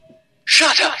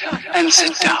Shut up and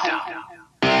sit down.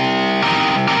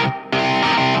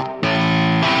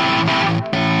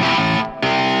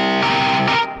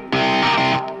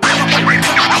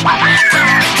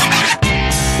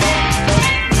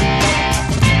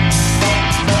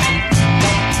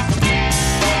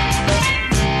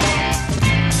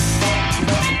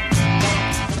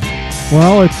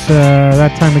 Well, it's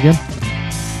that time again.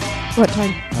 What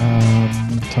time?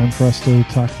 Time for us to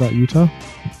talk about Utah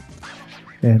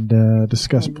and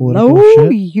discuss political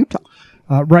shit. Utah.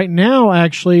 Right now,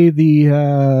 actually,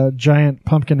 the giant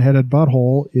pumpkin-headed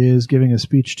butthole is giving a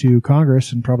speech to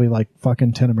Congress and probably like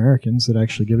fucking 10 Americans that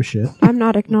actually give a shit. I'm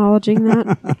not acknowledging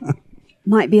that.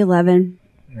 Might be 11.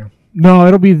 No,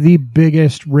 it'll be the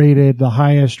biggest rated, the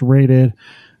highest rated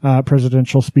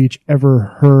presidential speech ever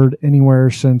heard anywhere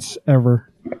since ever.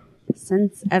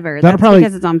 Since ever. That'll That's probably-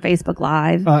 because it's on Facebook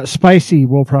Live. Spicy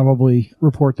will probably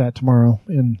report that tomorrow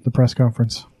in the press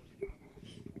conference.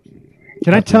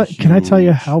 Can I tell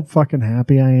you how fucking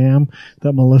happy I am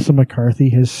that Melissa McCarthy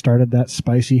has started that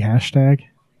spicy hashtag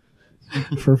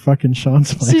for fucking Sean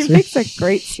Spicer? She makes a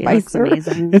great She looks spicer.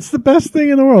 amazing. It's the best thing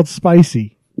in the world,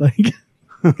 spicy. Like,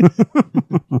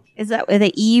 Is that with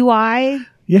an EY?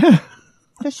 yeah,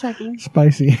 Just checking.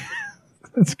 spicy.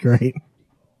 That's great.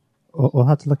 We'll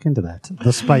have to look into that.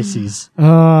 The spices.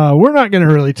 We're not going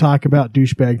to really talk about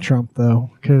douchebag Trump though,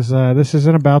 because this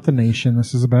isn't about the nation.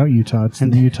 This is about Utah. It's the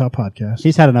Utah podcast.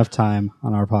 He's had enough time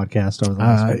on our podcast over the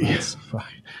last few months.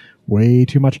 Way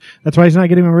too much. That's why he's not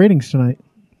getting my ratings tonight.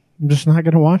 I'm just not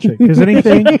going to watch it because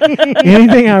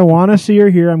anything I want to see or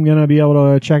hear, I'm going to be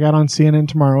able to check out on CNN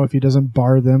tomorrow if he doesn't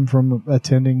bar them from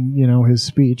attending, his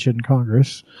speech in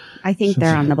Congress. I think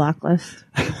they're on the blacklist.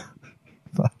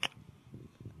 Fuck.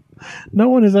 No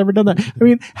one has ever done that. I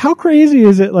mean, how crazy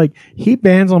is it? Like, he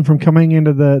bans them from coming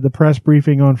into the press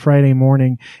briefing on Friday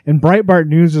morning, and Breitbart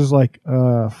News is like,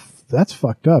 that's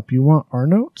fucked up. You want our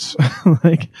notes?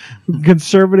 Like,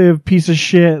 conservative piece of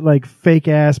shit, like, fake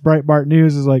ass Breitbart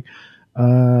News is like,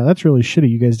 that's really shitty.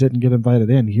 You guys didn't get invited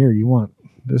in. Here, you want,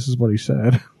 this is what he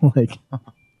said. Like,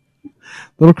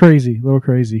 little crazy.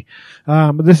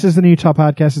 But this is the Utah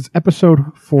podcast. It's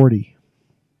episode 40.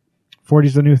 40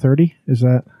 is the new 30? Is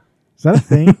that a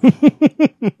thing?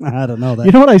 I don't know that.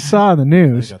 You know what I saw in the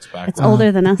news? It's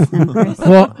older than us now, Chris.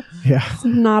 Well, yeah. It's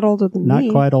not older than Not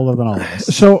me. quite older than all of us.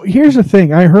 So here's the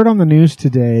thing. I heard on the news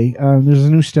today, there's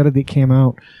a new study that came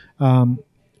out.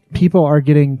 People are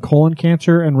getting colon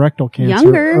cancer and rectal cancer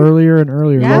Younger. earlier and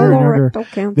earlier. Yeah. Younger and younger.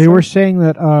 Colorectal cancer. They were saying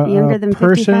that Younger than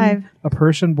 55. a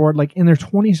person born like in their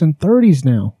 20s and 30s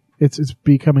now, it's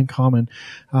becoming common.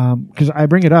 Because I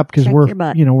bring it up because Check we're your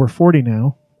butt. we're 40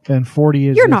 now. And 40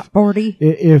 is You're not 40.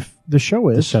 if the show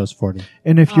is. This show's 40.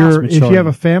 And if it's if you maturing. have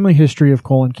a family history of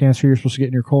colon cancer, you're supposed to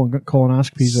get your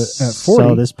colonoscopies at 40.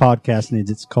 So this podcast needs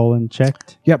its colon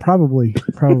checked. Yeah, probably.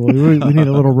 We need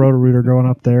a little roto-rooter going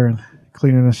up there and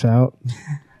cleaning us out.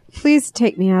 Please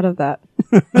take me out of that.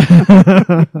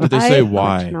 Did they say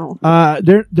why? No.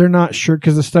 They're not sure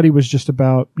because the study was just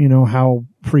about how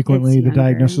frequently It's the younger.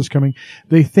 diagnosis is coming.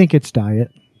 They think it's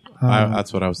diet.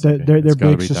 That's what I was thinking. Their It's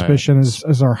gotta big be suspicion diet.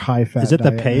 is our high fat. Is it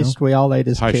the diet paste we all ate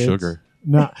as High kids? sugar.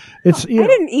 No, it's I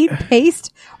didn't eat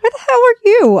paste. Where the hell are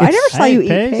you? I never saw Hey, you eat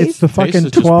paste? paste. it's the Paste fucking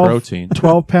is just 12 protein.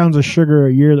 12 pounds of sugar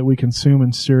a year that we consume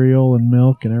in cereal and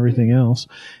milk and everything else,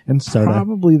 and Soda.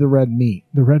 probably the red meat.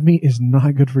 The red meat is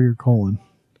not good for your colon.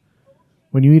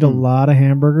 When you eat a lot of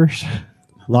hamburgers,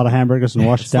 A lot of hamburgers and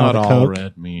wash It's it down not with a all Coke.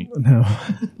 red meat. no,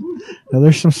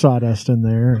 there's some sawdust in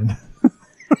there. And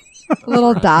A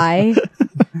little dye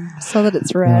so that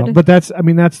it's red. but that's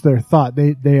their thought.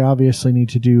 They obviously need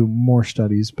to do more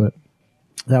studies, but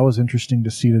that was interesting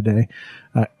to see today.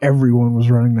 Everyone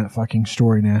was running that fucking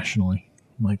story nationally.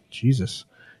 I'm like, Jesus,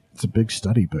 it's a big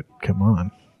study, but come on,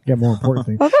 you got more important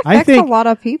things. Well, that I affects think. a lot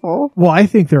of people. Well, I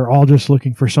think they're all just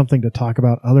looking for something to talk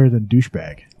about other than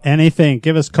douchebag. Anything.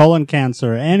 Give us colon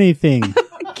cancer. Anything.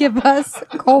 Give us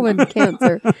colon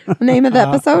cancer. The name of the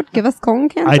episode? Give us colon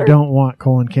cancer. I don't want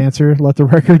colon cancer. Let the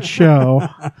record show.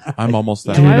 I'm almost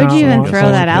that. Do Why would not you even want throw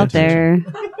colon that out cancer.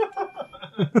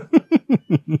 there?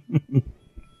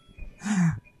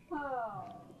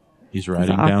 He's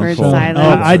writing Awkward down colon.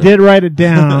 silence. I did write it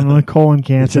down on colon It's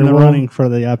cancer. in the Well, running for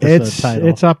the episode title.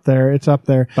 It's up there. It's up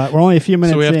there. But we're only a few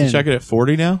minutes So we have in. to check it at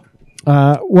 40 now?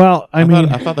 Well, I mean,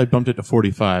 I thought they bumped it to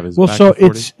 45. Is it well, back so to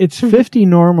 40? it's 50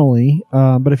 normally,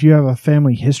 but if you have a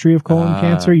family history of colon Ah.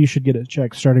 cancer, you should get it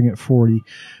checked starting at 40.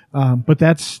 But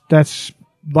that's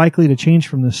likely to change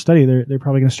from this study. They're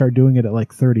probably going to start doing it at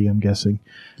like 30. I'm guessing.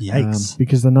 Yikes.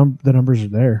 Because the numbers are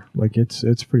there. Like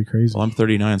it's pretty crazy. Well, I'm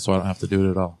 39, so I don't have to do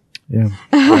it at all. Yeah.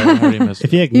 I already missed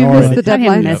If it. you You ignore missed the it,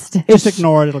 deadline. missed it. just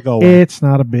ignore it. It'll go away. It's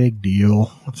not a big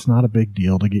deal. It's not a big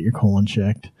deal to get your colon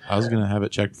checked. I was going to have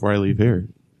it checked before I leave here.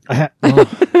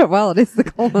 Well, it is the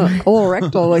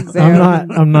colorectal exam.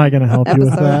 I'm not going to help you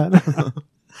with Episode. that.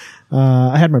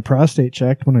 I had my prostate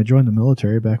checked when I joined the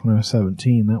military back when I was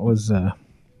 17. That was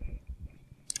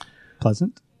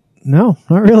Pleasant. no,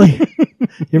 not really.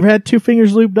 You ever had 2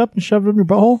 fingers lubed up and shoved in your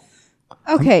butthole?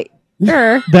 Okay,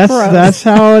 sure. That's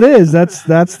how it is. That's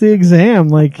the exam.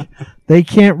 Like they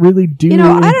can't really do. You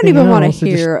know, I don't anything even want else. to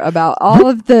They hear about all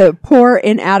of the poor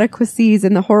inadequacies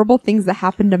and the horrible things that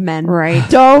happen to men. Right.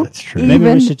 Don't That's true. Maybe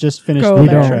even we should just finish go the We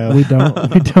there. intro.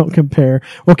 we don't compare.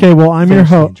 Okay, well, I'm your Finish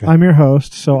the intro. I'm your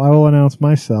host, so I will announce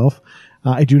myself.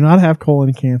 I do not have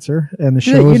colon cancer, and the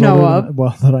show That you is know over- of.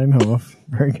 well that I know of.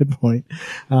 Very good point.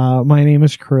 My name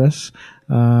is Chris.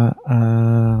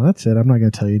 That's it. I'm not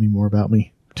going to tell you any more about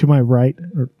me. To my right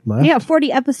or left. Yeah,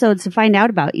 40 episodes to find out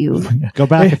about you. Go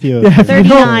back a few. Yeah, if you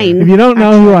don't- 39. If you don't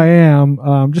know who I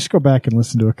am, just go back and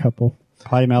listen to a couple.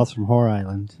 Potty Mouth from Horror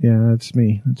Island. Yeah, that's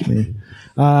me. That's me.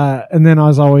 And then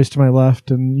as always to my left,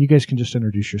 and you guys can just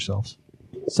introduce yourselves.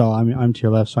 So I'm to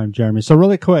your left, so I'm Jeremy. So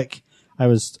really quick, I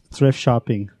was thrift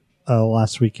shopping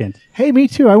last weekend. Hey, me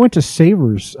too. I went to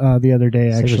Savers the other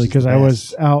day Savers actually is because the I was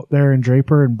best. out there in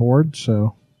Draper and bored.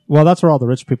 So Well, that's where all the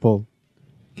rich people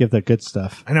give their good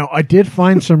stuff. I know I did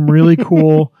find some really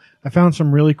cool. I found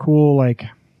some really cool like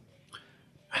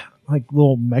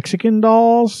little Mexican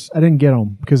dolls. I didn't get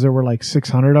them because there were like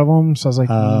 600 of them. So I was like,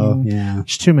 Oh, yeah.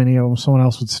 there's too many of them. Someone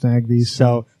else would snag these.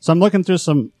 So I'm looking through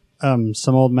some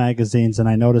old magazines, and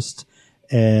I noticed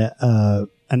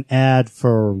an ad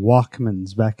for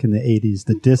Walkmans back in the 80s.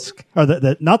 The disc, or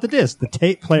the not the disc, the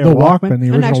tape player The Walkman. Walkman, the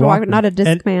an original actual Walkman. not a disc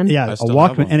And- man. Yeah, I a still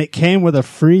have Walkman, one. and it came with a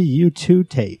free U2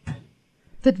 tape.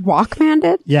 The Walkman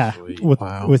did. Yeah, with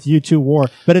Wow. with U2 War.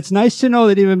 But it's nice to know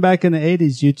that even back in the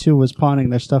 80s, U2 was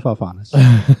pawning their stuff off on us.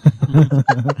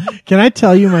 Can I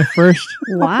tell you my first?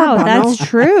 Wow, that's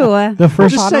true. The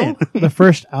first Just saying. the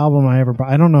first album I ever bought.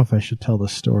 I don't know if I should tell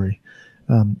this story.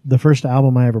 The first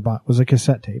album I ever bought was a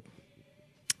cassette tape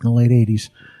in the late 80s.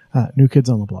 New Kids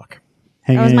on the Block.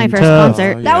 That was my first Hanging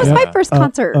concert. Oh, That was yeah. my first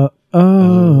concert.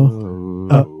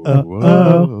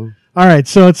 Whoa. All right,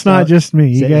 so it's not just me,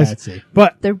 you Say guys. Nazi.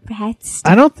 But The rats.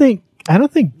 I don't think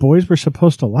boys were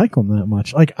supposed to like them that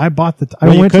much. Like I bought I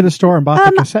Well, you went to could- the store and bought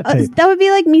the cassette tape. That would be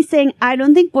like me saying, I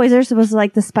don't think boys are supposed to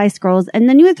like the Spice Girls, and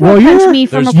then you would Well, throw punch you're- me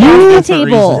from There's across the different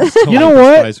table. reasons to You know like the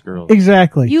what? Spice Girls.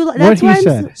 Exactly. You, that's what he why I'm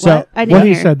said. s- what? I didn't What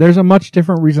he hear. said. There's a much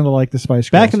different reason to like the Spice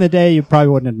Girls. Back in the day, you probably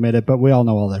wouldn't admit it, but we all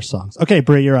know all their songs. Okay,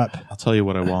 Brie, you're up. I'll tell you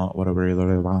what I want, what I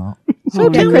really want. So Yeah,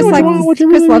 tell me Chris, what you want, what you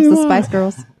really loves the want. Spice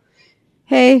Girls.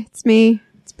 Hey, it's me.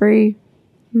 It's Bree.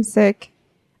 I'm sick.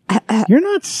 You're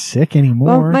not sick Well,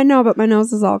 anymore. I know, but my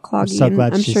nose is all cloggy. so and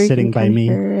glad I'm she's sure you sitting can by kinda me.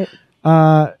 hear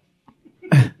it.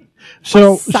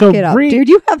 so Suck it up, Bree, dude.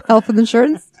 You have health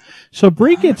insurance so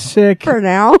Bree gets sick. for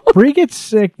now. Bree gets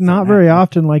sick not very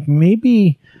often. Like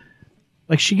maybe,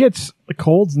 like she gets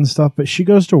colds and stuff, but she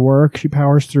goes to work. She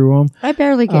powers through them. I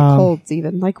barely get colds,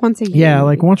 even like once a year. Yeah,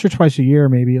 like once or twice a year,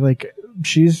 maybe. Like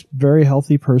she's a very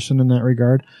healthy person in that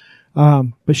regard.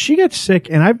 But she gets sick,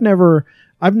 and I've never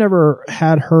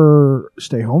had her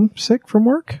stay home sick from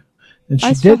work. And she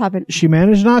I still did. haven't. She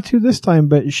managed not to this time,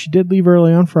 but she did leave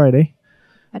early on Friday.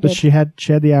 I But did. she had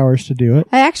the hours to do it.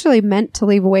 I actually meant to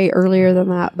leave way earlier than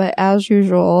that, but as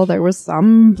usual, there was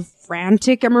some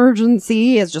frantic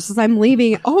emergency. It's just as I'm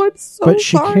leaving. Oh, I'm so But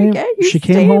she sorry. came. Can you She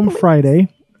stay, came home please?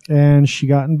 Friday, and she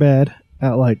got in bed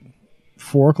at like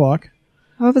 4:00.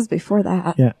 Oh, it was before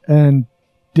that. Yeah, and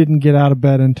didn't get out of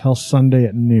bed until Sunday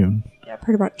at noon. Yeah,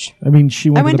 pretty much. I mean, she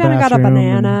went I went to the down and got a bathroom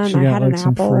banana, and she I got had like an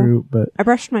some apple. fruit, but I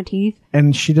brushed my teeth.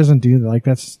 and she doesn't do that. Like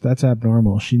that's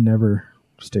abnormal. She never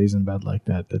stays in bed like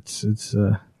that.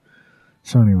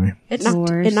 So anyway, It the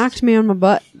knocked, worst. it knocked me on my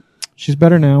butt. she's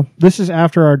better now. This is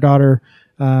after our daughter.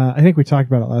 I think we talked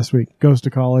about it last week. Goes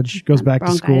to college, goes back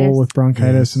to school Bronchitis. with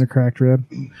bronchitis and a cracked rib,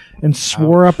 and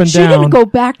swore up and She down. didn't go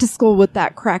back to school with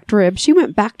that cracked rib. She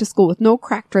went back to school with no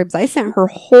cracked ribs. I sent her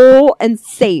whole and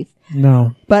safe,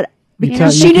 No, but You because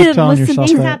tell- you she keep didn't telling listen yourself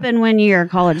Things that. happen when you're a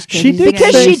college kid. She You did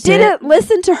because gotta she face it. didn't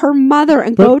listen to her mother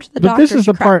and go to the doctor. This is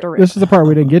she the cracked part. her rib. This is the part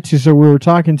we didn't get to. So we were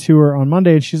talking to her on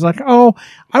Monday, and she's like, "Oh,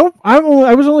 I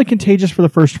was only contagious for the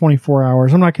first 24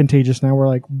 hours. I'm not contagious now." We're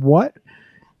like, "What?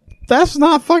 That's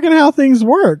not fucking how things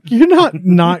work. You're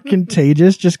not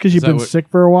contagious just because you've that been what- sick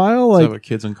for a while." Is that Like, what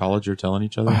kids in college are telling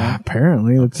each other now?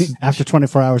 apparently, it's After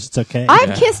 24 hours, it's okay.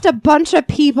 I've kissed a bunch of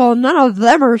people. None of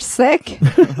them are sick.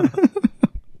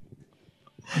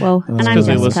 Well, and I'm Because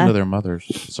they listen Jessica. to their mothers.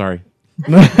 Sorry.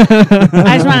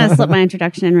 I just want to slip my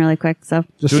introduction in really quick. So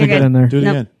Just Do stick it it in there. Do it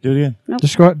Nope. again. Do it again.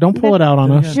 Just go. Don't pull it out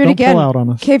on us. Do it Don't again. pull out on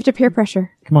us. Cave to peer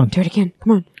pressure. Come on. Do it again.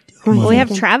 Come on. Come on. well, we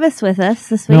have Travis with us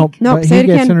this week. Nope. Nope, but say he it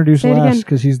gets again. introduced Say it last again.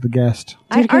 because he's the guest.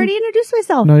 I already introduced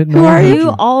myself. No, Who are heard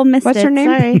You all missed What's it. your name?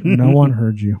 Sorry. No one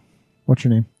heard you. What's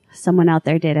your name? Someone out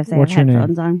there did if they What's have your name?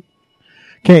 headphones on.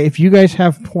 Okay, if you guys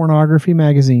have pornography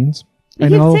magazines, You I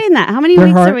keep know saying that. How many they're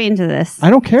weeks hard- are we into this? I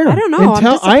don't care. I don't know. I'm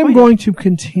Until I am disappointed. going to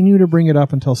continue to bring it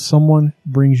up until someone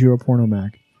brings you a porno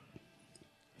mag.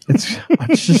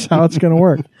 It's just how it's going to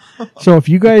work. So if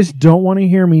you guys don't want to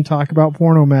hear me talk about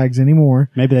porno mags anymore,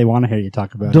 Maybe they want to hear you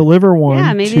talk about it. deliver one.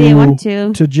 Yeah, maybe they want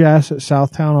to. To Jess at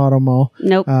Southtown Auto Mall.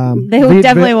 Nope. Um, They V-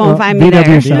 definitely V- won't find me VW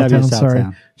there. Southtown, VW sorry.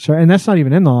 Southtown. Sorry, and that's not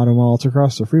even in the auto mall. It's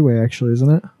across the freeway, actually, isn't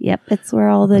it? Yep, it's where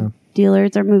all the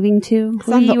dealers are moving to.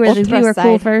 on the We were ultra we were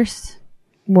cool side. first.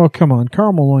 Well, come on.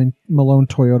 Carl Malone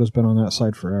Toyota's been on that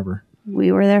side forever.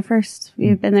 We were there first.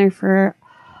 We've been there for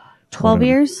 12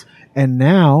 years. And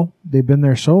now they've been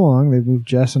there so long, they've moved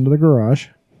Jess into the garage.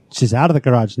 She's out of the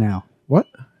garage now. What?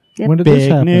 Yep. When did this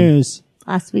Big happen? news.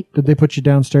 Last week. Did they put you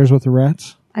downstairs with the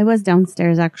rats? I was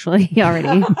downstairs actually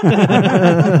already.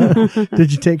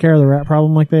 Did you take care of the rat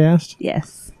problem like they asked?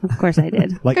 Yes, of course I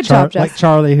did. Like, Good job, Jess. like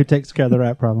Charlie, who takes care of the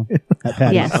rat problem at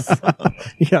Patty's. Yes.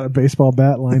 You got a baseball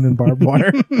bat lined in barbed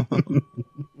wire.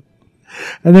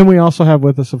 And then we also have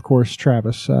with us, of course,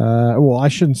 Travis. Well, I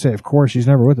shouldn't say of course. He's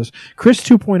never with us. Chris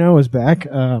 2.0 is back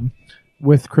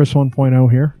with Chris 1.0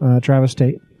 here. Travis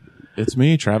Tate. It's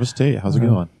me, Travis Tate. How's it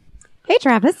going? Hey,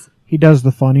 Travis. He does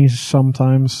the funnies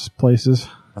sometimes, places.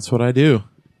 That's what I do.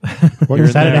 We're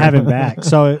excited to have him back.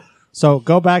 So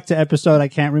go back to episode I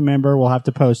can't remember. We'll have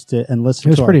to post it and listen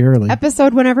It was to pretty it. early.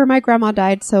 Episode whenever my grandma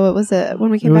died, so it was when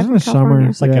we It came was back in from the summer. California.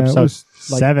 It's like Yeah, it episode was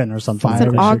like 7 or something. Was 5 it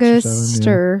or 6 or August 7,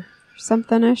 yeah. or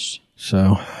something-ish?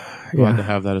 So, Glad to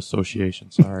have that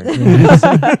association. Sorry.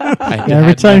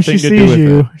 every time she sees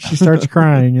you, she starts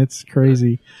crying. It's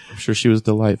crazy. I'm sure she was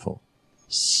delightful.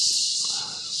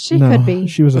 She No, could be.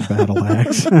 She was a battle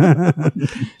axe.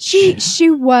 She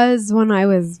was when I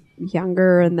was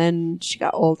younger, and then she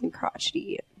got old and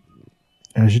crotchety.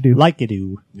 As you do. Like you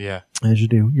do. Yeah. As you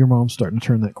do. Your mom's starting to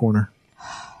turn that corner.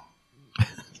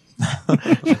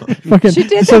 Fucking, She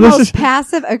did so the this most is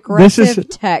passive aggressive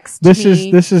text. this to is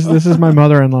me. this is my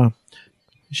mother-in-law.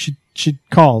 She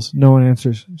calls, no one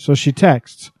answers, so she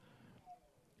texts.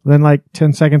 Then, like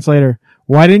 10 seconds later,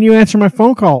 why didn't you answer my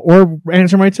phone call or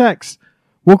answer my text?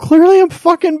 Well, clearly I'm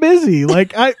fucking busy.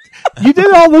 Like you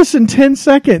did all this in 10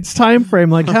 seconds time frame.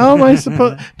 Like, how am I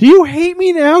supposed? Do you hate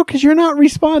me now because you're not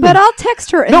responding? But I'll text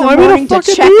her in No, the I'm in a morning to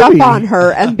fucking check movie. up on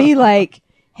her and be like,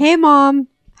 "Hey, Mom,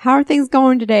 how are things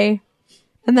going today?"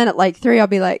 And then at like 3, I'll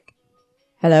be like,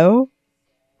 "Hello?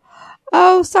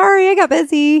 Oh, sorry, I got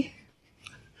busy."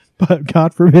 But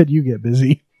God forbid you get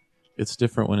busy. It's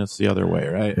different when it's the other way,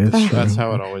 right? It's That's true.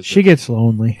 how it always She is. gets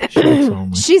lonely. She gets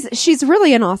lonely. She's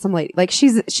really an awesome lady. Like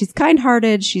she's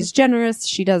kind-hearted, she's generous,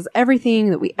 she does everything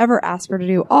that we ever ask her to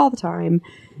do all the time.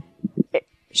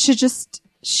 She's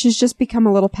just become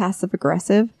a little passive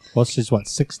aggressive. Well, she's what,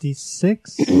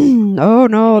 66? Oh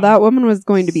no, that woman was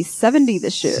going to be 70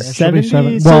 this year. 70?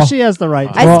 77. So Well, she has the right.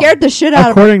 I scared the shit out of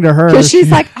her According to her, because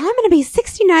she's like, "I'm going to be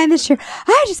 69 this year.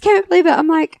 I just can't believe it." I'm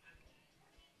like,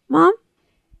 "Mom,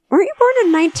 weren't you born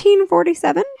in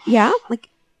 1947? Yeah." Like,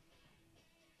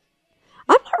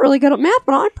 I'm not really good at math,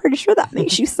 but I'm pretty sure that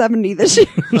makes you 70 this year.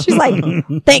 She's like,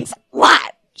 "Thanks a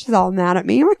lot." She's all mad at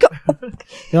me. I'm like,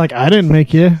 you're like, I didn't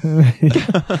make you.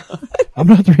 I'm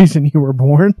not the reason you were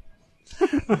born.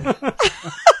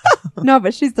 "No,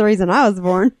 but she's the reason I was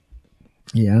born."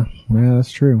 Yeah,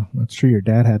 that's true. That's true. Your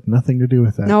dad had nothing to do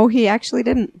with that. No, he actually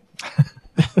didn't.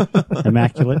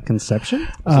 Immaculate Conception? Is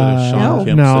it a Sean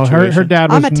Kemp no. Her situation? dad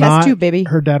was I'm a test not. tube baby.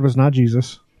 Her dad was not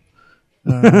Jesus.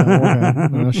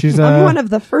 No, she's. I'm one of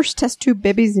the first test tube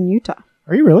babies in Utah.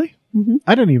 Are you really? Mm-hmm.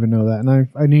 I didn't even know that, and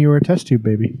I knew you were a test tube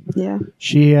baby. Yeah.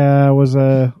 She was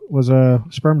a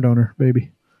sperm donor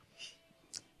baby.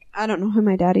 I don't know who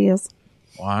my daddy is.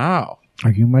 Wow.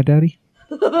 Are you my daddy?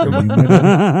 Are you my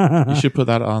daddy? You should put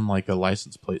that on like a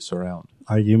license plate surround.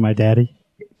 Are you my daddy?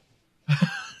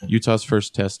 Utah's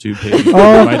first test tube baby.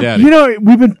 Oh, My daddy. you know,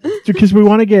 we've been because we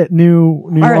want to get new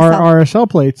RSL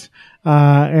plates,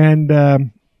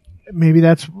 and maybe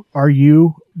that's "Are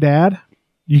you Dad?"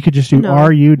 You could just do No.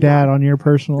 "Are you Dad?" on your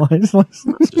personalized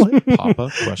license plate.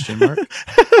 Papa? Question mark.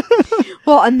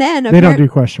 Well, and then They don't do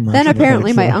question marks. Then on the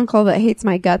apparently plates, my so. uncle that hates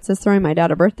my guts is throwing my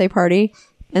dad a birthday party.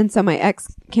 And so my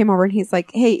ex came over and he's like,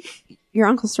 "Hey, your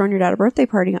uncle's throwing your dad a birthday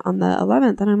party on the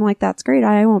 11th. And I'm like, "That's great.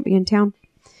 I won't be in town."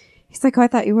 He's like, "Oh, I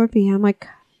thought you would be." I'm like,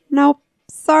 "Nope.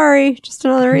 sorry, just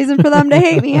another reason for them to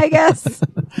hate me, I guess.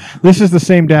 This is the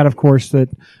same dad, of course, that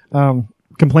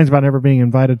complains about never being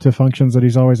invited to functions that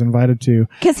he's always invited to.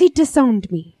 Because he disowned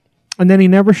me. And then he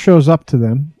never shows up to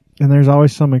them, and there's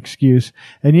always some excuse.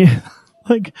 And you,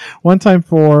 like, one time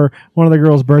for one of the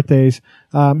girls' birthdays,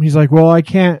 he's like, well, I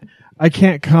can't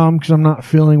come because I'm not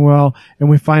feeling well. And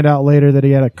we find out later that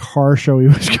he had a car show he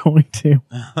was going to.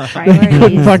 He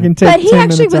couldn't fucking take But he 10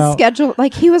 actually minutes was out. scheduled,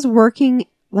 like he was working,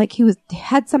 like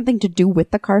had something to do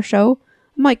with the car show.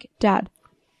 I'm like, Dad,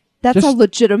 that's Just- a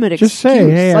legitimate excuse. Just say,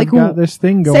 hey, like, I've got this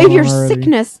thing going on save your already.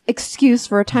 sickness excuse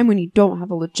for a time when you don't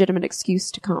have a legitimate excuse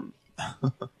to come.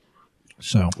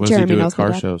 So What does Jeremy he do knows at my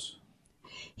car dad. shows?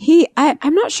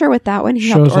 I'm not sure with that one. He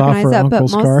Shows helped off organize her that, but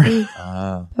uncle's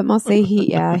car. mostly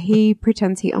he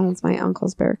pretends he owns my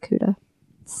uncle's Barracuda.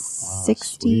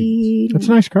 60, it's a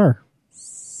nice car.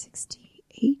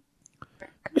 68.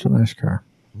 It's a nice car.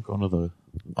 I'm going to the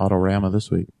Autorama this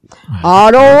week.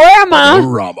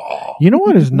 Autorama! You know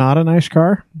what is not a nice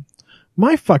car?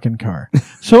 My fucking car.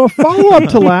 So a follow-up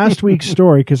to last week's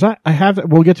story, because I have,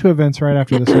 we'll get to events right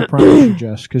after this, I promise you,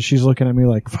 Jess, because she's looking at me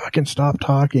like, fucking stop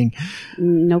talking.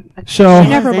 Nope. So, She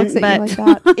never looks at you like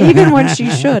that, even when she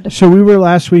should. so we were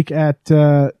last week at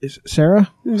is it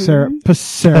Sarah?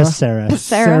 Mm-hmm.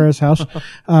 Sarah's house.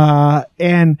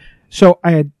 And so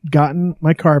I had gotten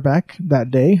my car back that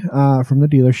day from the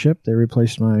dealership. They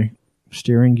replaced my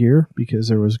steering gear because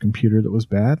there was a computer that was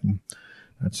bad, and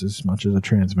that's as much as a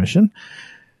transmission.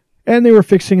 And they were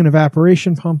fixing an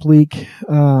evaporation pump leak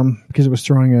because it was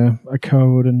throwing a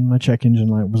code, and my check engine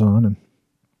light was on. And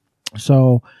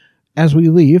so as we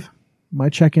leave, my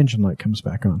check engine light comes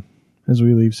back on as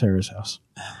we leave Sarah's house.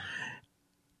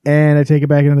 And I take it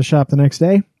back into the shop the next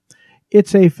day.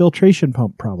 It's a filtration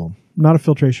pump problem. Not a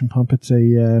filtration pump. It's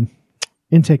a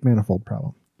intake manifold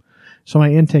problem. So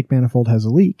my intake manifold has a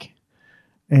leak.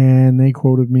 And they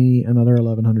quoted me another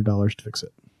 $1,100 to fix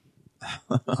it.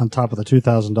 On top of the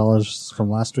 $2,000 from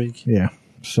last week. Yeah.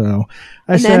 So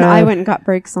And then I went and got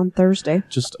brakes on Thursday.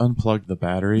 Just unplug the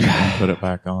battery and put it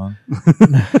back on.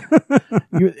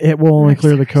 It will only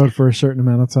clear the code for a certain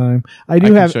amount of time. I I do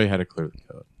can have. show you how to clear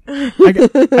the code.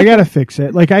 I gotta fix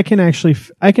it. Like I can actually,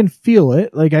 I can feel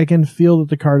it. Like I can feel that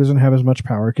the car doesn't have as much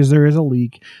power because there is a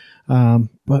leak.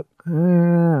 But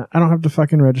I don't have to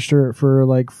fucking register it for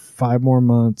like 5 more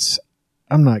months.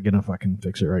 I'm not gonna fucking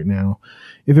fix it right now.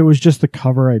 If it was just the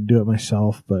cover, I'd do it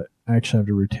myself. But I actually have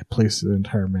to replace the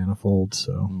entire manifold.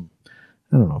 So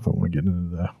I don't know if I want to get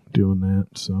into doing that.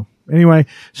 So anyway,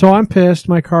 so I'm pissed.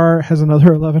 My car has another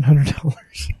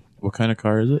 $1,100. What kind of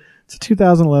car is it? It's a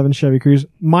 2011 Chevy Cruze.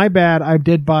 My bad. I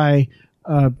did buy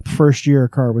first year a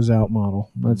car was out model.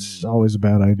 That's always a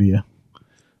bad idea.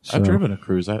 So, I've driven a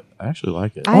Cruze. I actually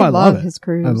like it. I love it. his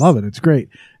Cruze. I love it. It's great.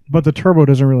 But the turbo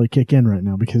doesn't really kick in right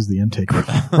now because of the intake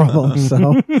problem.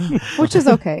 So, Which is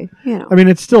okay, you know. I mean,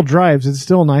 it still drives. It's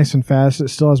still nice and fast. It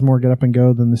still has more get up and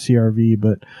go than the CRV,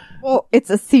 but Well, it's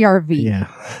a CRV. yeah.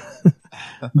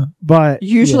 But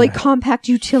Usually yeah. compact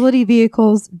utility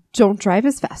vehicles don't drive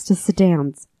as fast as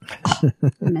sedans. I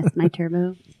missed my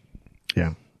turbo.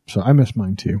 Yeah. So I miss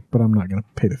mine too, but I'm not going to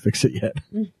pay to fix it yet.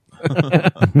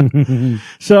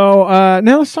 So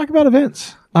now let's talk about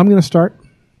events. I'm going to start.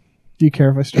 Do you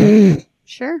care if I start?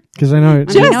 Sure. Because I know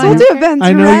Jess, Jess, we'll do events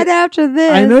I know right you- after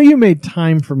this. I know you made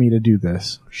time for me to do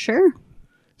this. Sure.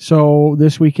 So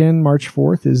this weekend, March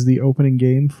 4th, is the opening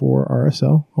game for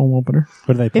RSL home opener.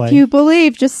 What do they play? If you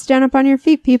believe, just stand up on your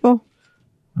feet, people.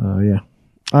 Yeah.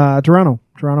 Toronto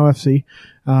FC,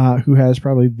 who has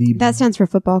probably That stands for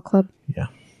football club. Yeah.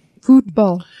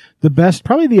 Football.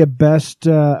 probably the best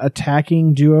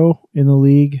attacking duo in the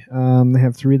league. They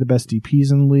have 3 of the best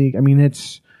DPs in the league. I mean,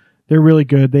 they're really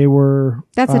good. They were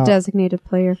That's a designated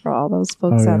player for all those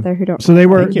folks yeah. out there who don't. So they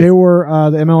were Thank you. the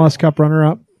MLS Cup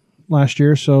runner-up last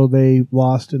year, so they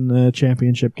lost in the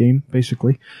championship game,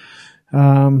 basically.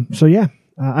 So yeah,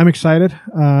 I'm excited.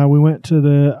 I went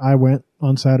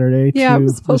on Saturday Yeah, I to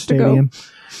was the supposed to go. stadium.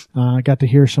 I got to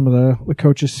hear some of the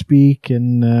coaches speak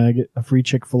and get a free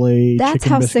Chick-fil-A That's chicken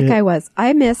how biscuit. sick I was.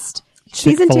 I missed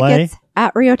season Chick-fil-A? tickets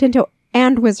at Rio Tinto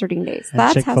and Wizarding Days. And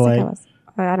That's how sick Chick-fil-A? I was.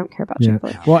 I don't care about Yeah.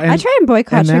 Chick-fil-A. Well, I try and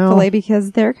boycott and now- Chick-fil-A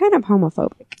because they're kind of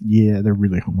homophobic. Yeah, they're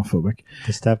really homophobic.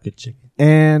 to stop good chicken.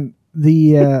 And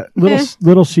the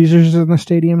Little Caesars is in the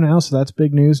stadium now, so that's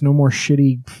big news. No more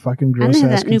shitty fucking gross they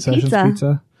have ass that new concessions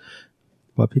pizza.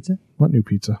 What pizza? What new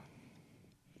pizza?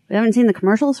 We haven't seen the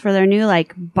commercials for their new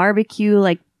barbecue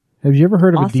Have you ever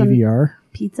heard of Awesome. a DVR?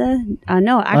 pizza.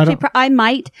 No, actually, don't- I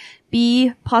might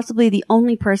be possibly the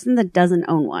only person that doesn't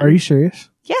own one. Are you serious?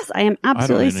 Yes, I am I don't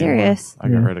absolutely need anymore. serious. I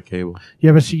got rid of cable.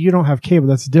 Yeah, but see, you don't have cable.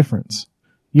 That's the difference.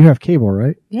 You have cable,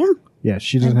 right? Yeah. Yeah,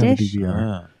 she doesn't have a Dish.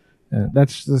 DVR. Ah,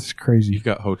 That's crazy. you've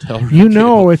got hotel room. You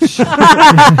know it's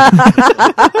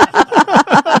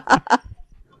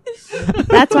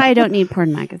That's why I don't need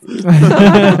porn magazines.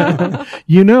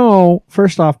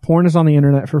 first off, porn is on the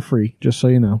internet for free, just so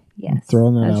you know. Yes.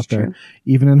 Throwing that that's out there. true.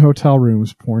 Even in hotel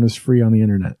rooms, porn is free on the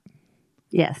internet.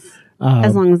 Yes.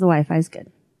 As long as the Wi-Fi is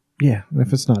good. Yeah,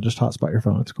 if it's not, just hotspot your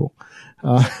phone. It's cool.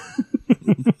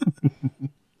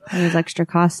 Those extra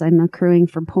costs I'm accruing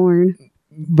for porn.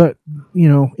 But,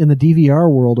 in the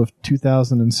DVR world of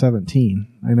 2017,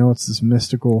 I know it's this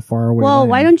mystical, faraway Well, land.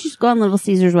 why don't you just go on Little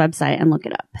Caesars website and look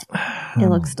it up? It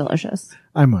looks delicious.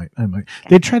 I might.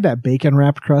 They tried that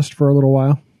bacon-wrapped crust for a little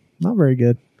while. Not very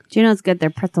good. Do you know it's good? Their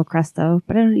pretzel crust, though.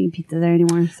 But I don't eat pizza there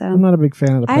anymore, I'm so. not a big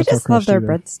fan of the I pretzel just love crust their either.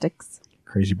 breadsticks.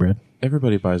 Crazy bread.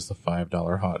 Everybody buys the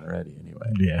 $5 hot and ready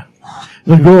anyway. Yeah.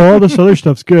 Like, all this other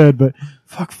stuff's good, but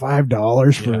fuck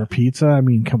 $5 for a pizza. I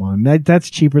mean, come on.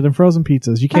 That's cheaper than frozen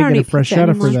pizzas. You I don't can't get a eat fresh pizza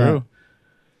cheddar for anymore. that. True.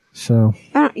 So,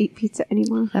 I don't eat pizza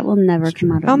anymore. That will never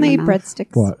come out of I only my eat mouth.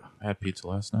 breadsticks. what? I had pizza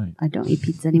last night. I don't eat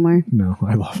pizza anymore. No,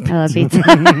 I love pizza. I love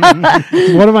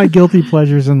pizza. One of my guilty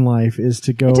pleasures in life is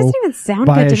to go It doesn't even sound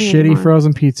buy good a to me shitty anymore.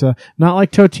 frozen pizza. Not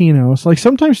like Totino's. Like,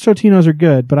 sometimes Totino's are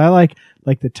good, but I like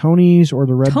the Tony's or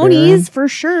the Red Baron. Tony's for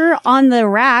sure on the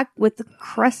rack with the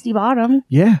crusty bottom.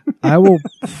 Yeah, I will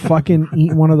fucking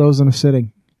eat one of those in a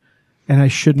sitting. And I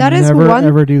should That is never, one-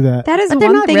 ever do that. That is But they're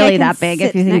one not thing really I can that big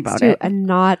if sit you think next about to it. and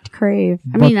not crave.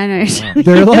 I mean, I know you're saying.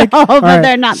 They're like, but all right,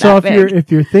 they're not so that if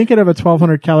big. you're thinking of a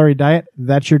 1,200 calorie diet,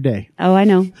 that's your day. Oh, I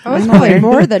know. Oh, it's I'm probably aware.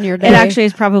 more than your day. It actually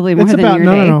is probably more It's than about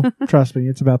your day. no. Trust me,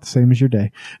 it's about the same as your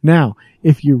day. Now,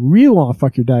 if you really want to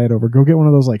fuck your diet over, go get one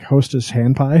of those like Hostess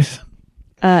hand pies.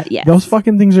 Yes. Those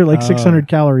fucking things are like 600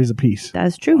 calories a piece.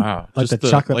 That's true. Wow. Like Just the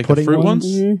chocolate like pudding the fruit ones?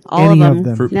 ones? Mhm. All Any of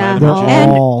them. Fruit Yeah, pie. They're all of all- them. that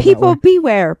And people way.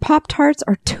 beware. Pop-Tarts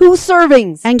are 2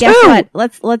 servings. And guess 2!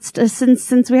 what? Let's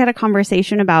since we had a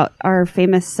conversation about our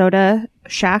famous soda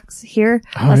shacks here,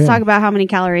 let's yeah. talk about how many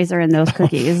calories are in those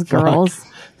cookies, girls.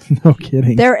 No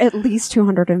kidding. They're at least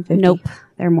 250. Nope,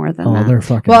 they're more than Oh, that. they're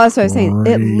fucking. Well, that's what I was saying.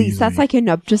 At crazy. least that's like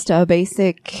just a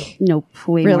basic. Nope,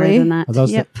 way Really? more than that. Are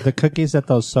those Yep. the cookies at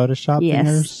those soda shop Yes.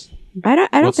 dingers? I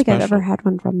don't What's think I've special? ever had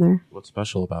one from there. What's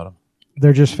special about them?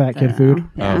 They're just fat kid food.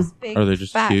 Yeah. Are they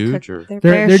just Fat huge cook- or?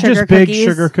 They're just big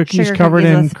sugar cookies covered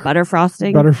in with butter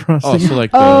frosting. butter frosting. Oh, so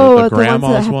like the the grandma's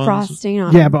ones that have ones? frosting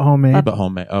on. Yeah, but homemade. But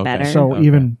homemade. Okay. Better. So Okay.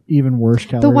 even worse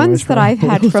calorie. The ones that I've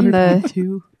had from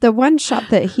the one shop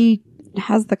that he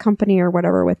has the company or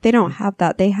whatever with, they don't have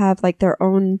that. They have like their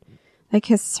own. Like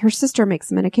her sister makes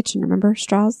them in a kitchen. Remember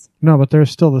Strauss? No, but they're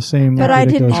still the same. But like, I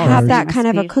didn't ridiculous have calories. that kind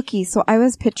of a Must be. cookie, so I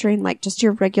was picturing like just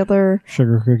your regular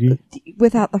sugar cookie.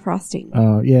 without the frosting.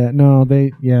 Yeah, no,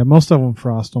 most of them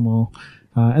frost them all.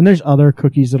 And there's other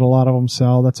cookies that a lot of them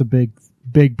sell. That's a big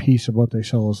piece of what they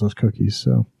sell is those cookies.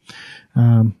 So,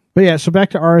 but yeah, so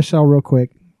back to RSL real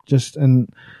quick. And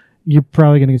you're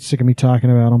probably going to get sick of me talking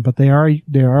about them, but they are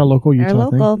a local They're Utah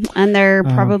local, thing. and they're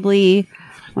probably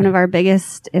one of our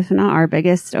biggest, if not our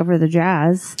biggest, over the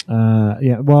Jazz.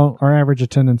 Yeah, well, our average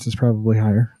attendance is probably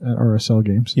higher at RSL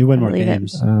games. You win more believe it.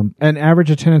 games. And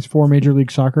average attendance for Major League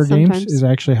Soccer games Sometimes. is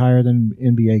actually higher than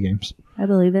NBA games. I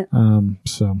believe it.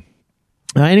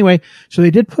 Anyway, so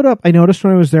they did put up, I noticed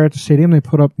when I was there at the stadium, they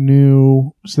put up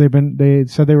new, so they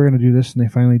said they were going to do this and they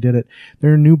finally did it.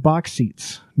 There are new box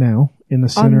seats now in the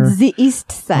center, On the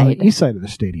east on side. the east side of the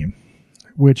stadium,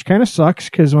 which kind of sucks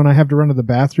because when I have to run to the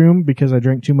bathroom because I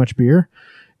drank too much beer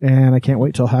and I can't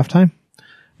wait till halftime.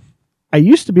 I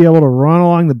used to be able to run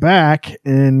along the back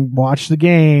and watch the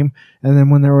game, and then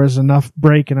when there was enough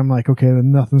break and I'm like, okay,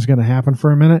 then nothing's going to happen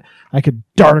for a minute, I could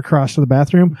dart across to the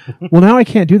bathroom. Well, now I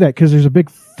can't do that because there's a big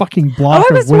fucking block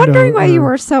Oh, I of was window. wondering why you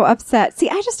were so upset. See,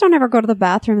 I just don't ever go to the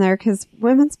bathroom there because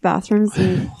women's bathrooms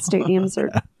in stadiums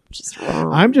are just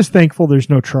wrong. I'm just thankful there's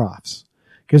no troughs.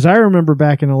 Because I remember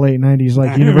back in the late 90s, like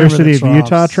I University of remember the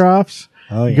Utah troughs.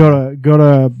 Oh, yeah. Go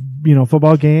to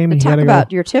football game. and And you talk gotta about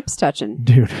go, your tips touching.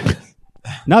 dude.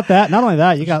 Not only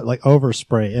that, you got like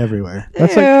overspray everywhere.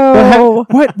 That's Ew.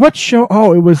 like what show?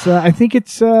 Oh, it was I think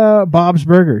it's Bob's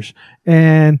Burgers,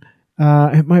 and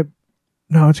it might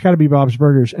no, it's got to be Bob's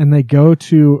Burgers, and they go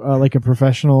to like a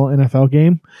professional NFL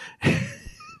game,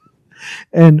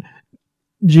 and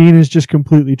Gene is just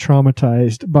completely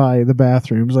traumatized by the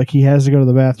bathrooms. Like he has to go to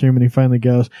the bathroom, and he finally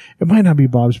goes. It might not be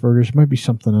Bob's Burgers. It might be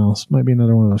something else. It might be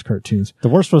another one of those cartoons. The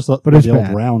worst was But it's the old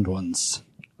bad. round ones.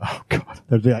 Oh God!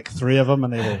 There'd be like 3 of them,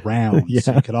 and they were round, Yeah.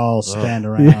 so you could all stand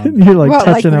around. You're like What,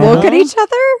 like touching look around. at each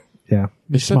other? Yeah,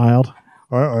 he They said- smiled.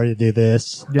 or you do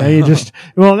this. Yeah, you just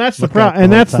that's the Look problem, up the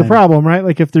and whole that's the time. problem, right?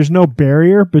 Like if there's no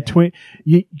barrier between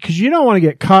you, because you don't want to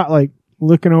get caught like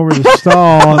looking over the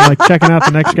stall and like checking out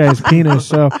the next guy's penis.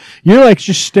 So you're like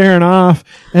just staring off,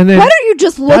 and then Why don't you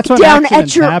just look That's when down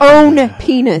accidents at your happen. own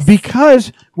penis?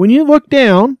 because when you look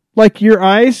down, like your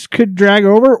eyes could drag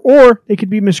over, or they could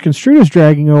be misconstrued as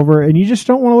dragging over, and you just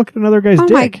don't want to look at another guy's oh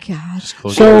dick. my gosh.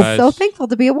 Close So- your I'm eyes. so thankful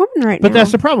to be a woman right But now.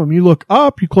 that's the problem. You look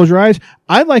up, you close your eyes.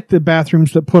 I like the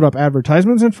bathrooms that put up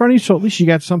advertisements in front of you, so at least you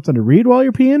got something to read while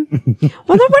you're peeing.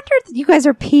 Well, no wonder that you guys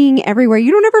are peeing everywhere.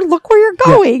 You don't ever look where you're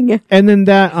going. And then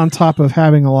that on top of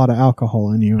having a lot of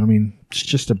alcohol in you. I mean, it's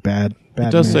just a bad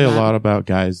It does say man. a lot about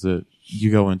guys that you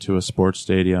go into a sports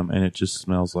stadium and it just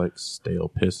smells like stale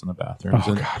piss in the bathrooms.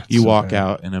 Oh, and God, it's you so walk bad.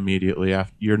 out and immediately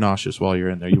after you're nauseous while you're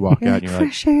in there. You walk out and you're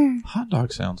like, Sure. hot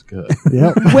dog sounds good.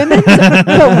 Yep. The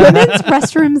women's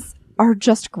restrooms are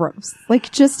just gross. Like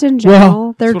just in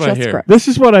general, they're that's what I just hear. gross. This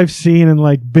is what I've seen in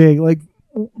like big, like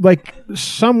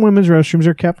some women's restrooms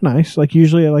are kept nice, like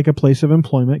usually at like a place of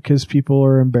employment because people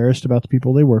are embarrassed about the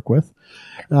people they work with.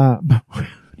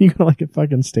 You go to like a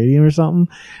fucking stadium or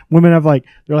something. Women have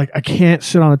they're like, I can't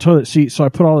sit on a toilet seat, so I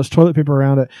put all this toilet paper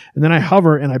around it, and then I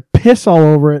hover and I piss all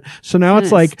over it. So now And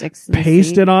it's it like sticks to the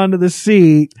pasted seat. onto the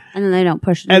seat, And then they don't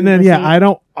push it. and into then the yeah, seat. I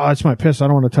don't. Oh, it's my piss. I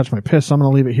don't want to touch my piss. So I'm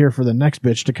gonna leave it here for the next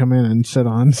bitch to come in and sit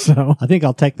on. So I think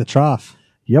I'll take the trough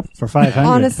yep. for 500.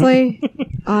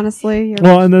 Honestly, you're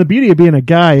Well, and the beauty of being a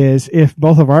guy is if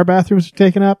both of our bathrooms are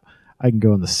taken up, I can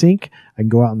go in the sink. I can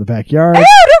go out in the backyard. Ew,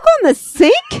 don't go in the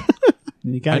sink.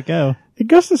 You gotta go. It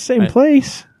goes to the same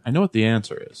place. I know what the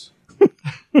answer is.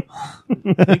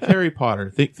 Think Harry Potter.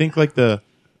 Think like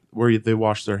where they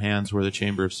wash their hands, where the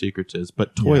Chamber of Secrets is,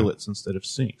 but toilets instead of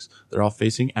sinks. They're all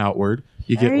facing outward.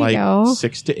 You There get you like go.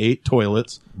 6 to 8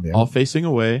 toilets, Yeah. all facing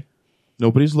away.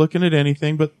 Nobody's looking at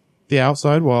anything but the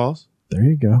outside walls. There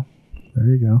you go. There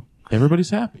you go. Everybody's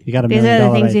happy. You got a These $1 are the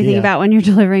million things you think idea. about when you're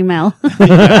delivering mail.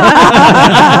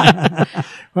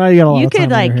 Well, you got a lot You of time could on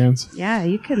like, your hands. yeah,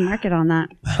 you could market on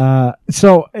that.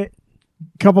 So, a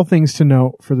couple things to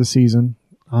note for the season,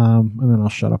 and then I'll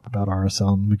shut up about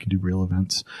RSL and we can do real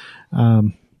events.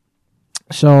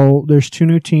 So there's 2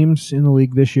 new teams in the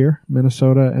league this year,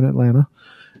 Minnesota and Atlanta.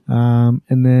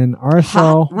 And then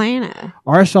Atlanta.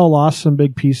 RSL lost some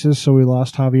big pieces. So we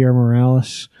lost Javier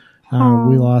Morales.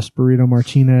 We lost Burrito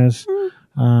Martinez.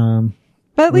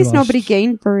 But at We least lost. nobody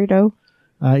gained Burrito.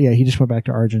 Yeah, he just went back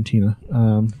to Argentina.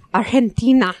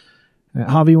 Argentina.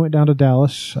 Javi went down to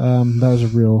Dallas. That was a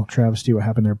real travesty what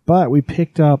happened there. But we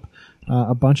picked up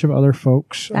a bunch of other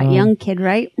folks. That young kid,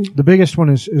 right? The biggest one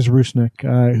is Rusnik,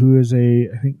 who is I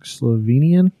think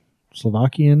Slovakian.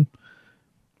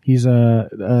 He's a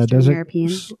European.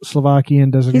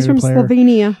 Slovakian designated He's from player.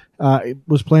 Slovenia.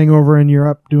 Was playing over in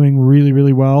Europe, doing really,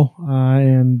 really well,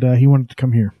 and he wanted to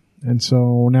come here. And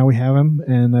so now we have him,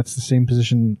 and that's the same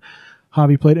position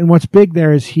Javi played. And what's big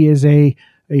there is he is a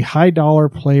high dollar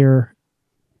player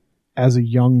as a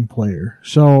young player.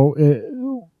 So,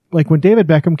 like when David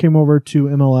Beckham came over to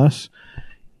MLS,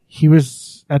 he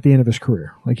was at the end of his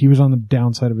career. Like he was on the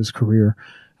downside of his career.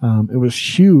 It was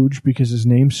huge because his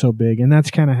name's so big. And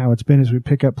that's kind of how it's been, is we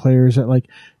pick up players at like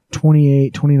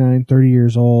 28, 29, 30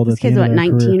 years old. This at the kid's end what, of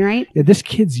their 19, career. right? Yeah, this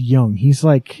kid's young. He's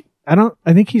like,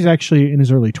 I think he's actually in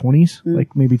his early 20s,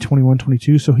 like maybe 21,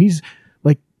 22. So he's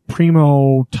like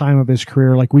primo time of his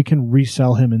career. Like we can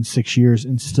resell him in 6 years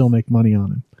and still make money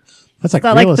on him. That's like Is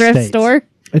that real like thrift estate. store? It's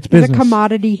It's business. a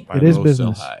commodity. Buy It is low,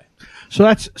 business. sell high. So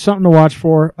that's something to watch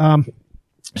for.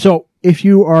 So if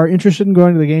you are interested in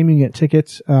going to the game, you can get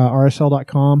tickets,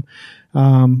 rsl.com.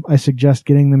 I suggest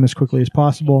getting them as quickly as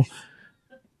possible.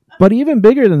 But even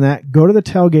bigger than that, go to the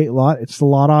tailgate lot. It's the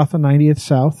lot off of 90th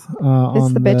South. It's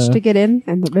on the bitch to get in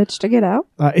and the bitch to get out.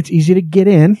 it's easy to get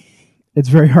in. It's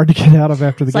very hard to get out of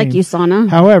after the It's game. like USANA.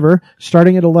 However,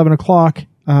 starting at 11 o'clock,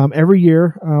 every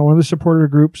year, one of the supporter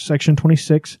groups, Section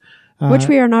 26, Which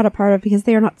we are not a part of because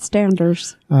they are not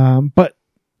standers. but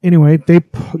anyway,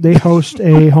 they host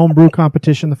a homebrew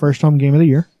competition the first home game of the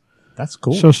year. That's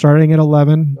cool. So starting at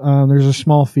 11, there's a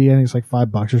small fee. I think it's like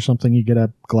 $5 or something. You get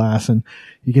a glass and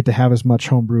you get to have as much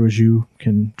homebrew as you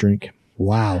can drink.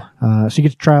 wow. So you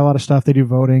get to try a lot of stuff. They do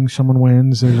voting. Someone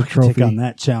wins. There's a Take trophy. on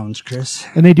that challenge, Chris.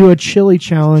 And they do a chili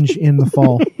challenge in the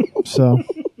fall. So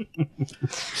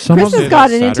some Chris of has it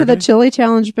gotten on into the Saturday? chili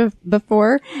challenge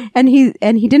before, and he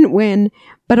didn't win.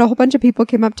 But a whole bunch of people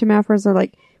came up to him afterwards. They're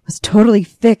like, "It was totally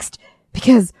fixed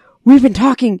because we've been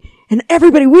talking, and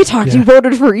everybody we talked to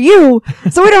voted for you.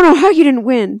 So we don't know how you didn't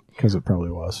win." because it probably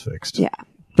was fixed. Yeah,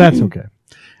 That's okay.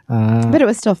 but it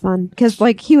was still fun because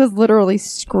like he was literally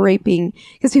scraping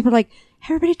because people are like,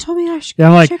 everybody told me I should Yeah,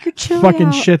 I'm like, check your chili fucking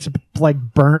out. shit's like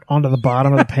burnt onto the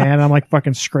bottom of the pan. I'm like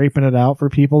fucking scraping it out for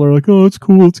people. They're like, oh, it's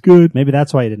cool, it's good. Maybe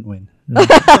that's why you didn't win.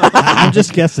 I'm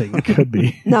just guessing. Could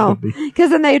be. No, Could be. because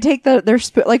then they take their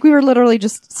spoon. Like we were literally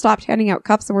just stopped handing out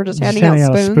cups and we're just handing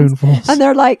out spoons. spoonfuls. And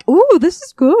they're like, "Ooh, this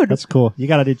is good." That's cool. You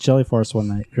got to do chili for us one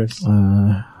night, Chris.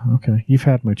 Okay. You've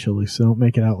had my chili, so don't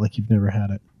make it out like you've never had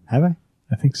it. Have I?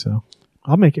 I think so.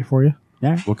 I'll make it for you.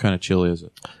 Yeah. What kind of chili is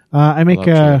it? I make love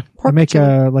chili. I make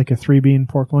chili. like a 3-bean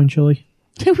pork loin chili.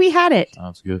 We had it.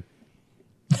 Sounds good.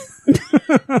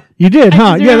 You did,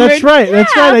 huh? just Yeah, that's remembered. right.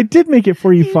 That's Yeah. right. I did make it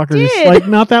for you fuckers. did. Like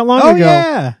not that long Oh ago.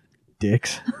 yeah.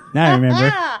 Dicks. Now I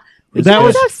remember. That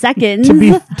was Those seconds.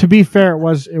 to be fair, it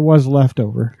was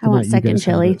leftover. I want The night you second guys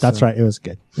had chili. it, That's so right. It was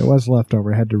good. It was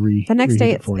leftover. I had to The next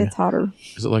day, reheat it for you. it's hotter.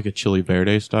 Is it like a chili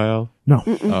verde style? No,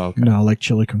 Oh, okay. no, like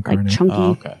chili con carne. like chunky.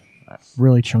 Oh, okay.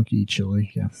 Really chunky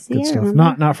chili. Yeah, See, good I stuff.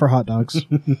 remember. Not for hot dogs.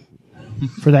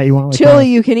 For that, you want like Chili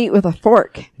you can eat with a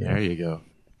fork. There you go.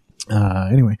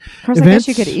 Anyway, Of course, I guess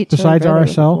you could eat chili besides verde with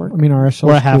a RSL. fork. I mean, RSL.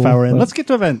 We're a half hour in. Let's get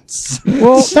to events.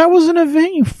 Well, that was an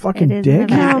event, you fucking It is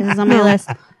dick. an event. It is on my list.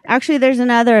 Actually, there's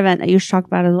another event that you should talk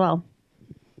about as well.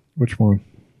 Which one?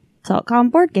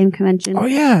 SaltCon Board Game Convention. Oh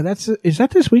yeah, is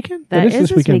that this weekend? That is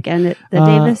this weekend at the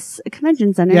Uh, Davis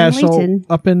Convention Center Yeah, in so Layton.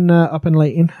 up in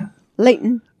Layton.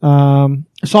 Leighton.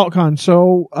 SaltCon.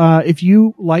 So if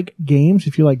you like games,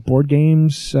 if you like board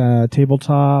games,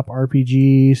 tabletop,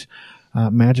 RPGs,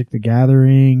 Magic the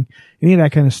Gathering, any of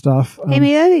that kind of stuff. Hey,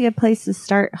 maybe that'd be a good place to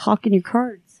start hawking your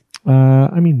cards.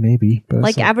 I mean, maybe, but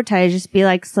Like advertise, just be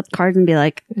like, slip cards and be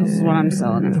like, this is what I'm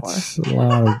selling it for. it's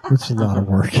a lot of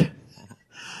work.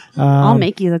 I'll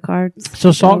make you the cards. So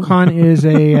SaltCon is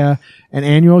an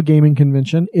annual gaming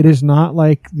convention. It is not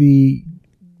like the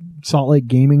Salt Lake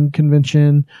Gaming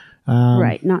Convention.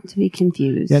 Right, not to be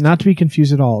confused. Yeah, not to be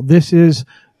confused at all. This is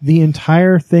the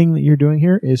entire thing that you're doing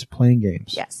here is playing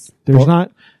games. Yes. There's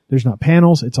not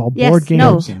panels. It's all Yes, board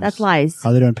games. no, that's lies.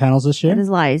 Are they doing panels this year? That is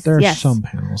lies. There are yes. some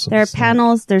panels. There are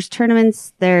panels, there's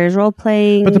tournaments, there's role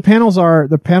playing. But the panels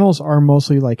are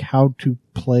mostly like how to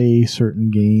play certain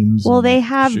games. Well, and- they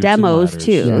have Shoots and demos ladders.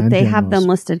 too. Yeah, and they have demos. them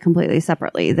listed completely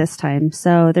separately this time.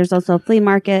 So there's also a flea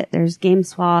market, there's game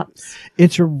swaps.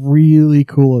 It's a really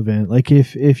cool event. Like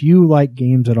if you like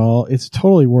games at all, it's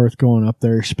totally worth going up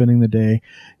there, spending the day.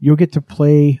 You'll get to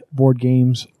play board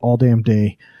games all damn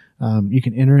day. You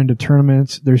can enter into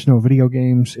tournaments. There's no video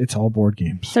games. It's all board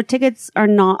games. So tickets are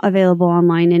not available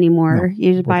online anymore. No,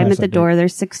 You just we're buy them past at the that door. They're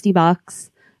 $60.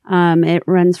 It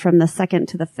runs from the 2nd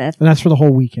to the 5th. And that's for the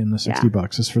whole weekend. The $60 Yeah.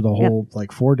 is for the whole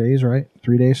like 4 days, right?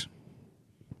 3 days,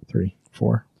 3,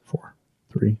 4, 4,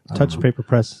 3. Touch Paper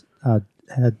Press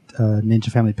had Ninja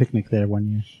Family Picnic there one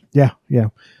year. Yeah.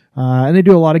 And they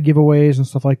do a lot of giveaways and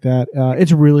stuff like that.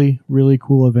 It's a really, really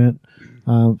cool event.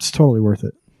 It's totally worth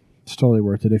it. It's totally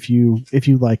worth it if you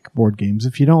like board games.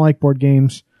 If you don't like board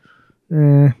games,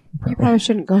 You probably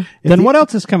shouldn't go. Then what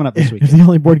else is coming up this if weekend? the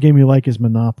only board game you like is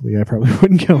Monopoly, I probably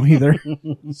wouldn't go either.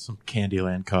 Some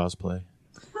Candyland cosplay.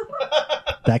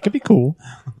 That could be cool.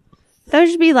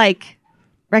 Those should be like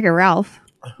Wreck-It Ralph.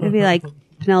 It'd be like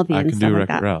Penelope I and can stuff do like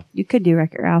Wreck-It that. Ralph. You could do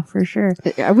Wreck-It Ralph for sure.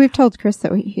 We've told Chris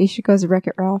that he should go as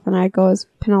Wreck-It Ralph, and I'd go as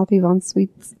Penelope Von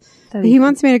Sweets. That'd be He cool.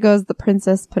 wants me to go as the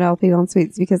Princess Penelope Von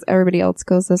Sweets because everybody else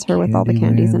goes as her with all the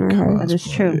candies in her hair. That is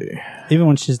true. Even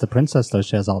when she's the princess, though,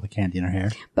 she has all the candy in her hair.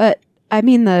 But I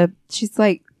mean, she's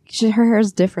like her hair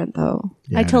is different though.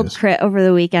 I told Crit over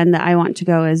the weekend that I want to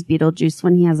go as Beetlejuice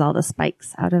when he has all the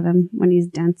spikes out of him when he's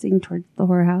dancing towards the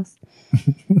whorehouse.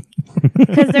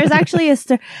 Because there's actually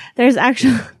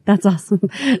that's awesome.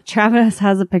 Travis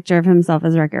has a picture of himself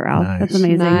as Wreck-It Ralph. Nice. That's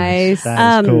amazing. Nice.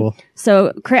 That is cool.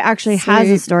 So Crit actually has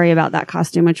a Sweet. story about that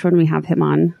costume, which when we have him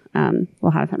on,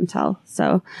 we'll have him tell.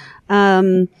 So,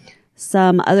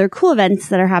 some other cool events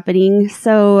that are happening.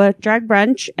 So drag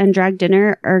brunch and drag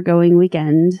dinner are going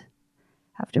weekend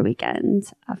after weekend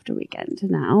after weekend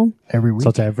now. Every week. So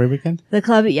it's every weekend? The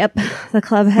club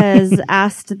has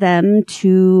asked them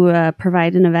to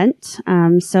provide an event.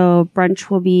 So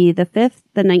brunch will be the 5th,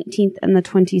 the 19th, and the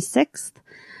 26th.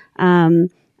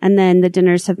 And then the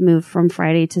dinners have moved from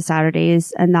Friday to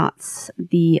Saturdays, and that's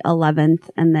the 11th.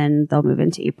 And then they'll move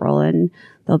into April, and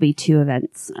there'll be 2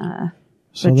 events.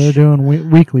 So which they're doing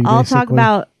weekly. I'll talk basically.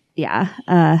 about,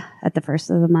 at the first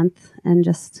of the month and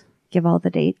just give all the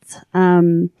dates.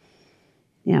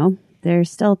 They're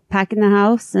still packing the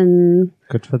house, and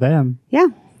Good for them. yeah.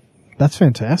 That's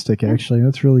fantastic. Actually,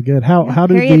 that's really good. How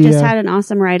did Harriet the just had an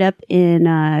awesome write up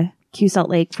in Q Salt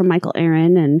Lake from Michael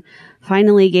Aaron, and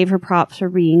finally gave her props for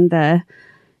being the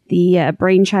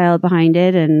brainchild behind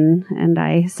it, and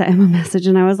I sent him a message,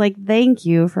 and I was like, thank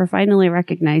you for finally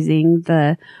recognizing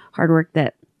the hard work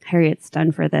that Harriet's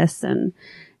done for this, and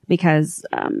because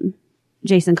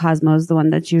Jason Cosmo is the one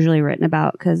that's usually written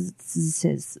about because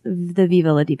it's the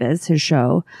Viva La Diva is his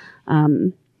show,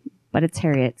 but it's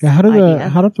Harriet's. Yeah, idea.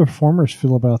 how do the performers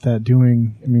feel about that?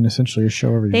 Doing, I mean, essentially a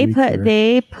show every week.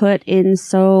 They put in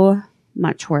so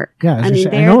much work. Yeah, I mean,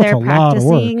 I know it's they're a lot of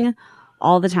work. practicing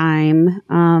all the time.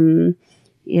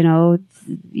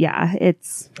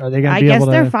 It's. Are they going to I be guess able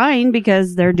to? they're fine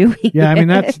because they're doing. Yeah, I mean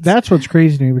it. that's what's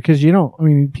crazy to me because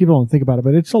people don't think about it,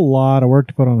 but it's a lot of work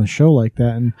to put on a show like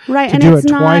that, and right, to and do it's it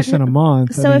twice in a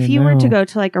month. So I if mean, you were to no. go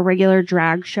to like a regular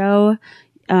drag show,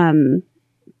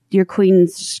 your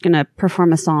queen's just going to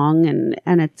perform a song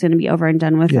and it's going to be over and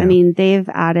done with. Yeah. I mean, they've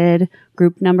added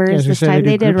group Yeah, I numbers was this gonna say, time.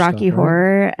 they They do did group Rocky stuff, right?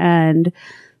 Horror and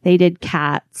they did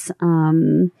Cats.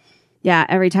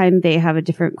 Every time they have a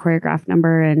different choreographed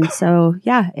number. And so,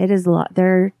 yeah, it is a lot.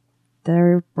 They're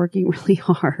working really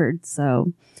hard.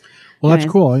 So, Well, that's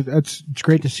anyways. cool. It's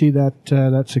great to see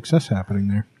that success happening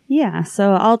there. Yeah,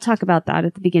 so I'll talk about that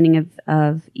at the beginning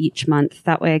of each month.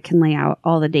 That way I can lay out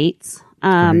all the dates.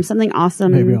 Great. Something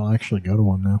awesome. Maybe I'll actually go to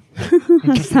one now.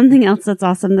 Something else that's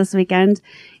awesome this weekend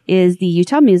is the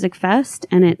Utah Music Fest,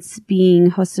 and it's being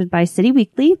hosted by City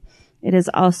Weekly. It is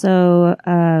also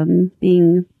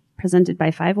being presented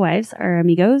by Five Wives, our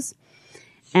amigos.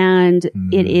 And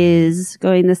it is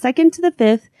going the 2nd to the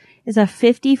 5th. Is a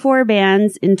 54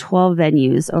 bands in 12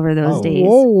 venues over those days.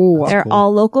 Whoa. They're cool.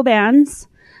 all local bands.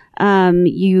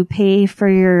 You pay for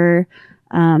your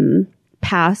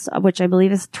pass, which I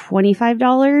believe is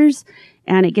 $25,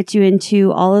 and it gets you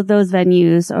into all of those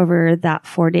venues over that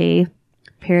 4-day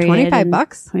period.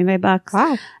 $25? $25.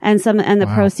 Wow. And the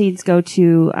Wow. proceeds go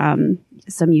to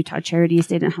some Utah charities.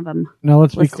 They didn't have them. Now,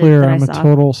 let's be listed clear. that I I'm a saw.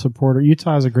 total supporter.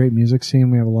 Utah has a great music scene.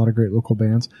 We have a lot of great local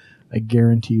bands. I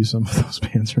guarantee you some of those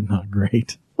bands are not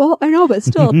great. Well, I know, but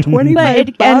still, 25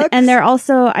 But bucks. and they're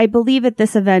also, I believe, at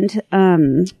this event,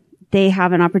 they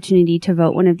have an opportunity to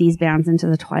vote one of these bands into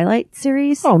the Twilight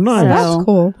series. Oh, nice. So That's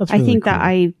cool. That's I really think cool. that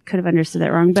I could have understood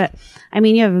that wrong, but I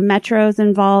mean, you have Metros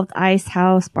involved, Ice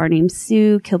House, Bar Named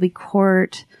Sue, Kilby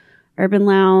Court, Urban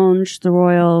Lounge, The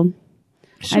Royal.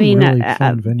 Some mean, really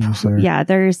fun venues there. Yeah,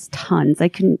 there's tons. I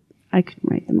couldn't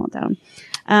write them all down.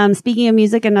 Speaking of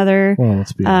music, another Well,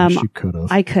 let's be honest. You could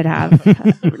have. I could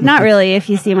have. Not really if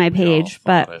you see my page,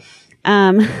 but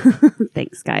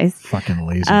thanks guys. Fucking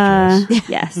lazy. Jess.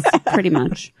 Yes, pretty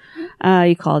much.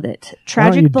 You called it Why don't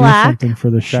Tragic you do Black. something for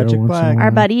the show Tragic once in a Black. while?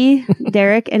 Our buddy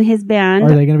Derek and his band. Are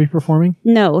they going to be performing?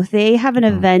 No, they have an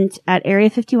event at Area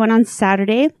 51 on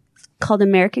Saturday called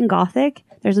American Gothic.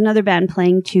 There's another band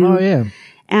playing too. Oh yeah.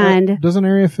 And Doesn't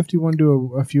Area 51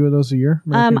 do a few of those a year?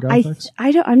 American Gothics?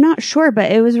 I'm not sure,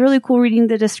 but it was really cool reading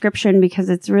the description because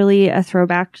it's really a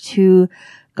throwback to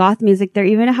goth music. They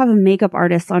even have a makeup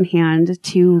artist on hand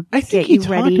to I get think he you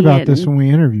talked ready. about this when we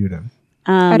interviewed him.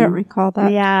 I don't recall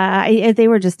that. Yeah, they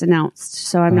were just announced,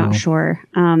 so I'm Oh. not sure.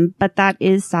 But that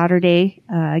is Saturday.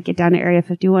 Get down to Area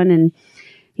 51 and,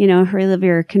 relive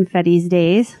your confetti's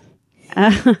days.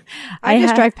 I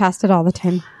just drive past it all the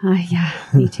time. Yeah,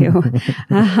 me too.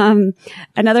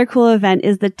 Another cool event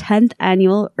is the 10th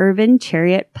annual Urban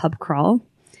Chariot Pub Crawl.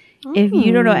 If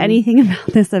you don't know anything about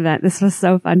this event, this was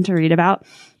so fun to read about.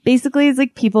 Basically, it's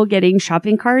like people getting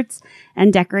shopping carts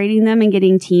and decorating them and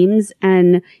getting teams,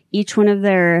 and each one of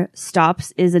their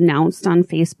stops is announced on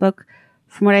Facebook.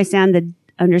 From what I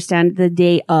understand the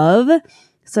day of.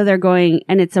 So they're going,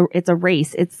 and it's a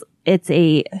race. It's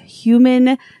a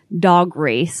human dog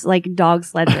race, like dog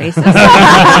sled race. So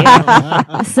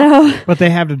But they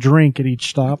have to drink at each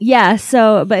stop. yeah,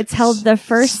 but it's held the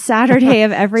first Saturday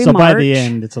of every So March. by the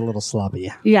end, it's a little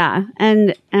sloppy. Yeah,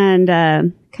 and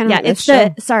Kind of yeah, like it's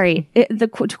this show. to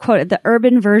quote it, the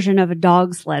urban version of a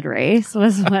dog sled race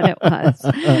was what it was.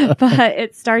 But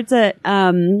it starts at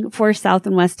 4 South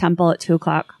and West Temple at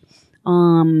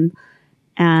 2:00.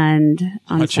 And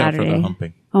on Watch out for Saturday. the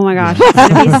humping. Oh my gosh, it's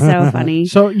gonna be so funny.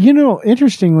 So,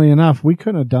 interestingly enough, we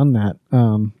couldn't have done that,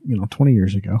 20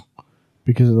 years ago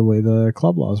because of the way the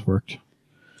club laws worked.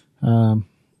 To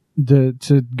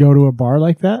go to a bar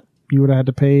like that, you would have had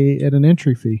to pay at an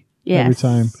entry fee every Yes,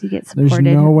 time. you get There's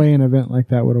supported. no way an event like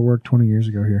that would have worked 20 years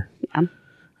ago here. Yeah.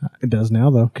 It does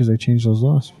now, though, because they changed those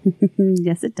laws.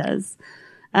 Yes, it does.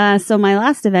 So my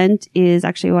last event is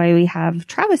actually why we have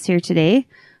Travis here today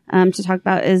to talk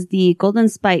about is the Golden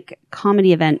Spike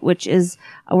comedy event, which is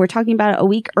we're talking about it a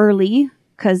week early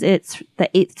because it's the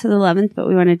 8th to the 11th, but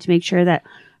we wanted to make sure that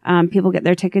people get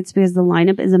their tickets because the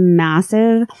lineup is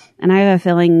massive, and I have a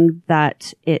feeling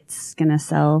that it's going to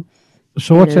sell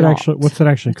So what's it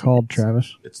actually called,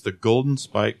 Travis? It's the Golden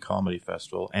Spike Comedy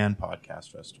Festival and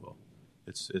Podcast Festival.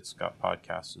 It's got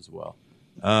podcasts as well.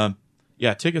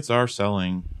 Yeah, tickets are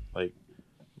selling like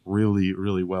really,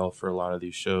 really well for a lot of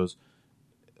these shows.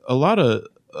 A lot of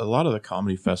the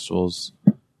comedy festivals.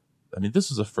 I mean,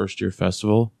 this is a first year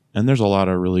festival, and there's a lot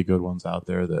of really good ones out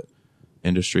there that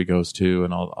industry goes to,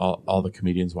 and all the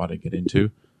comedians want to get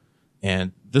into.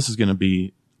 And this is going to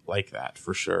be like that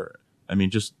for sure. I mean,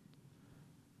 just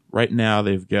right now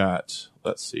they've got,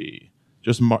 let's see,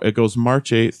 it goes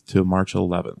March 8th to March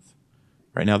 11th.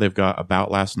 Right now they've got About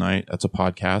Last Night. That's a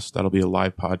podcast. That'll be a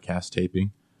live podcast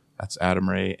taping. That's Adam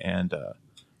Ray and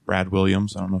Brad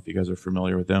Williams. I don't know if you guys are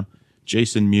familiar with them.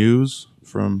 Jason Mewes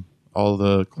from all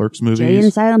the Clerks movies. Jay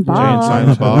and Silent Bob. Jay and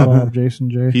Silent Bob. Jason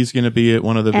J. He's going to be at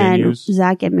one of the And venues.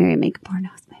 Zach and Mary Make a Porno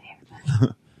is my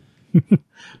favorite.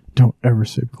 Don't ever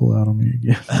say pull out on me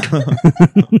again.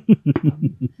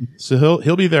 So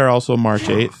he'll be there also March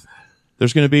 8th.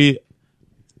 There's going to be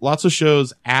lots of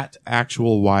shows at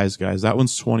actual Wise Guys. That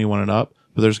one's 21 and up,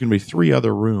 but there's going to be 3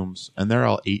 other rooms, and they're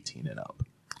all 18 and up.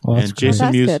 Well, that's And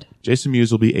great. Jason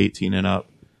Mewes will be 18 and up.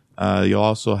 You'll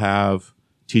also have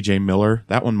TJ Miller.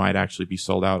 That one might actually be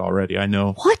sold out already. I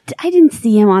know What? I didn't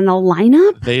see him on the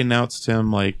lineup. they announced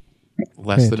him like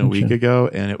less Pay than a week attention. ago,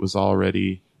 and it was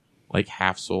already like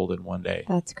half sold in one day.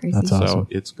 That's crazy. That's awesome. So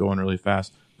it's going really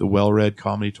fast. The Well-Read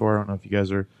Comedy Tour. I don't know if you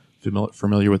guys are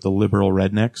familiar with the Liberal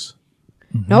Rednecks.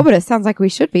 No, but it sounds like we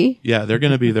should be. Yeah, they're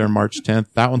going to be there March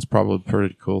 10th. That one's probably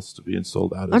pretty close to being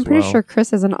sold out as well. I'm pretty sure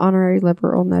Chris is an honorary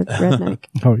liberal redneck.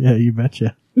 Oh yeah, you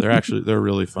betcha. They're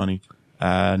really funny.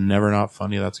 Never Not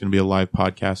Funny. That's going to be a live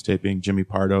podcast taping. Jimmy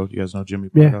Pardo. Do you guys know Jimmy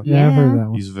Yeah, Pardo? yeah, I've heard that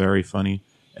one. He's very funny.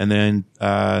 And then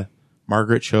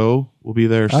Margaret Cho will be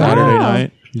there Saturday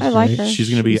night. I like her. She's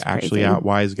going to be She's actually crazy. at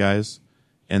Wise Guys.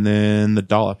 And then the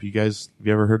Dollop. Have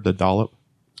you ever heard the Dollop?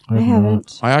 I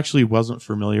haven't. I actually wasn't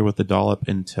familiar with the Dollop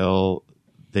until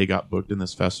they got booked in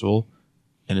this festival,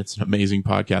 and it's an amazing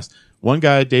podcast. One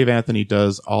guy, Dave Anthony,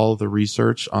 does all the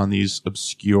research on these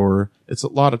obscure. It's a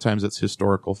lot of times it's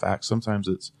historical facts. Sometimes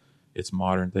it's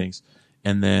modern things.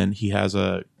 And then he has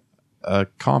a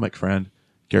comic friend,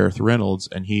 Gareth Reynolds,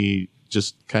 and he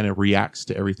just kind of reacts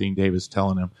to everything Dave is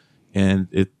telling him. And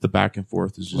the back and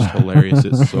forth is just hilarious.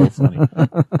 It's so funny.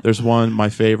 There's one, my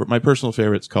personal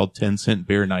favorite, it's called 10 Cent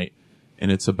Beer Night. And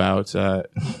it's about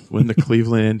when the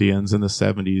Cleveland Indians in the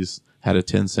 70s had a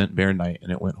 10-cent beer night,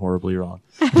 and it went horribly wrong.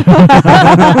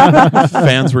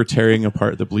 Fans were tearing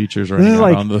apart the bleachers running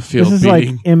out on the field. This is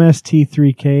beating. like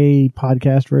MST3K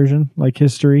podcast version, like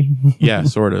history. Yeah,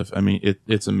 sort of. I mean,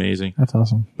 it's amazing. That's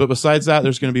awesome. But besides that,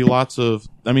 there's going to be lots of,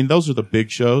 I mean, those are the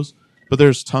big shows, but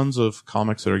there's tons of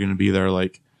comics that are going to be there,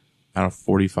 like, I don't know,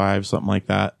 45, something like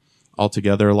that,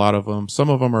 altogether. A lot of them. Some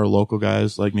of them are local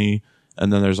guys like me,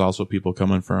 and then there's also people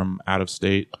coming from out of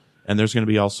state. And there's going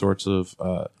to be all sorts of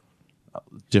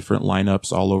different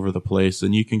lineups all over the place,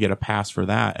 and you can get a pass for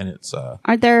that, and it's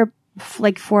Are there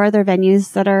like 4 other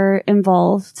venues that are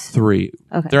involved? 3.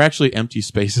 Okay. They're actually empty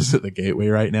spaces at the Gateway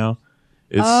right now.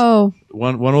 It's Oh,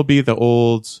 one will be the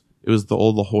old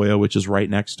La Jolla, which is right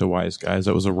next to Wise Guys.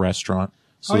 That was a restaurant.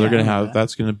 So they're going to have,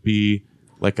 that's going to be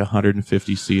like a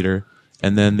 150 seater.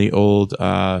 And then the old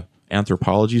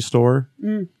Anthropology store,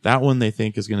 that one they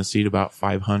think is going to seat about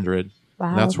 500. wow.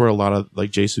 And that's where a lot of, like,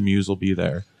 Jason Mewes will be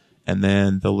there. And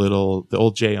then the old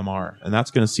JMR, and that's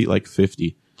going to seat like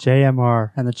 50.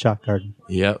 JMR and the Chalk Garden.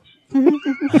 Yep.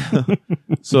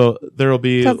 So there'll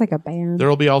be sounds like a band.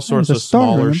 all sorts a of star,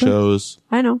 smaller remember? shows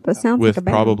I know, but it sounds with like a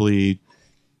band. probably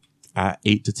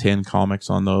 8 to 10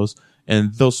 comics on those.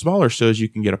 And those smaller shows, you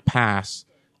can get a pass,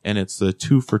 and it's the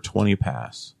 2 for $20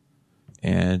 pass.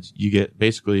 And you get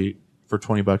basically for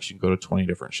 $20, you can go to 20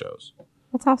 different shows.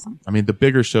 That's awesome. I mean, the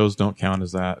bigger shows don't count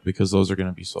as that because those are going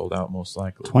to be sold out most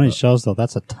likely. 20 But shows, though.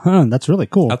 That's a ton. That's really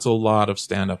cool. That's a lot of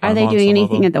stand-up. Are I'm they on doing some of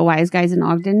anything them. at the Wise Guys in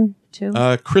Ogden too?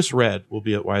 Chris Red will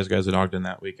be at Wise Guys at Ogden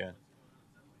that weekend.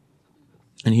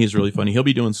 And he's really funny. He'll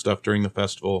be doing stuff during the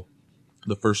festival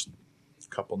the first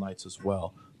couple nights as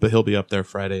well. But he'll be up there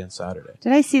Friday and Saturday.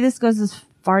 Did I see this goes as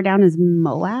far down as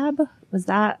Moab? Was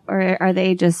that, or are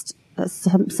they just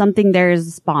something there is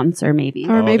a sponsor maybe?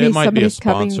 Or maybe it might be a somebody's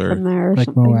coming sponsor. from there or Like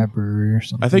something. Moab Brewery or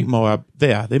something. I think Moab,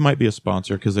 they might be a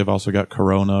sponsor because they've also got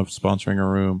Corona sponsoring a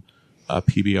room.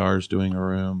 PBR's doing a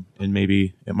room. And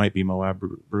maybe it might be Moab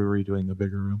Brewery doing the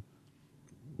bigger room.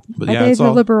 But Are yeah, they it's the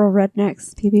all... liberal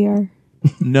rednecks, PBR?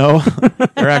 No,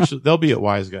 they'll be at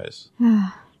Wise Guys.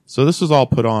 So this is all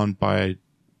put on by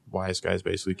Wise Guys,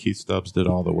 basically. Keith Stubbs did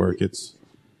all the work. It's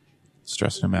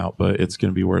stressing him out, but it's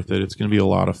going to be worth it. It's going to be a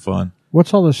lot of fun.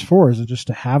 What's all this for? Is it just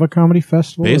to have a comedy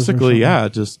festival? Is there Basically, something- yeah,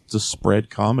 just to spread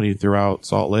comedy throughout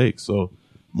Salt Lake, so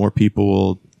more people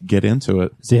will get into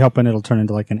it. Is he hoping it'll turn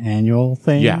into like an annual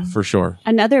thing? Yeah, for sure.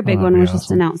 Another big Oh, one that'd was be just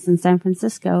awesome. announced in San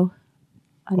Francisco.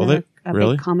 Another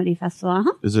really? big comedy festival.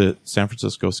 Uh-huh. Is it San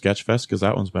Francisco Sketch Fest? Because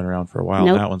that one's been around for a while.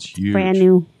 Nope. That one's huge. Brand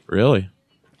new. Really?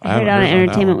 I heard haven't on heard about that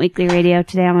Entertainment one. Weekly Radio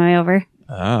today on my way over.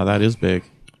 Ah, that is big.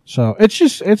 So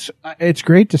it's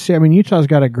great to see. I mean, Utah's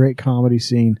got a great comedy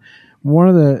scene.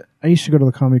 I used to go to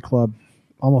the comedy club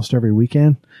almost every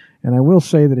weekend, and I will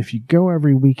say that if you go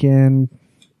every weekend,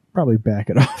 probably back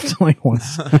it off to like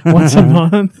once a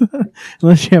month,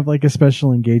 unless you have like a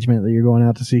special engagement that you're going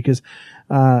out to see. Because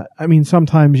I mean,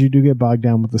 sometimes you do get bogged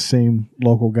down with the same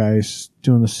local guys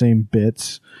doing the same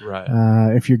bits.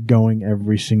 Right. If you're going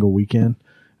every single weekend,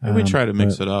 And we try to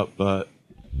mix but- it up, but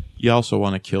you also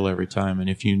want to kill every time. And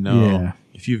if you know, Yeah.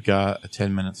 if you've got a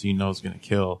 10 minutes you know is going to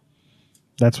kill,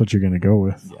 that's what you're going to go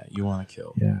with. yeah, you want to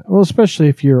kill. Yeah. Well, especially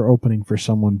if you're opening for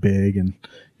someone big and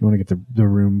you want to get the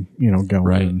room, going.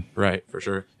 Right, And right, for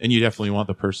sure. And you definitely want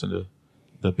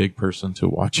the big person to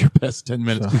watch your best 10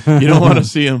 minutes. You don't want to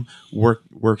see him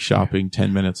workshopping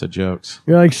 10 minutes of jokes.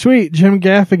 you're like, sweet, Jim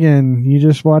Gaffigan, you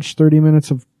just watched 30 minutes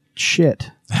of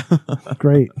shit.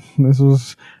 Great.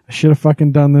 I should have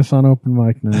fucking done this on open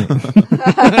mic night.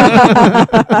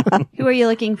 Who are you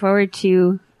looking forward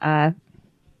to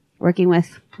working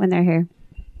with when they're here?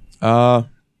 I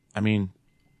mean,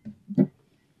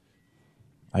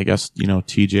 I guess,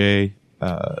 TJ,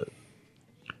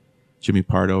 Jimmy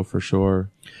Pardo for sure.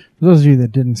 For those of you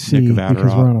that didn't see, Nick because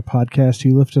Vatterott. we're on a podcast,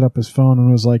 he lifted up his phone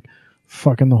and was like,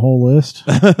 fucking the whole list.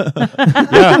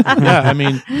 Yeah. I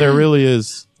mean, there really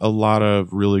is a lot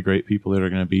of really great people that are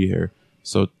going to be here.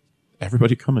 So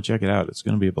everybody come and check it out. It's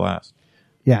going to be a blast.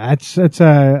 Yeah, it's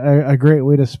a great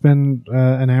way to spend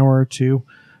an hour or two,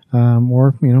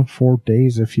 or 4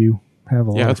 days if you have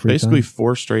a lot Yeah, of it's free basically time.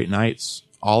 4 straight nights,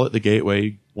 all at the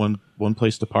Gateway, one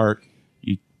place to park.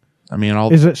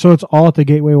 Is it so? It's all at the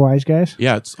Gateway Wise Guys,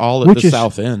 Yeah, it's all at Which the is-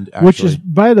 south end, actually. which is,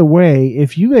 by the way,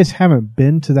 if you guys haven't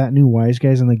been to that new Wise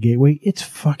Guys in the Gateway, it's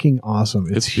fucking awesome.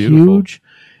 It's beautiful. huge.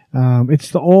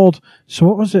 It's the old. So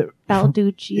what was it?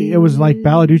 Balducci. It was like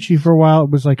Baladucci for a while. It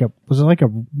was like Tony was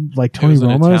an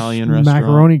Roma's Italian restaurant.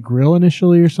 macaroni grill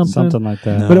initially or something. Something like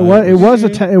that. No. But it was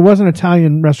it it was an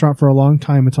Italian restaurant for a long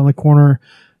time. It's on the corner.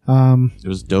 It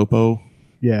was Dopo.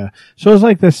 Yeah. So it was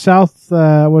like the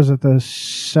the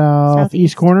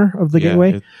southeast corner of the Yeah,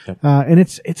 Gateway. And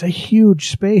it's a huge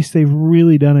space. They've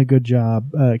really done a good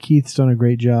job. Keith's done a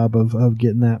great job of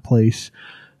getting that place.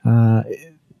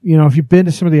 If you've been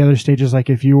to some of the other stages, like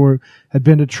if you had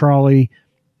been to Trolley,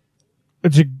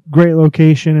 it's a great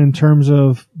location in terms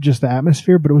of just the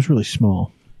atmosphere, but it was really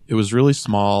small. It was really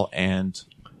small, and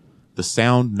the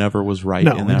sound never was right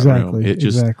in that exactly. room. It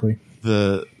just exactly.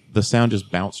 the sound just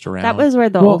bounced around. That was where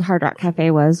the Well- old Hard Rock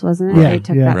Cafe was, wasn't it? Yeah, They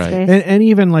took yeah. that Right. space. And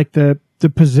even like the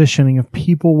positioning of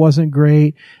people wasn't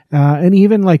great. And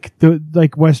even like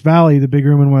West Valley, the big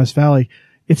room in West Valley,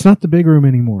 it's not the big room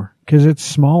anymore because it's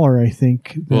smaller, I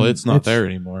think. Well, than- it's not there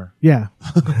anymore. Yeah.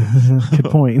 Good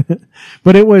point.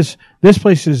 But this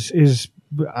place is,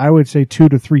 I would say 2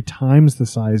 to 3 times the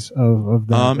size of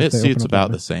that. It seats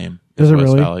about the same. Does as it West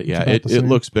really? Valley. It's Yeah, about it the same?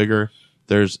 looks bigger.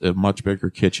 There's a much bigger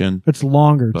kitchen. It's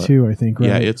longer But- too, I think, right?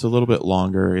 Yeah, it's a little bit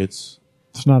longer. It's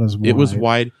not as wide. It was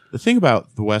wide. The thing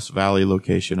about the West Valley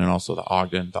location and also the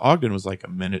Ogden was like a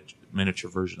miniature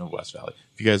version of West Valley.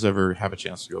 If you guys ever have a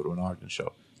chance to go to an Ogden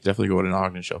show, definitely go to an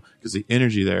Ogden show because the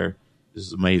energy there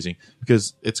is amazing.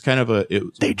 Because it's kind of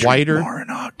They drink wider. more in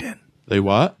Ogden. They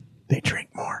what? They drink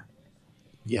more.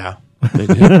 Yeah, they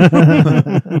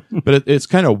do. But it's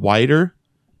kind of wider,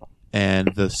 and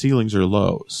the ceilings are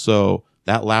low, so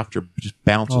that laughter just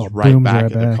bounces right booms back.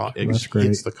 right At back. it That's hits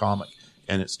great. the comic,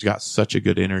 and it's got such a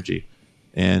good energy.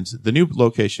 And the new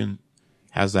location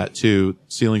has that too.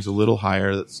 Ceiling's a little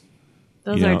higher. That's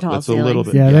Those are tall that's a little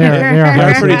ceilings. bit. Yeah, they are. They are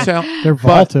They're high. pretty tall. They're But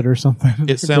vaulted or something. It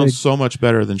They're sounds big. so much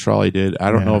better than Trolley did.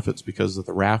 I don't Yeah. know if it's because of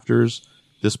the rafters.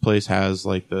 This place has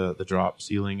like the drop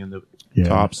ceiling in the Yeah.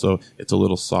 top, so it's a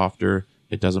little softer.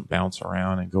 It doesn't bounce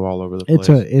around and go all over the place.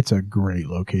 It's a great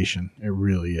location. It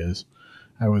really is.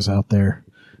 I was out there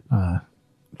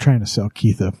trying to sell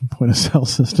Keith a point of sale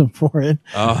system for it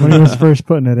when he was first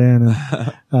putting it in.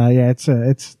 And,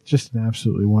 it's just an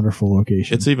absolutely wonderful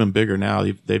location. It's even bigger now.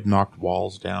 They've knocked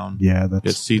walls down. yeah, that's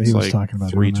It seats he was like talking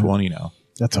about doing that. 320 now.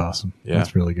 That's awesome. Yeah.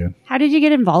 That's really good. How did you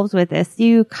get involved with this?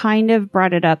 You kind of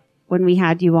brought it up when we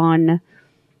had you on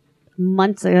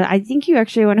months ago. I think you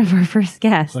actually were one of our first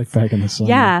guests. Like back in the summer.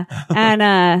 Yeah.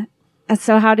 And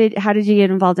so how did you get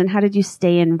involved and how did you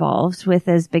stay involved with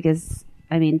as big as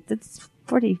I mean, that's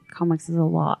 40 comics is a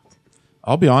lot.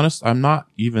 I'll be honest, I'm not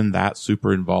even that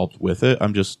super involved with it.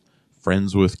 I'm just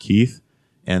friends with Keith,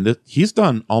 and he's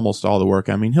done almost all the work.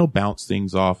 I mean, he'll bounce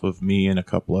things off of me and a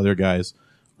couple other guys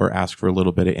or ask for a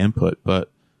little bit of input, but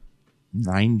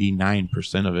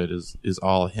 99% of it is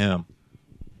all him.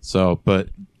 So, but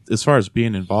as far as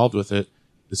being involved with it,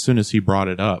 as soon as he brought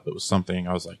it up, it was something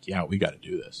I was like, yeah, we got to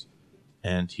do this.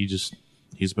 And he's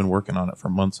been working on it for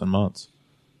months and months.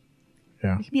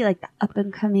 Yeah. It could be like the up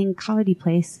and coming comedy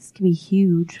place. This could be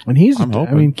huge. And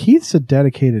I mean, Keith's a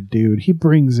dedicated dude. He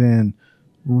brings in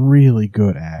really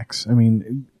good acts. I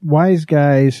mean, wise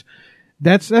guys.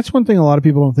 That's one thing a lot of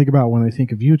people don't think about when they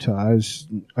think of Utah is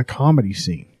a comedy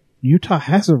scene. Utah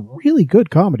has a really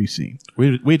good comedy scene.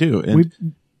 We do. And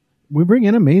we bring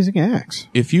in amazing acts.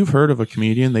 if you've heard of a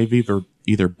comedian, they've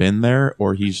either been there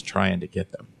or he's trying to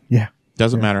get them. Yeah.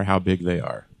 Doesn't matter how big they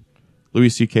are. Louis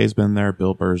C.K.'s been there.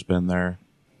 Bill Burr's been there.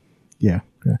 Yeah.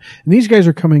 And these guys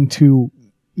are coming to,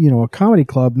 a comedy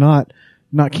club, not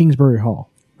Kingsbury Hall.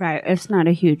 Right. It's not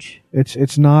a huge.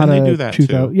 It's not And they a do that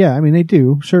 2000 too. Yeah, I mean they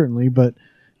do, certainly, but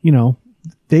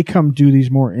they come do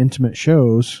these more intimate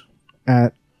shows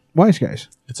at Wise Guys.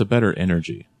 It's a better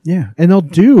energy. Yeah. And they'll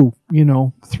do,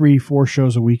 3-4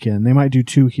 shows a weekend. They might do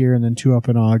 2 here and then 2 up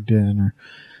in Ogden or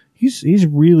he's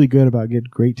really good about getting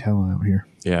great talent out here.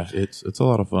 Yeah, it's a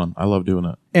lot of fun. I love doing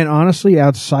it. And honestly,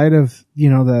 outside of,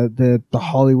 the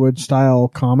Hollywood style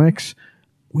comics,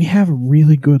 we have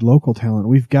really good local talent.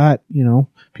 We've got,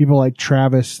 people like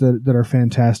Travis that are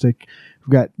fantastic.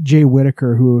 We've got Jay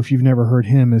Whitaker, who, if you've never heard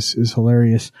him, is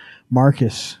hilarious.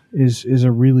 Marcus is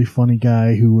a really funny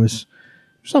guy who was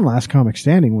on Last Comic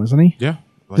Standing, wasn't he? Yeah.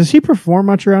 Does he perform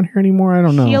much around here anymore? I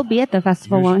don't know. He'll be at the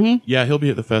festival, won't he? Yeah, he'll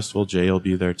be at the festival. Jay will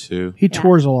be there too. He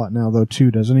tours a lot now, though,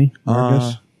 too, doesn't he?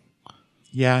 Marcus?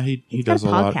 Yeah, he He's does got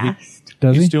a lot. podcast.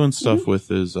 Does He's he? doing stuff with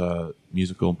his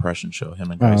musical impression show. Him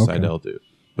and Guy okay. Seidel do.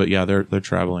 But yeah, they're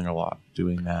traveling a lot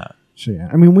doing that. So yeah,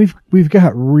 I mean we've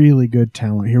got really good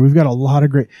talent here. We've got a lot of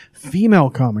great female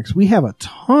comics. We have a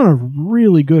ton of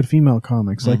really good female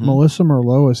comics. Like Melissa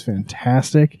Merlot is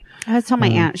fantastic. I was telling my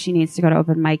aunt she needs to go to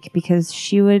open mic because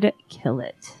she would kill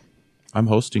it. I'm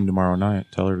hosting tomorrow night.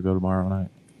 Tell her to go tomorrow night.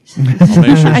 I'll make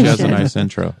sure she has a nice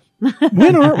intro.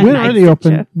 When are the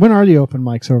open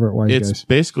mics over at Wise It's Guys?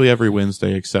 basically every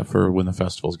Wednesday except for when the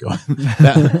festival's going.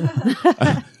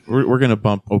 We're gonna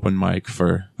bump open mic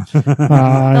for Fill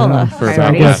the for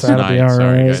priorities. podcast that'll be night. all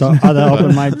Sorry, right. guys. So are the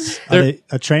open mics are they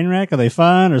a train wreck? Are they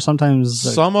fun or sometimes?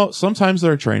 Sometimes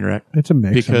they're a train wreck. It's a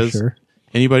mix, because I'm sure.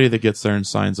 anybody that gets there and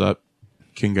signs up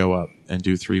can go up and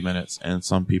do 3 minutes, and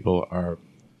some people are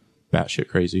batshit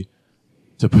crazy.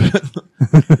 To put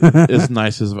it as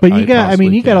nice as, But you got to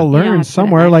You don't learn have to put it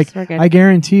somewhere. nice. Like We're good. I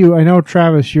guarantee you, I know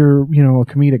Travis, you're a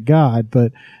comedic god,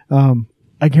 but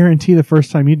I guarantee the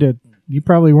first time you did, you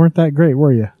probably weren't that great,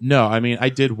 were you? No, I mean I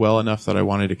did well enough that I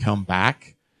wanted to come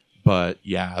back, but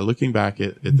yeah, looking back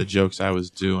at the jokes I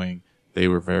was doing, they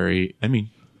were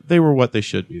they were what they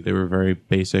should be. They were very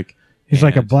basic. He's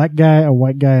like a and- black guy, a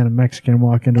white guy, and a Mexican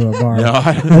walk into a bar.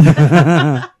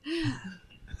 No,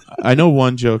 I know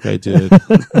one joke I did.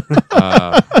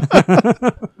 I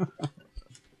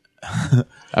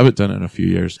haven't done it in a few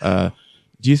years. Do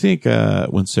you think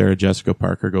when Sarah Jessica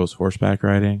Parker goes horseback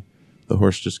riding, the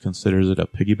horse just considers it a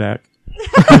piggyback?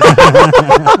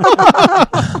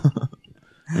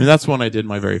 I mean, that's one I did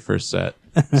my very first set.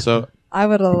 So I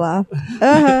would have laughed.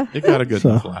 it got a good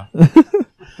enough laugh.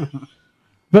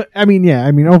 But I mean,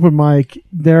 open mic.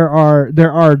 There are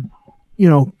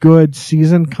good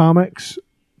seasoned comics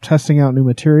testing out new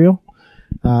material,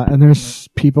 and there's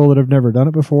people that have never done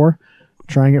it before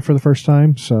trying it for the first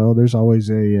time. So there's always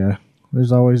a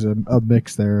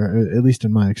mix there, at least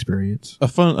in my experience. A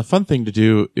fun thing to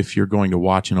do if you're going to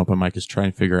watch an open mic is try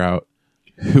and figure out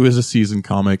who is a seasoned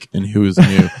comic and who is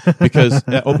new. Because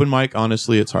at open mic,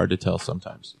 honestly, it's hard to tell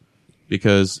sometimes.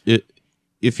 Because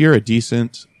if you're a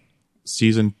decent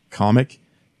seasoned comic,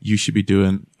 you should be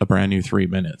doing a brand new 3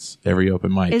 minutes every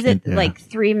open mic. Is it And- like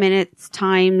 3 minutes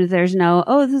times? There's no,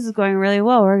 this is going really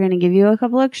well. We're going to give you a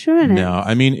couple extra minutes. No,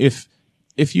 I mean if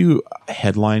you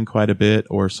headline quite a bit,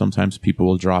 or sometimes people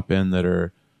will drop in that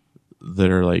are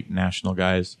like national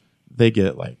guys, they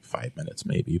get like 5 minutes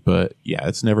maybe. But yeah,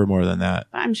 it's never more than that.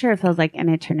 I'm sure it feels like an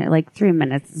eternity. Like 3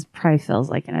 minutes probably feels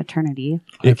like an eternity.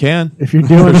 It can. If you're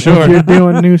doing sure. if you're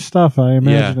doing new stuff, I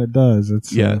imagine Yeah. it does.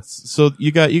 It's Yeah. So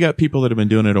you got people that have been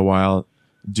doing it a while,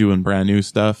 doing brand new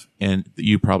stuff, and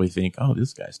you probably think, oh,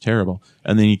 this guy's terrible.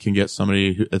 And then you can get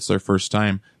somebody who it's their first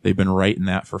time. They've been writing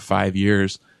that for 5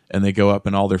 years, and they go up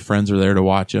and all their friends are there to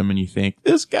watch them, and you think,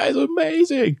 this guy's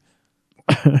amazing.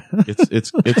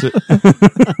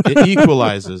 It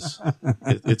equalizes.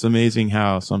 It's amazing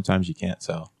how sometimes you can't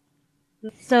tell.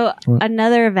 So What?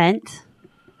 another event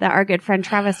that our good friend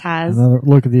Travis has. Another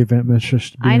look at the event, Miss.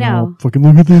 Just I being all, know. Fucking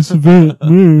look at this event.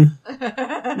 Nah.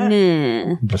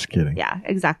 I'm just kidding. Yeah,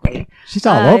 exactly. She's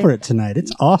all over it tonight.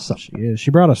 It's awesome. She is.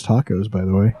 She brought us tacos, by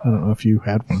the way. I don't know if you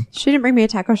had one. She didn't bring me a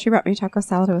taco. She brought me taco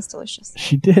salad. It was delicious.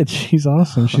 She did. She's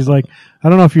awesome. She's like, I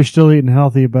don't know if you're still eating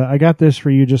healthy, but I got this for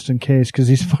you just in case, because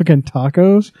these fucking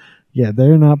tacos, yeah,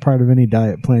 they're not part of any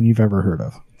diet plan you've ever heard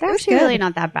of. They're actually really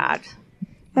not that bad.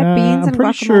 Had beans I'm and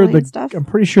pretty guacamole sure and stuff. I'm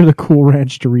pretty sure the Cool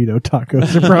Ranch Dorito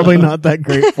tacos are probably not that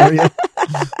great for you.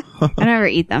 I never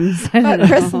eat them. So I don't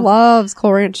Chris know. loves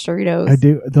Cool Ranch Doritos. I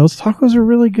do. Those tacos are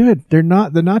really good. They're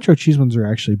not, the nacho cheese ones are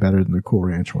actually better than the Cool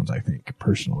Ranch ones, I think,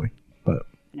 personally. But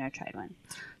I never tried one.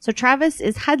 So Travis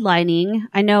is headlining.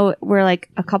 I know we're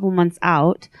like a couple months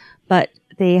out, but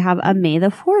they have a May the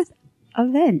 4th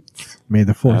event. May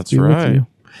the 4th That's be with right. you.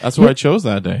 That's why I chose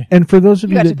that day. And for those of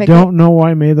You you got to that pick don't know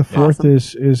why May the 4th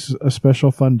Awesome. is a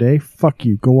special fun day, fuck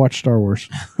you. Go watch Star Wars.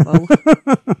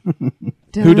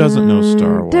 Who doesn't know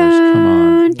Star Wars? Come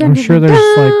on. I'm sure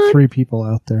there's like 3 people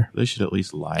out there. They should at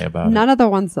least lie about None of the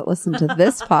ones that listen to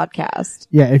this podcast.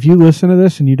 Yeah, if you listen to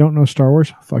this and you don't know Star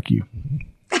Wars, fuck you.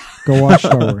 Go watch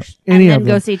Star Wars. Any And of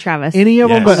go them. see Travis. Any of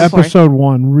them Yes. but episode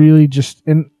 1. Really just,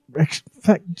 in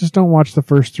fact, just don't watch the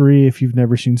first 3 if you've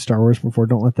never seen Star Wars before.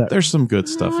 Don't let that. There's some good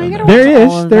stuff in there. There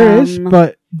all is, of there is, them.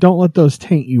 but don't let those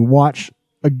taint you. Watch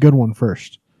a good one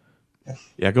first.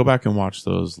 Yeah, go back and watch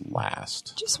those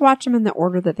last. Just watch them in the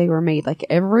order that they were made, like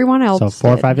everyone else. So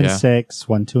 4, did. 5, and Yeah. 6,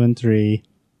 1, 2, and 3,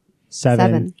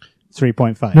 7,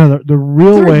 3.5. No, the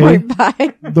real way,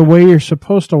 3.5. the way you're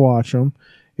supposed to watch them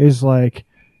is like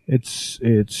it's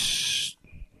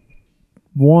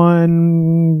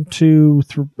 1, 2,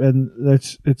 3, and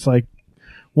it's like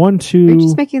 1, 2. Are you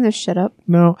just making this shit up?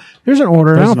 No, there's an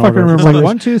order. There's I don't an fucking order. remember. It's like this.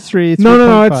 1, 2, 3. No.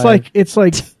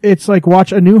 3.5. It's like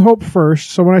watch A New Hope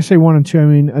first. So when I say 1 and 2, I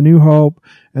mean A New Hope,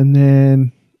 and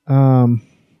then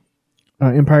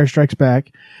Empire Strikes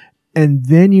Back, and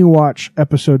then you watch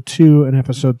Episode 2 and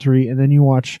Episode 3, and then you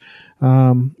watch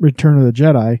Return of the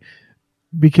Jedi.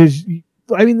 Because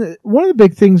I mean, one of the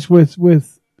big things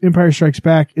with Empire Strikes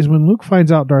Back is when Luke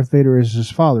finds out Darth Vader is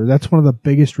his father. That's one of the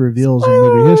biggest reveals in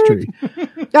movie history.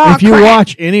 Oh, If you crap.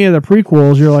 watch any of the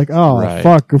prequels, you're like, oh, Right.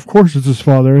 fuck, of course it's his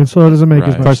father. And so it doesn't make as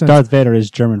Right. Of much course, sense. Darth Vader is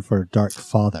German for Dark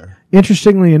Father.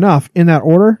 Interestingly enough, in that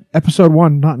order, Episode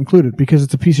 1 not included because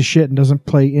it's a piece of shit and doesn't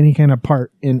play any kind of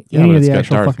part in Yeah, any but of it's the got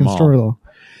actual Darth fucking Maul. story, though.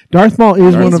 Darth Maul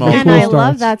is Darth one of Maul. the And cool I stars.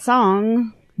 love that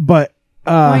song. But,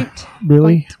 Point.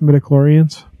 really?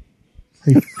 Midichlorians?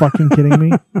 Are you fucking kidding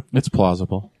me? It's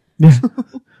plausible. Yeah.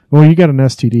 Well, you got an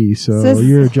STD, so Sis-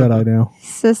 you're a Jedi now.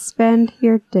 Suspend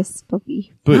your disbelief.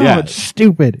 But No, yeah, it's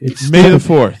stupid. It's May the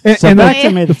stupid. 4th. And back that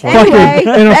to May the 4th. fucking,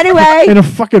 Anyway, and a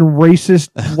fucking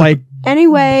racist, like,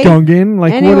 Anyway, Gungan.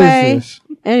 Like, Anyway. what is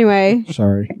anyway, this?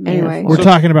 Sorry. anyway. We're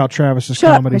talking about Travis's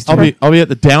Shut up, comedy. Christopher. I'll be at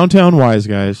the Downtown Wise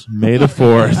Guys, May the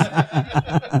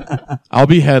 4th. I'll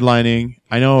be headlining.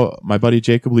 I know my buddy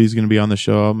Jacob Lee is going to be on the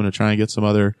show. I'm going to try and get some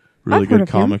other really I've heard good of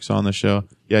him. comics on the show.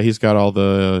 Yeah, he's got all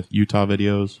the Utah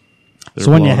videos. They're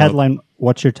So when you blown up. headline,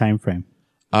 what's your time frame?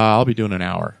 I'll be doing an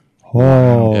hour.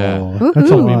 Oh, Yeah. Woohoo. That's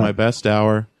a It'll be lot. my best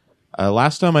hour.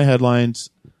 Last time I headlined,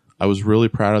 I was really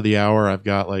proud of the hour. I've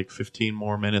got like 15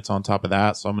 more minutes on top of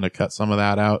that, so I'm going to cut some of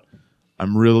that out.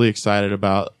 I'm really excited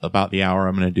about the hour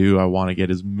I'm going to do. I want to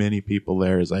get as many people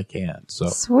there as I can. So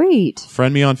Sweet.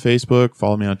 friend me on Facebook,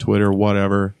 follow me on Twitter,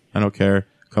 whatever. I don't care.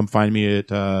 Come find me at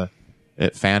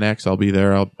FanX. I'll be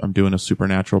there. I'm doing a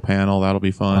Supernatural panel. That'll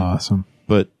be fun. Awesome.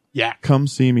 But yeah, come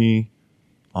see me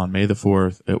on May the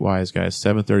 4th at Wise Guys,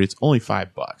 7:30. It's only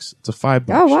 $5. It's a $5.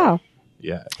 Oh show. wow.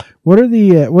 Yeah. What are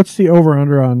the what's the over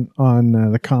under on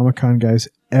the Comic-Con guys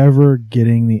ever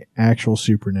getting the actual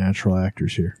Supernatural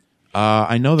actors here?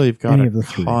 I know they've got Any a of the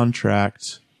 3.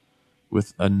 contract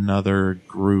with another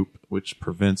group, which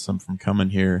prevents them from coming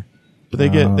here. But they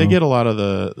get a lot of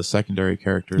the secondary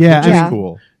characters. Yeah, which is Yeah.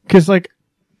 cool. Because like,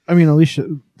 I mean, Alicia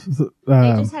They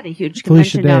just had a huge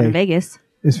Felicia convention down Day. in Vegas.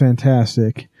 is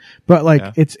fantastic, but like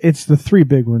Yeah. it's the 3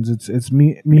 big ones. It's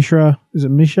Mishra. Is it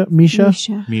Misha?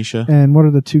 Misha. And what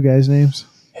are the 2 guys' names?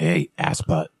 Hey, ass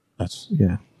butt. That's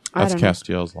Yeah, I don't know.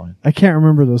 Castiel's line. I can't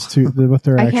remember those 2. What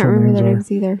their I actual can't remember names their are.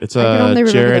 names either. It's I can only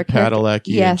remember Jared their character- Padalecki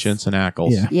and Yes. Jensen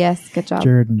Ackles. Yeah. Yes, good job.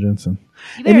 Jared and Jensen.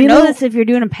 You better you know know- this if you're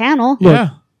doing a panel. Look, Yeah.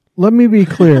 let me be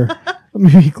clear.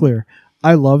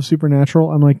 I love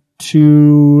Supernatural. I'm like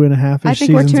 2.5 I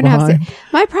think we're seasons 2.5. behind.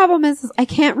 My problem is I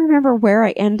can't remember where I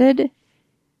ended,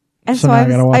 and So so, now I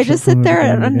gotta watch I it just from sit the there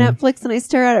beginning on again. Netflix and I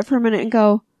stare at it for a minute and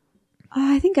go,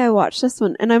 I think I watched this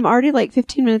one, and I'm already like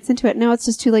 15 minutes into it. Now it's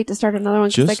just too late to start another one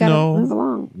because I Just gotta know move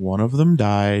along. one of them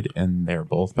died, and they're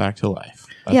both back to life.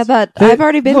 Yeah, That's- but I've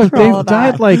already been Look, through they've all of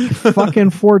died that. like fucking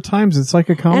 4 times. It's like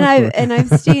a comic book. and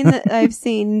I've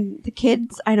seen the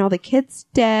kids. I know the kid's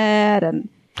dead, and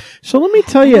So let me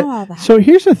tell I you. know all that. So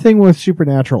here's the thing with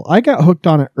Supernatural. I got hooked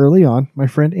on it early on. My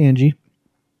friend Angie,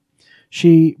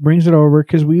 she brings it over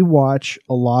because we watch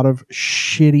a lot of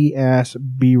shitty ass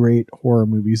B-rate horror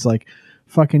movies like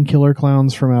fucking Killer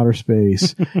Clowns from Outer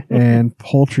Space and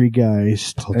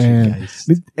Poultrygeist,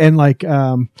 Poultrygeist. and like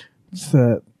it's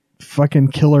the fucking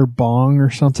Killer Bong or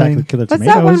Attack something. the Killer what's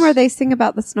Tomatoes. that one where they sing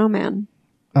about the snowman?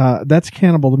 That's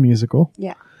Cannibal the Musical.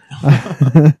 Yeah.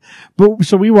 But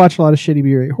so we watch a lot of shitty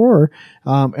B-rate horror,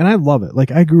 and I love it.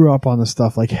 Like I grew up on the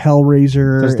stuff like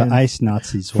Hellraiser, There's the and Ice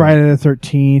Nazis one. Friday the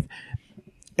 13th,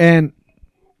 and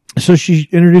so she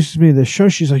introduces me to this show.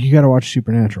 She's like, "You got to watch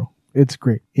Supernatural. It's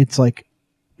great. It's like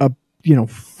a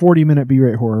 40-minute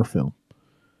B-rate horror film,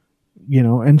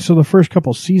 And so the first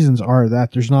couple seasons are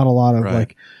that. There's not a lot of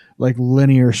Right. like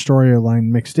linear storyline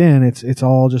mixed in. It's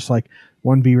all just like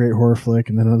one B-rate horror flick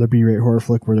and then another B-rate horror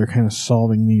flick where they're kind of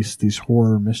solving these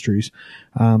horror mysteries.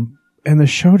 And the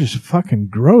show just fucking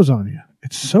grows on you.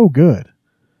 It's so good.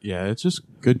 Yeah, it's just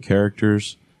good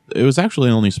characters. It was actually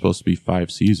only supposed to be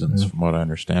 5 seasons, from what I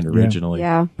understand originally.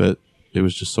 Yeah. But it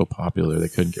was just so popular they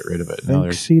couldn't get rid of it. Now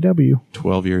Thanks, they're CW.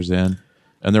 12 years in,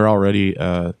 and they're already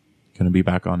going to be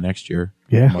back on next year.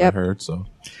 Yeah. from what Yep. I heard. So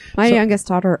My youngest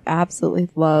daughter absolutely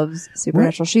loves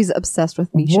Supernatural. She's obsessed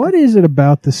with Misha. What is it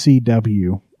about the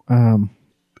CW?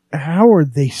 How are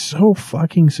they so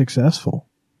fucking successful?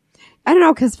 I don't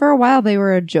know, because for a while they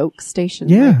were a joke station.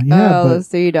 Yeah, like, yeah, oh, but-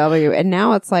 the CW, and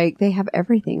now it's like they have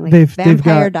everything, like They've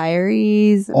Vampire got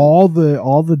Diaries. All the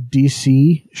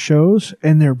DC shows,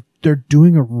 and they're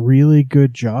doing a really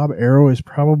good job. Arrow is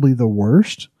probably the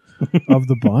worst of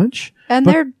the bunch. And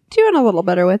But- they're doing a little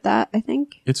better with that, I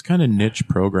think. it's kind of niche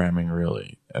programming,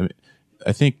 really.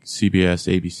 I think CBS,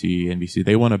 ABC, NBC,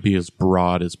 they want to be as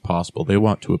broad as possible. They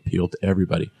want to appeal to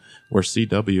everybody. Where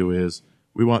CW is,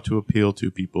 we want to appeal to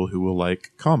people who will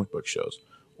like comic book shows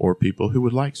or people who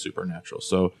would like Supernatural.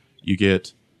 So you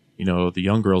get, the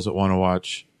young girls that want to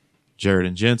watch Jared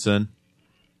and Jensen,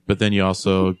 but then you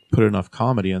also put enough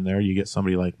comedy in there. You get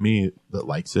somebody like me that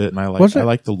likes it, and I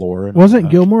like the lore. And all Wasn't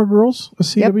that. Gilmore Girls a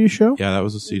CW show? Yeah, that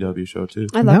was a CW show too.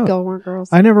 I love No. Gilmore Girls.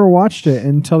 I never watched it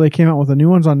until they came out with the new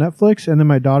ones on Netflix, and then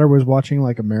my daughter was watching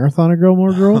like a marathon of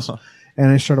Gilmore Girls, and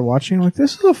I started watching. I'm like,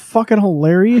 this is a fucking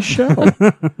hilarious show.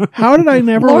 How did I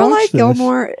never Lorelai watch this?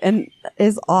 Gilmore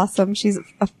is awesome. She's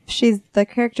the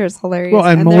character is hilarious. Well,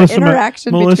 and their Melissa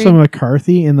interaction Melissa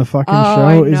McCarthy in the fucking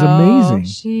show is amazing.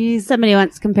 She's Somebody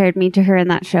once compared me to her in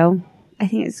that show. I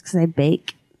think it's because I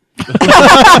bake.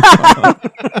 I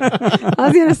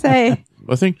was gonna say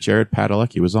I think Jared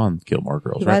Padalecki was on Gilmore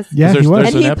Girls, he right? was. Yeah, There's- he was.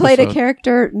 there's And an he played a episode-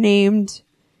 character named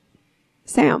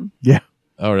Sam, Yeah,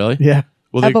 Oh, really? yeah,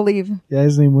 Well, I believe. yeah.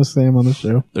 His name was Sam on the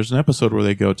show. there's an episode where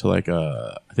they go to like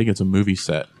I think it's a movie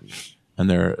set, and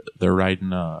they're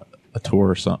riding a tour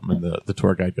or something, and the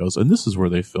tour guide goes, and this is where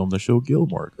they filmed the show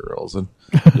Gilmore Girls, and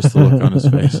just the look on his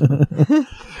face.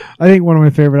 I think one of my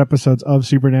favorite episodes of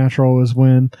Supernatural was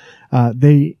when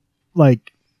they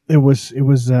like it was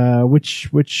which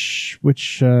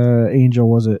angel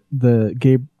was it?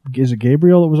 Is it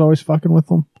Gabriel that was always fucking with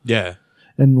them Yeah,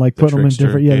 and like The put them in trickster,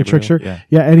 different the Gabriel, trickster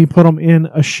yeah. and he put them in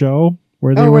a show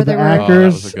where they Oh, were where the they were- Oh, that was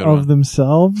actors a good of one.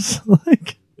 themselves.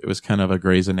 Like it was kind of a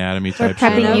Grey's Anatomy They're type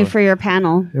kind prepping show. you for your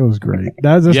panel. it was great.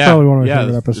 That's yeah, probably one of my yeah,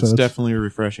 favorite episodes. It's definitely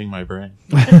refreshing my brain.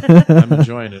 I'm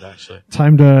enjoying it actually.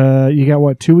 Time to you got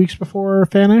what 2 weeks before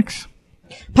FanX?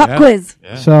 Pop Yeah. quiz.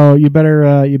 Yeah. So you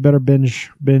better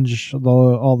binge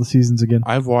all the seasons again.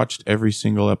 I've watched every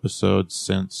single episode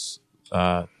since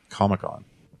Comic-Con.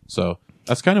 So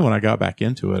that's kind of when I got back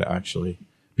into it, actually,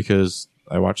 because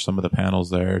I watched some of the panels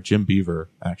there. Jim Beaver,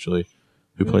 actually,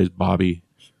 who plays Bobby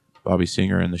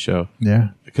Singer in the show. Yeah.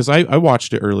 Because I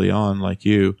watched it early on, like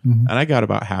you, and I got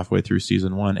about halfway through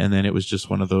season 1, and then it was just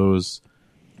one of those,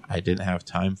 I didn't have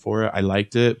time for it. I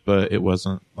liked it, but it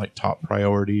wasn't like top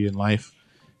priority in life.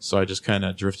 So I just kind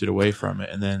of drifted away from it.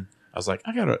 And then I was like,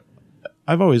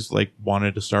 I've always like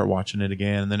wanted to start watching it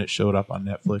again. And then it showed up on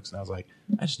Netflix and I was like,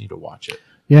 I just need to watch it.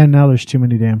 Yeah, now there's too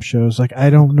many damn shows. Like,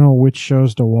 I don't know which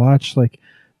shows to watch. Like,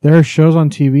 there are shows on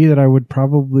TV that I would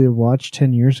probably have watched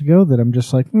 10 years ago that I'm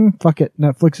just like, fuck it.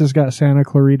 Netflix has got Santa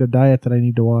Clarita Diet that I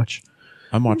need to watch.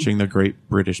 I'm watching the Great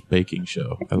British Baking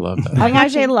Show. I love that.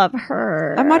 I love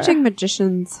her. I'm watching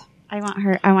Magicians. I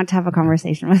want to have a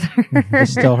conversation with her. I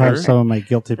still have Sure. some of my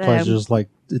guilty The- pleasures, like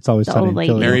It's Always the Sunny old in lady.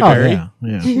 Philadelphia. Mary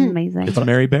Berry. Yeah. She's amazing. It's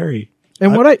Mary Berry.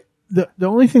 And the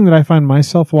only thing that I find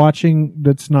myself watching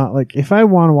that's not like, if I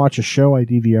want to watch a show, I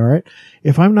DVR it.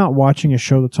 If I'm not watching a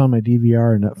show that's on my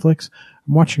DVR or Netflix,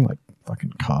 I'm watching like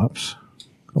fucking Cops.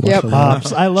 I watch Yep. a lot.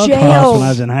 Cops. I loved Jail. Cops when I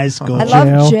was in high school. I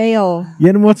love Jail. Yeah,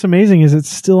 and what's amazing is it's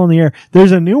still on the air.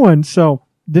 There's a new one, so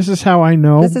this is how I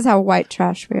know. This is how white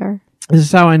trash we are. This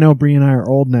is how I know Bree and I are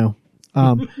old now.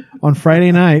 On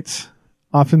Friday nights,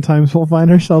 oftentimes we'll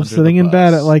find ourselves Under sitting the in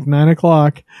bed bus. at like 9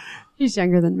 o'clock. He's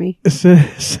younger than me.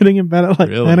 Sitting in bed at like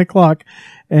Really? 9 o'clock,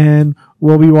 and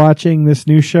we'll be watching this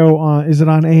new show on, is it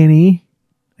on A&E?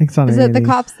 I think it's on Is A&E. it the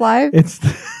Cops Live? It's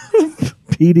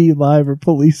PD Live or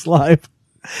Police Live.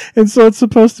 And so it's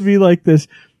supposed to be like this.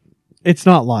 It's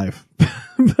not live.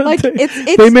 But Like,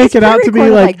 it's they make it's it out to be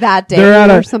pre-recorded, like, that day they're at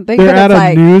or a, something. They're but at it's a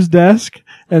like, news desk,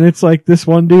 and it's like this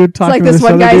one dude it's talking like to this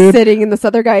one other guy dude. sitting and this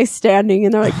other guy standing,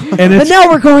 and they're like, And but it's, now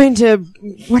we're going to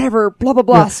whatever, blah, blah,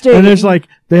 blah, state. and there's like,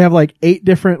 they have like 8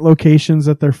 different locations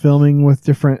that they're filming with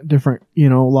different,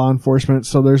 law enforcement.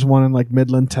 So there's one in like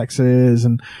Midland, Texas,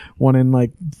 and one in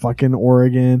like fucking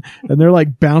Oregon. And they're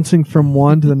like bouncing from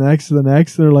one to the next to the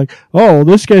next. They're like, oh,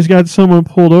 this guy's got someone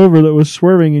pulled over that was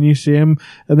swerving, and you see him,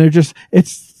 and they're just,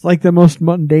 it's like the most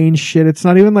mundane shit. It's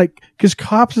not even like, cause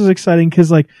Cops is exciting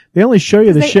cause like they only show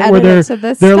you the They shit where edit it to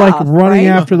this they're like stuff, running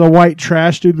right? after the white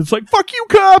trash dude that's like, fuck you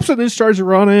Cops, and then starts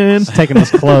running. Taking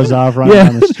his clothes off, running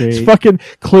down the He's street. fucking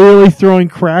clearly throwing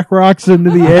crack rocks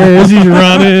into the air as he's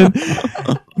running.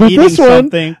 But Eating this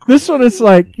something. one, it's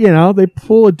like, they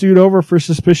pull a dude over for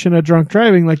suspicion of drunk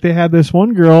driving. Like they had this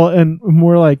one girl, and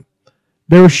we're like,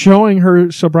 they were showing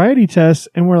her sobriety test,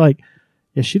 and we're like,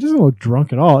 yeah, she doesn't look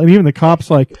drunk at all. And even the cops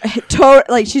like,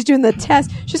 like she's doing the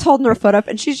test. She's holding her foot up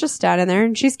and she's just standing there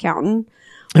and she's counting.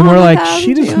 and we're like, 1,000,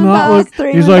 she does 2,000, not look. He's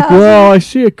 3,000. like, well, I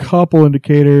see a couple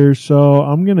indicators, so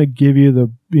I'm gonna give you the,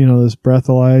 this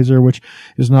breathalyzer, which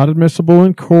is not admissible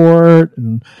in court,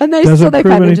 and And they doesn't they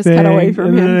prove kind of just cut anything. away from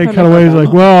and him. then they kind cut of away. He's like,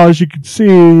 like, well, as you can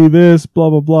see, this, blah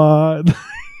blah blah.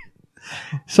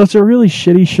 So it's a really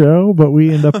shitty show, but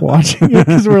we end up watching it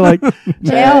because we're like,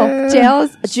 jail,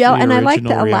 and I like the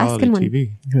original Alaskan one. reality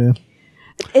TV. yeah.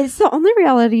 It's the only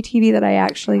reality TV that I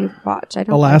actually watch. I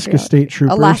don't Alaska like State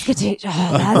Troopers. Alaska State. Oh,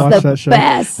 Watch that's that the show.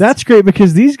 best. That's great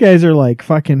because these guys are like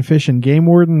fucking fish and game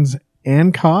wardens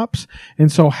and cops,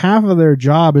 and so half of their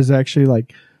job is actually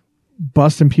like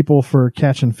busting people for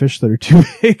catching fish that are too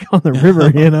big on the river,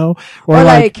 or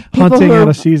like people hunting who out are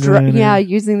of season.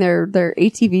 using their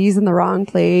ATVs in the wrong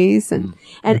place, and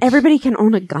everybody can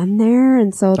own a gun there,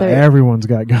 and so they're Everyone's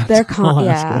got guns. they're in Alaska.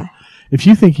 yeah, If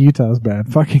you think Utah's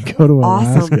bad, fucking go to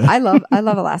awesome. Alaska. I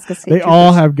love Alaska State. They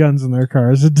all have guns in their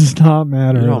cars. It does not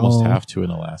matter. You at almost all. have to in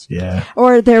Alaska. Yeah.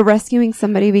 or they're rescuing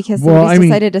somebody because Well, somebody's I mean,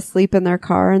 decided to sleep in their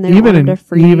car and they don't Even want in them to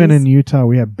freeze. even in Utah,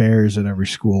 we have bears at every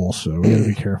school, so we gotta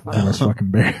be careful of those fucking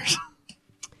bears.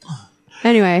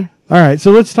 Anyway, All right,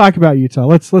 so let's talk about Utah.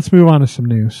 Let's move on to some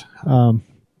news.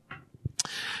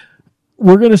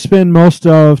 We're going to spend most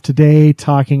of today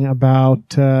talking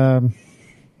about our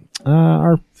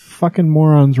fucking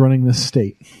morons running this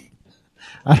state.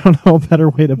 I don't know a better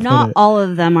way to put Not it. all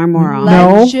of them are morons.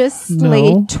 No.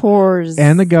 legislators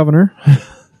And the governor.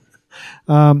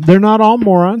 They're not all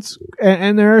morons,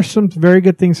 and there are some very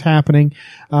good things happening.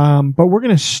 But we're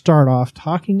going to start off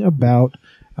talking about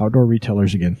outdoor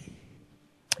retailers again.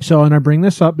 So, and I bring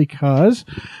this up because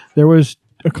there was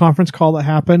a conference call that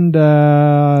happened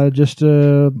February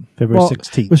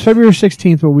 16th. It was February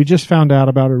 16th, but we just found out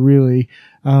about it really,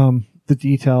 the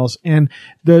details. And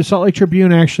the Salt Lake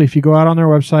Tribune, actually, if you go out on their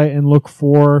website and look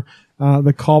for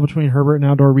the call between Herbert and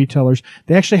outdoor retailers,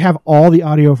 they actually have all the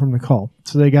audio from the call.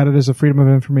 So they got it as a Freedom of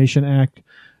Information Act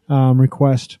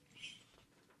request.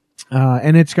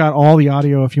 And it's got all the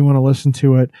audio if you want to listen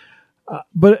to it.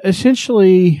 But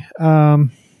essentially,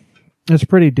 it's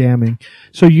pretty damning.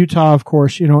 So Utah, of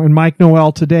course, and Mike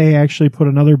Noel today actually put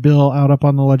another bill out up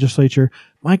on the legislature.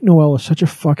 Mike Noel is such a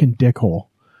fucking dickhole.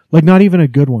 Like, not even a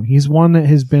good one. He's one that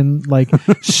has been, like,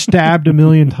 stabbed a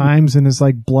million times and is,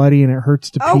 like, bloody and it hurts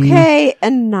to pee. Okay,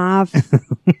 enough.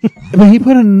 But he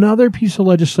put another piece of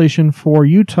legislation for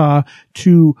Utah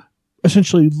to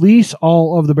essentially lease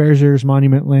all of the Bears Ears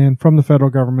monument land from the federal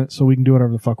government so we can do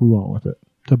whatever the fuck we want with it.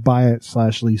 To buy it /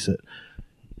 lease it.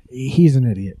 He's an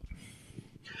idiot.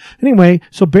 Anyway,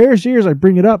 so Bears Ears, I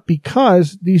bring it up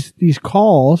because these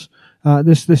calls,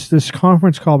 this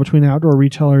conference call between outdoor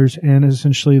retailers and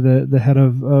essentially the head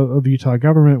of Utah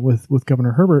government with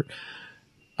Governor Herbert,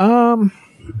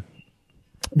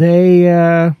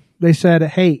 they said,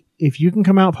 hey, if you can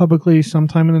come out publicly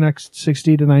sometime in the next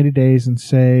 60 to 90 days and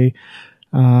say,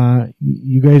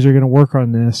 you guys are going to work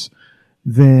on this,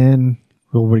 then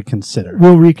We'll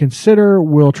reconsider.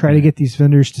 We'll try to get these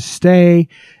vendors to stay.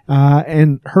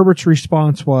 And Herbert's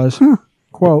response was,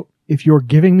 quote, if you're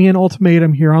giving me an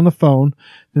ultimatum here on the phone,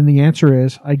 then the answer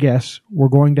is, I guess, we're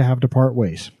going to have to part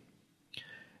ways.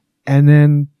 And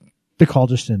then the call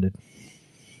just ended.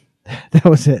 That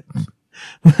was it.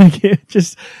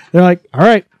 They're like, all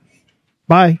right,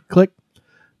 bye, click.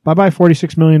 Bye-bye,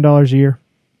 $46 million a year.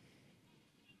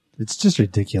 It's just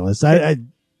ridiculous. I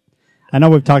know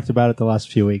we've talked about it the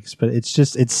last few weeks, but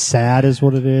it's sad is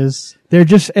what it is.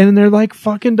 They're like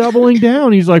fucking doubling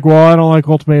down. He's like, well, I don't like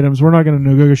ultimatums. We're not going to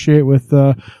negotiate with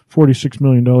 $46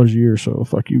 million a year, so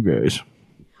fuck you guys.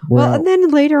 And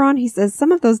then later on he says,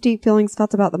 some of those deep feelings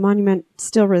felt about the monument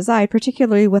still reside,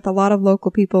 particularly with a lot of local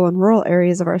people in rural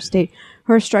areas of our state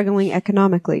who are struggling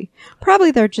economically. Probably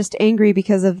they're just angry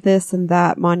because of this and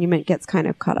that monument gets kind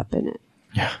of caught up in it.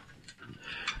 Yeah.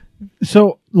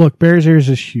 So, look, Bears Ears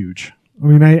is huge. I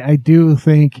mean, I do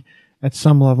think at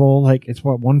some level, like, it's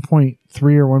what, 1.3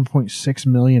 or 1.6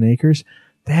 million acres?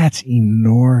 That's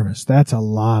enormous. That's a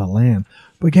lot of land.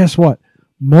 But guess what?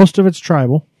 Most of it's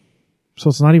tribal. So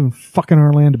it's not even fucking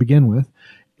our land to begin with.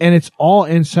 And it's all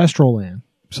ancestral land.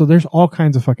 So there's all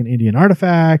kinds of fucking Indian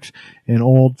artifacts and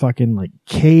old fucking like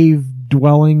cave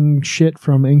dwelling shit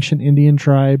from ancient Indian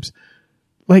tribes.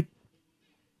 Like,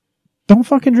 don't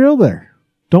fucking drill there.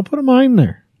 Don't put a mine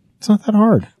there. It's not that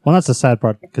hard. Well, that's the sad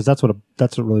part, because that's what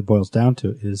really boils down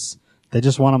to, is they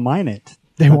just want to mine it.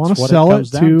 They want to sell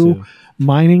it to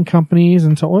mining companies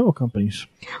and to oil companies.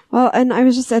 Well, and I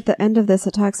was just at the end of this,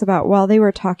 it talks about while they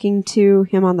were talking to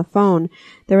him on the phone,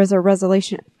 there was a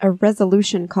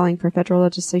resolution calling for federal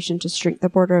legislation to shrink the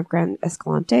border of Grand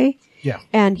Escalante. Yeah.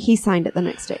 And he signed it the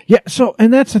next day. Yeah. So,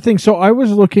 and that's the thing. So I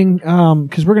was looking,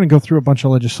 cause we're going to go through a bunch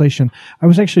of legislation. I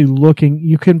was actually looking,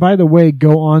 you can, by the way,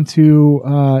 go on to,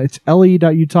 it's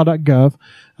le.utah.gov.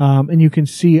 And you can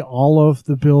see all of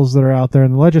the bills that are out there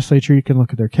in the legislature. You can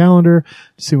look at their calendar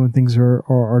to see when things are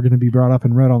going to be brought up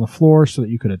and read on the floor so that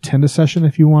you could attend a session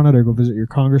if you wanted or go visit your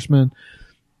congressman.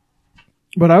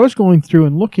 But I was going through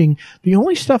and looking, the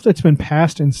only stuff that's been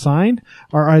passed and signed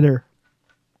are either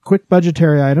quick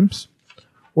budgetary items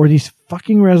or these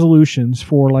fucking resolutions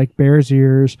for like Bears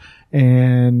Ears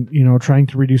and, you know, trying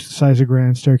to reduce the size of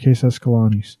Grand Staircase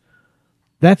Escalones.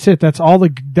 That's it. That's all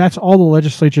the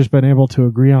legislature's been able to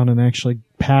agree on and actually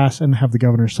pass and have the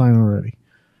governor sign already.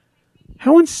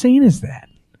 How insane is that?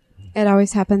 It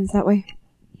always happens that way.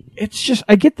 It's just,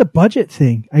 I get the budget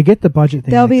thing. They'll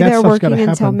be that there stuff's working gotta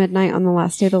until happen. midnight on the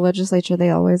last day of the legislature.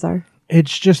 They always are.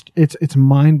 It's just, it's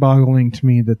mind-boggling to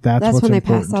me that's what's when they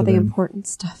important pass all to the them. important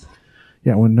stuff.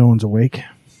 Yeah, when no one's awake.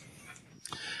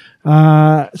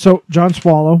 So John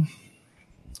Swallow,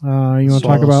 you want to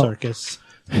talk about circus?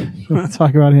 You want to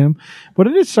talk about him? What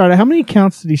did it start? How many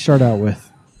counts did he start out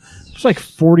with? It was like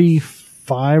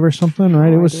 45 or something,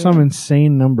 right? It was some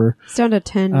insane number. It's down to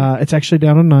 10. It's actually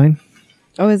down to 9.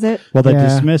 Oh, is it? Well, they Yeah.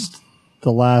 dismissed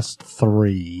the last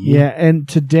 3. Yeah, and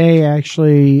today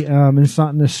actually, and it's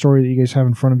not in this story that you guys have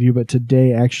in front of you, but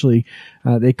today actually,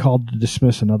 they called to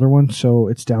dismiss another one, so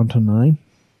it's down to 9.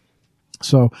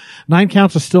 So 9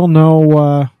 counts is still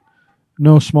no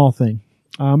small thing.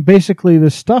 Basically,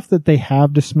 the stuff that they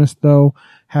have dismissed, though,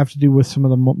 have to do with some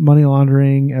of the money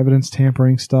laundering, evidence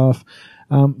tampering stuff.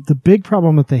 The big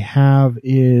problem that they have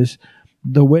is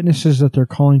the witnesses that they're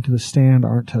calling to the stand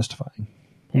aren't testifying.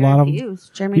 They A lot of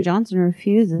refuse. Jeremy Johnson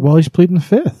refuses. well, he's pleading the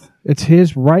fifth. It's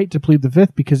his right to plead the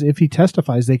fifth because if he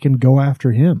testifies, they can go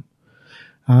after him.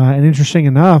 And interesting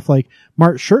enough, like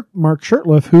Mark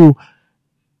Shurtleff, who,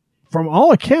 from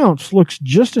all accounts, looks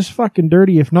just as fucking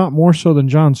dirty, if not more so than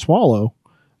John Swallow,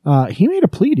 he made a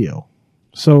plea deal.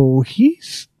 So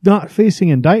he's not facing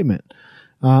indictment.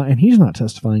 And he's not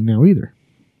testifying now either.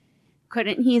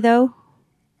 Couldn't he, though?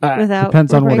 Without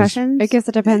depends on what his- repercussions? I guess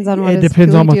it depends on what It his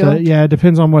depends on what deal. it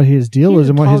depends on what his deal He's is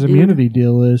and a what his tall dude. immunity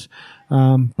deal is.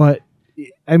 But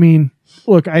I mean,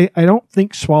 look, I don't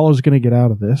think Swallow's going to get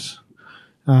out of this.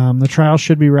 The trial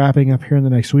should be wrapping up here in the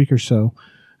next week or so.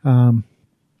 I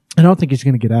don't think he's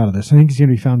going to get out of this. I think he's going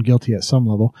to be found guilty at some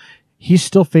level. He's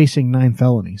still facing 9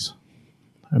 felonies.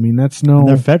 I mean, that's And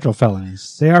they're federal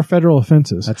felonies. they are federal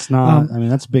offenses. That's not. I mean,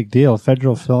 that's a big deal.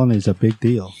 Federal felony is a big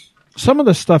deal. Some of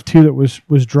the stuff too that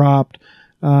was dropped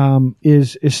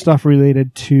is stuff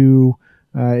related to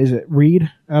is it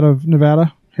Reed out of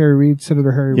Nevada? Harry Reid,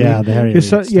 Senator Harry Reid. Yeah, the Harry Reid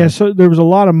So, stuff. so there was a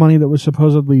lot of money that was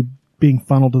supposedly being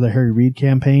funneled to the Harry Reid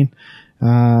campaign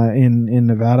in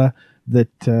Nevada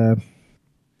that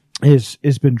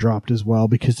is been dropped as well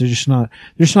because they're just not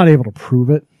able to prove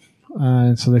it,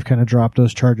 and so they've kind of dropped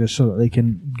those charges so that they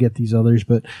can get these others.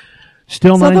 But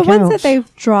still, So 9 the counts. ones that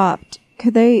they've dropped,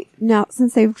 Could they now,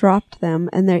 since they've dropped them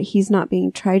and he's not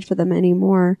being tried for them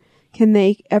anymore? Can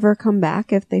they ever come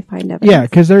back if they find evidence? Yeah,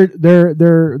 because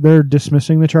they're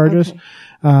dismissing the charges.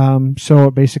 Okay. So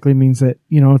it basically means that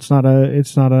it's not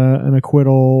an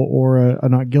acquittal or a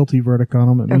not guilty verdict on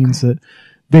them. It means that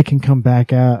they can come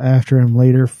back after him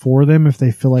later for them if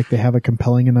they feel like they have a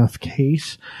compelling enough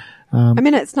case. I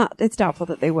mean, it's doubtful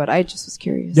that they would. I just was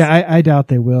curious. Yeah, I doubt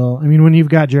they will. I mean, when you've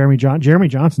got Jeremy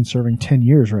Johnson's serving 10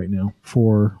 years right now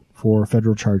for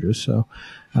federal charges. So,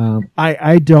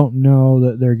 I don't know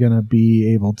that they're going to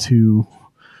be able to,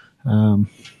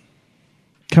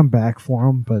 come back for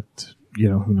him, but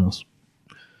who knows?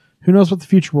 Who knows what the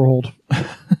future will hold?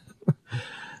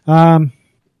 All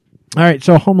right.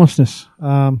 So homelessness.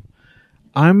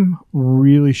 I'm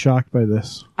really shocked by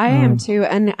this. I am too,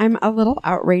 and I'm a little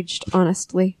outraged,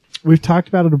 honestly. We've talked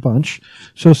about it a bunch.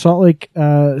 So Salt Lake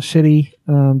City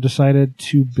decided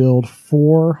to build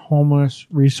 4 homeless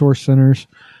resource centers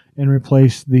and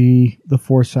replace the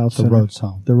 4 South The Center. Rhodes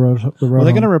Home. The road. Were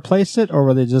they going to home. replace it, or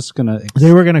were they just going to?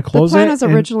 They were going to The close it. plan was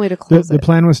and originally to close the it.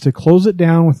 plan was to close it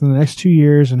down within the next 2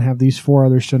 years and have these 4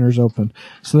 other centers open.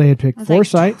 So they had picked was 4 like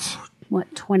sites.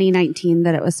 2019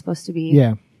 that it was supposed to be.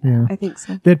 Yeah. I think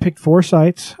so. They had picked 4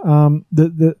 sites.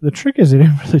 The trick is they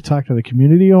didn't really talk to the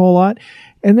community a whole lot.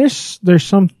 And there's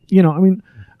some,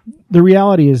 the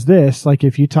reality is this, like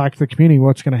if you talk to the community,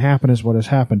 what's going to happen is what has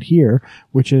happened here,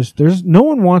 which is no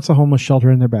one wants a homeless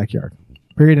shelter in their backyard.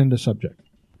 Period. End of subject.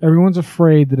 Everyone's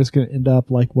afraid that it's going to end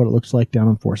up like what it looks like down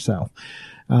in 4 South.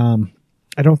 I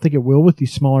don't think it will with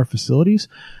these smaller facilities,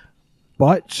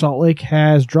 but Salt Lake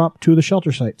has dropped 2 of the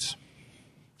shelter sites.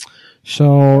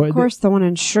 So Of course, the one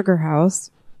in Sugar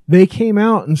House. they came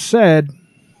out and said,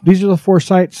 these are the 4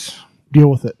 sites, deal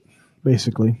with it,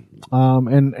 basically.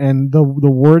 And the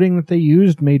wording that they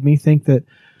used made me think that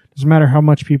it doesn't matter how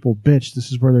much people bitch,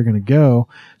 this is where they're going to go.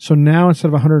 So now instead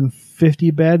of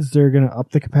 150 beds, they're going to up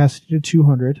the capacity to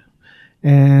 200.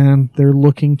 And they're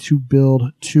looking to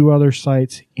build 2 other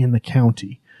sites in the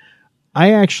county.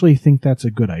 I actually think that's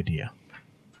a good idea.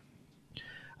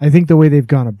 I think the way they've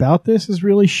gone about this is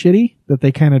really shitty, that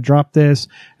they kind of dropped this,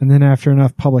 and then after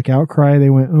enough public outcry, they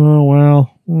went, oh,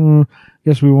 well,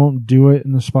 guess we won't do it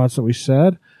in the spots that we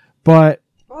said. But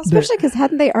Well, especially because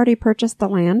hadn't they already purchased the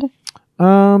land?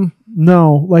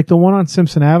 no, like the one on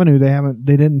Simpson Avenue,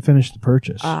 they didn't finish the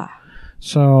purchase.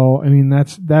 So, I mean,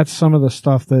 that's some of the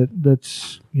stuff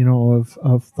that's,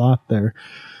 of thought there.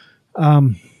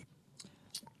 I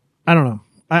don't know.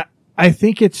 I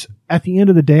think it's, at the end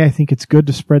of the day, I think it's good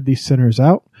to spread these centers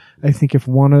out. I think if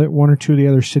one or 2 of the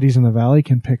other cities in the valley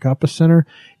can pick up a center,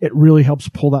 it really helps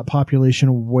pull that population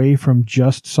away from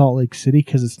just Salt Lake City,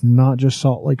 because it's not just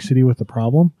Salt Lake City with the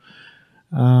problem.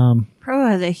 Provo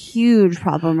has a huge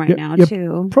problem right now,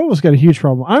 too. Provo's got a huge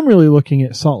problem. I'm really looking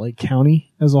at Salt Lake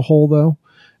County as a whole, though.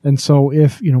 And so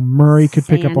if, Murray could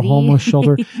pick up a Sandy. homeless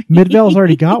shelter, Midvale's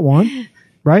already got one,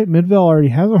 right? Midvale already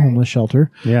has a homeless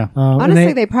shelter. Yeah. And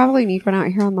Honestly, they probably need one out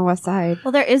here on the west side.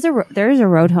 Well, there is a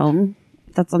road home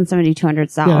that's on 7200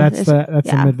 South. yeah, that's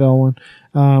the Midvale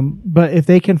one. But if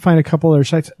they can find a couple other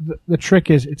sites, the trick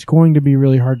is it's going to be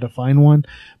really hard to find one.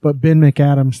 But Ben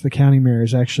McAdams, the county mayor,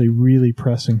 is actually really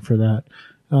pressing for that.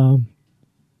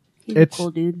 He's a cool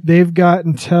dude. They've got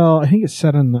until, I think it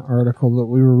said in the article that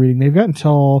we were reading, they've got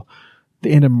until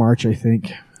the end of March, I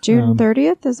think. June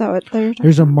 30th? Is that what they're talking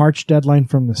There's a March deadline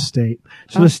from the state.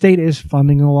 So the state is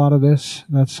funding a lot of this.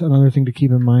 That's another thing to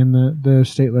keep in mind. The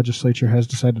state legislature has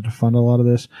decided to fund a lot of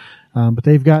this. But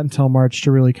they've got until March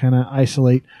to really kind of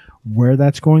isolate where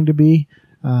that's going to be.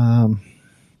 But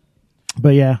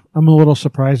yeah, I'm a little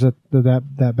surprised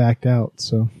that backed out.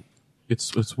 So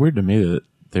It's weird to me that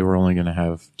they were only going to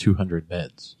have 200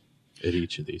 beds at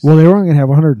each of these. well, they were only going to have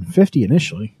 150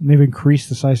 initially, and they've increased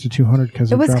the size to 200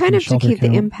 because It was kind of to keep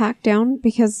the impact down,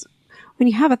 because when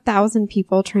you have 1,000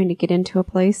 people trying to get into a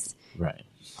place, Right.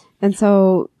 and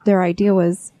so their idea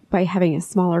was by having a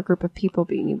smaller group of people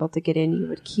being able to get in, you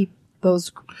would keep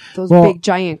those big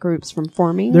giant groups from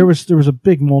forming. There was a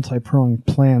big multi-pronged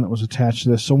plan that was attached to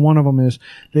this. So one of them is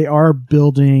they are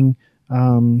building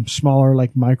smaller,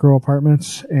 like micro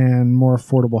apartments and more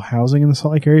affordable housing in the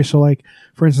Salt Lake area. So like,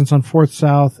 for instance, on 4th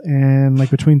South and like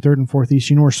between 3rd and 4th East,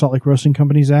 you know where Salt Lake Roasting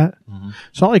Company's at? Mm-hmm.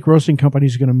 Salt Lake Roasting Company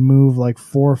is going to move like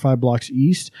 4 or 5 blocks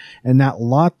east, and that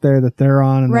lot there that they're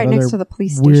on and right that next other to the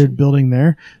police weird station. building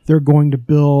there, they're going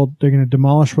to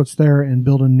demolish what's there and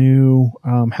build a new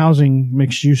housing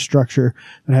mixed use structure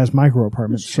that has micro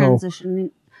apartments. So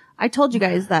Transitioning. I told you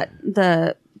guys that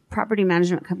the property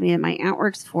management company that my aunt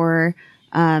works for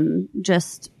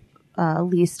just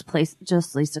leased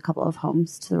a couple of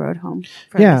homes to the road home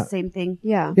for Yeah. the same thing.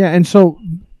 Yeah. Yeah, and so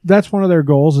that's one of their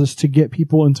goals is to get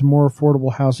people into more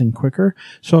affordable housing quicker.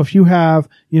 So if you have,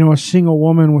 a single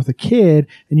woman with a kid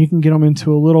and you can get them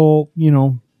into a little,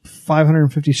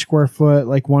 550 square foot,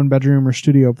 like 1 bedroom or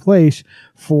studio place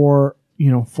for,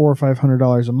 $400 or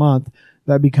 $500 a month,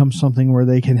 that becomes something where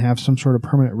they can have some sort of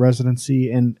permanent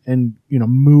residency and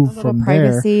move A little from there.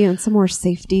 privacy and some more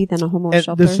safety than a homeless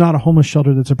shelter. It's not a homeless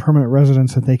shelter. That's a permanent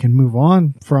residence that they can move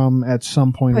on from at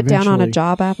some point. Put eventually. down on a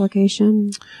job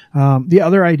application. The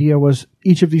other idea was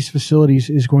each of these facilities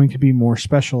is going to be more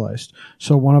specialized.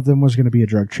 So one of them was going to be a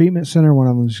drug treatment center. One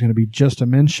of them was going to be just a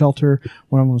men's shelter.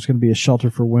 One of them was going to be a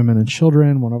shelter for women and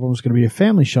children. One of them was going to be a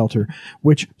family shelter,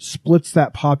 which splits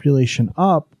that population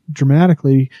up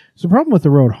dramatically. So the problem with the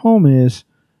road home is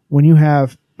when you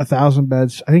have 1,000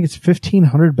 beds, I think it's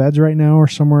 1,500 beds right now, or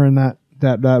somewhere in that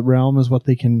realm is what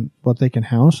they can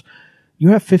house. You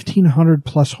have 1,500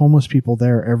 plus homeless people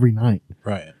there every night.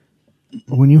 Right.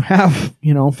 When you have,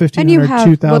 1,500, And you have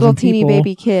 2,000 little teeny people,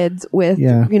 baby kids with,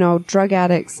 drug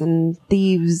addicts and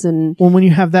thieves and well, when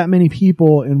you have that many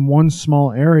people in one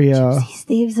small area, These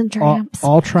thieves and all, tramps.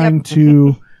 all trying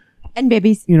to,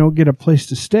 babies. get a place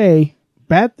to stay,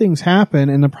 bad things happen.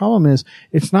 And the problem is,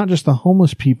 it's not just the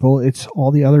homeless people; it's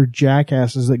all the other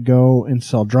jackasses that go and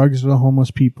sell drugs to the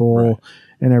homeless people Right.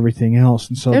 and everything else.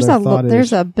 And so There's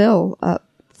there's a bill up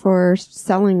for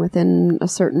selling within a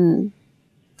certain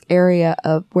area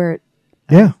of where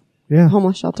yeah.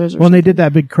 homeless shelters are. Well, and they did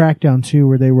that big crackdown too,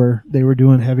 where they were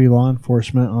doing heavy law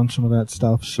enforcement on some of that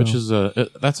stuff. So. Which is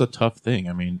that's a tough thing.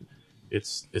 I mean,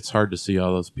 it's hard to see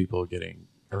all those people getting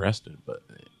arrested, but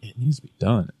it needs to be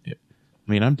done.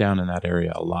 I'm down in that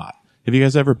area a lot. Have you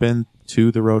guys ever been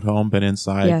to the road home, been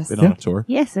inside, Yes. been on a tour?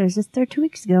 Yes, I was just there 2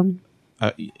 weeks ago.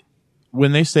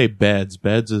 When they say beds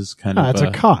is kind of it's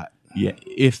a cot. Yeah,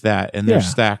 if that, and they're Yeah.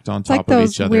 stacked on It's like top of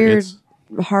those each other. weird It's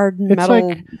hard metal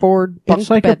like- board bunk It's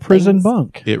like a bed prison things.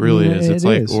 bunk. It really Yeah, is. It's it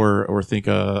like, is. or think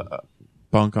a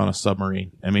bunk on a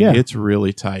submarine. Yeah. It's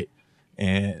really tight,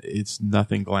 and it's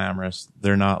nothing glamorous.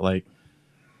 They're not like.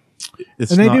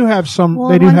 It's And they not, do have some. Well,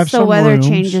 they do once have the some weather rooms,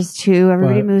 changes too,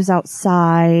 everybody but- moves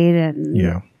outside and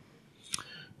Yeah.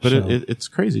 but So- it's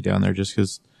crazy down there just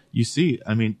because you see.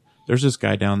 There's this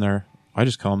guy down there. I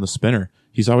just call him the spinner.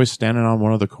 He's always standing on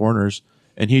one of the corners,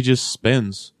 and he just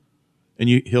spins. And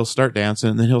he'll start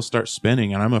dancing, and then he'll start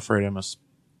spinning, and I'm afraid I'm going to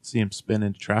see him spin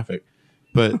into traffic.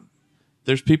 But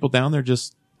there's people down there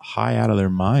just high out of their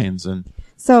minds, and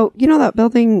So, that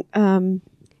building,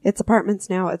 it's apartments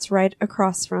now. It's right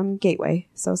across from Gateway.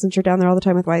 So since you're down there all the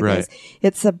time with white Right. guys,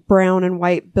 it's a brown and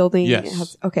white building.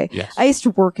 Yes. Okay. Yes. I used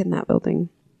to work in that building.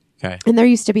 okay, And there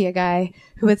used to be a guy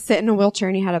who would sit in a wheelchair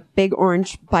and he had a big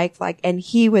orange bike and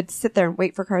he would sit there and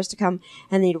wait for cars to come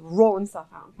and they'd roll himself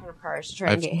out in front of cars to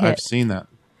try and get hit. I've seen that.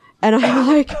 And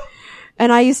I'm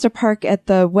and I used to park at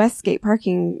the Westgate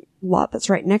parking lot that's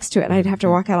right next to it. And I'd have to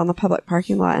walk out on the public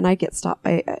parking lot and I'd get stopped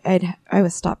by, I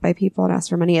was stopped by people and asked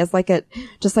for money as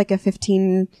just like a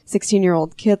 15,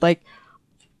 16-year-old kid,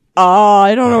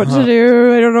 I don't know what to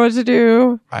do. I don't know what to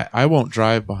do. I won't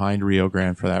drive behind Rio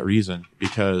Grande for that reason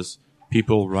because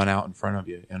people run out in front of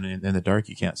you, and in the dark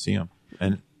you can't see them.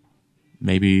 And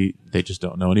maybe they just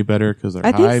don't know any better because they're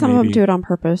I high. think some of maybe, them do it on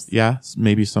purpose. Yeah,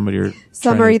 maybe somebody are.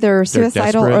 Some trying are to- either they're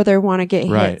suicidal desperate. or they want to get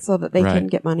hit Right. so that they Right. can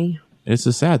get money. It's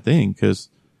a sad thing because,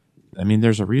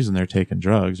 there's a reason they're taking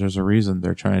drugs. There's a reason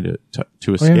they're trying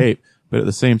to escape. But at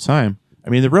the same time,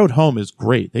 the road home is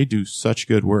great. They do such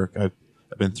good work. I've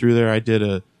been through there. I did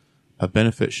a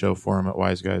benefit show for them at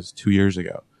Wise Guys 2 years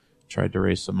ago. Tried to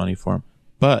raise some money for them,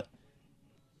 but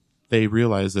they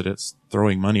realize that it's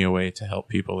throwing money away to help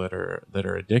people that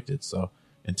are addicted. So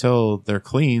until they're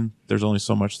clean, there's only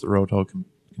so much the road home can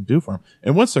do for them.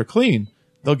 And once they're clean,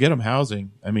 they'll get them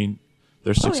housing.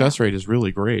 Their success rate is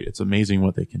really great. It's amazing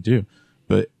what they can do.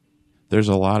 But there's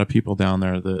a lot of people down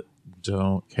there that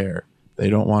don't care. They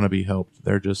don't want to be helped.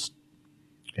 They're just,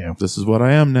 this is what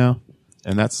I am now.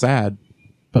 And that's sad.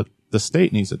 But the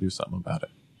state needs to do something about it.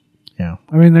 Yeah.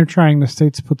 They're trying, the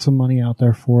state's put some money out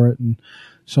there for it. And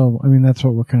so, that's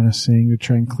what we're kind of seeing to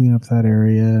try and clean up that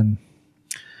area. And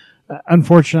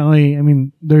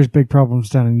unfortunately, there's big problems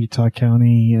down in Utah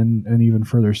County and even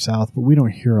further south, but we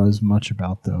don't hear as much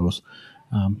about those.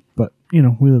 But,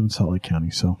 we live in Salt Lake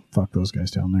County, so fuck those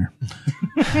guys down there.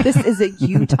 This is a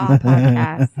Utah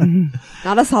podcast,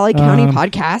 not a Salt Lake County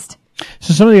podcast.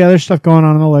 So some of the other stuff going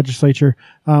on in the legislature.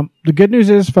 The good news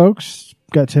is, folks,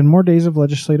 got 10 more days of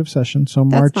legislative session. So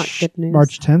That's not good news.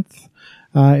 March 10th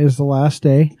is the last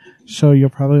day. So you'll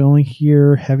probably only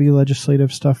hear heavy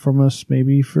legislative stuff from us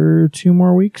maybe for 2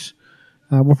 more weeks.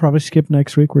 We'll probably skip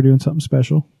next week. We're doing something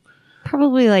special.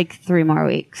 Probably like 3 more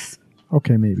weeks.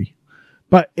 Okay, maybe.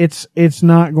 But it's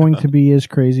not going to be as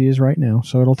crazy as right now,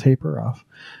 so it'll taper off.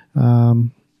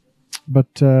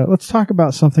 But let's talk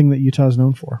about something that Utah is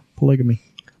known for: polygamy.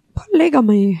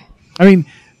 Polygamy. I mean,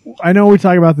 I know we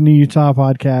talk about the new Utah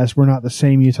podcast. We're not the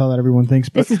same Utah that everyone thinks,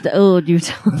 but This is the old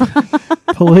Utah.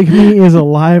 polygamy is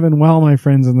alive and well, my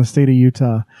friends, in the state of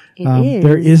Utah. It is.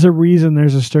 There is a reason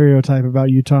there's a stereotype about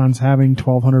Utahns having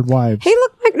 1,200 wives. Hey,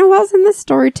 look, Mike Noel's in this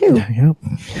story too. Yep.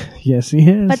 Yes, he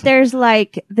is. But there's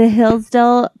like the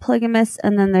Hillsdale polygamists,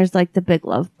 and then there's like the Big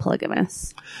Love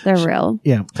polygamists. They're real.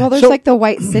 yeah. Well, there's So- like the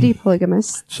White City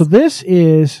polygamists. So this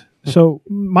is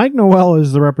Mike Noel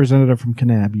is the representative from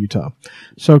Kanab, Utah.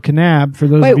 So Kanab, for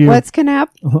those Wait, of you, what's Kanab?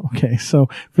 okay. So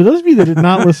for those of you that did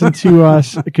not listen to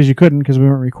us because you couldn't because we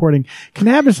weren't recording,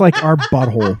 Kanab is like our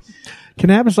butthole.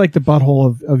 Kanab is like the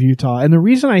butthole of Utah, and the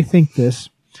reason I think this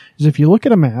is if you look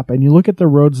at a map and you look at the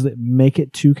roads that make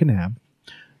it to Kanab,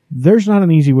 there's not an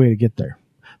easy way to get there.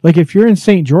 Like if you're in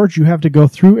St. George, you have to go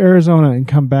through Arizona and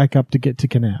come back up to get to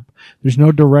Kanab. There's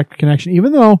no direct connection,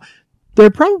 even though there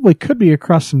probably could be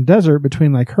across some desert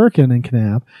between like Hurricane and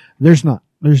Kanab. There's not.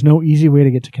 There's no easy way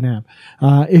to get to Kanab.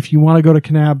 If you want to go to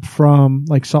Kanab from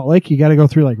like Salt Lake, you got to go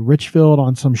through like Richfield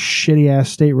on some shitty ass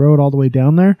state road all the way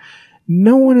down there.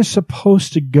 No one is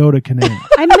supposed to go to Kanab.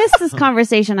 I missed this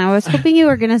conversation. I was hoping you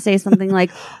were going to say something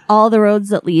like, all the roads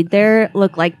that lead there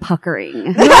look like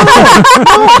puckering. Did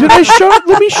I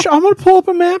show? I'm going to pull up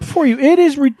a map for you. It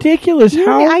is ridiculous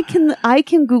how I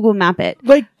can Google map it.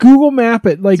 like Google Map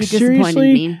it. Like You disappointed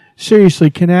me. seriously,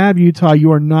 Kanab, Utah.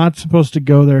 You are not supposed to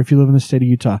go there if you live in the state of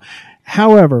Utah.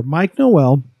 However, Mike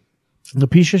Noel, the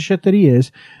piece of shit that he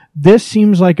is, this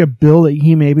seems like a bill that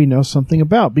he maybe knows something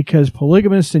about because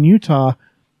polygamists in Utah,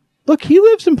 look, he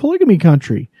lives in polygamy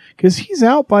country because he's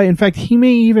out by, in fact, he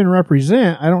may even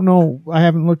represent, I don't know, I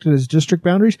haven't looked at his district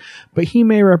boundaries, but he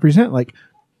may represent like,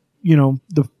 you know,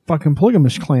 the fucking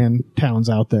polygamous clan towns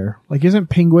out there. Like, isn't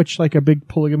Pingwich like a big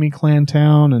polygamy clan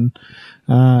town?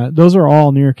 And, those are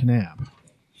all near Kanab.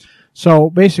 So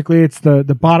basically it's the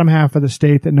bottom half of the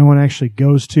state that no one actually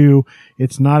goes to.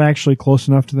 It's not actually close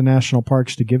enough to the national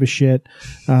parks to give a shit.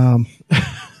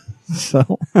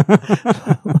 So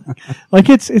like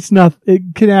it's not,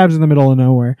 Kanab's in the middle of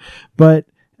nowhere. But,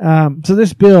 so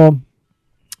this bill,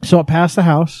 so it passed the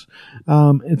House.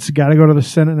 It's got to go to the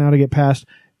Senate now to get passed.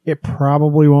 It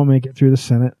probably won't make it through the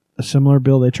Senate. A similar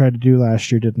bill they tried to do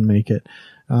last year didn't make it.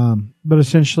 But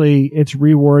essentially it's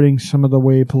rewording some of the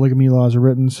way polygamy laws are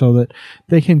written so that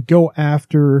they can go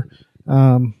after,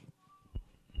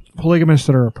 polygamists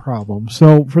that are a problem.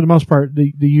 So for the most part,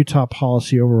 the Utah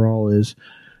policy overall is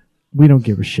we don't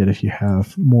give a shit if you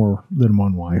have more than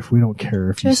one wife. We don't care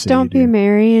if you Just say don't you be do.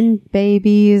 marrying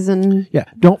babies and Yeah,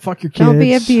 don't fuck your kids. Don't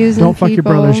be abusing Don't fuck your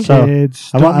people. brother's So,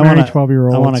 kids. I Don't wa- I marry wanna-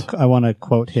 12-year-olds. I want to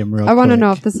quote him real quick. I want to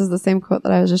know if this is the same quote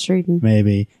that I was just reading.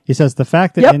 Maybe. He says, the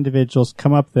fact that Yep. individuals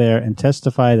come up there and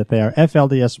testify that they are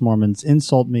FLDS Mormons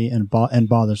insult me and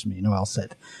bothers me, Noel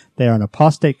said. They are an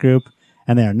apostate group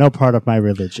and they are no part of my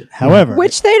religion. However,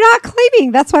 Which they're not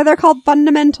claiming. That's why they're called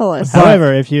fundamentalists.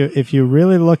 however, if you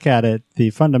really look at it,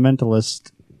 the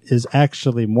fundamentalist is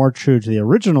actually more true to the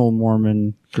original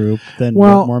Mormon group than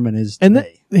Well, what Mormon is And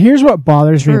today. here's what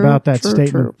bothers me True, about that true,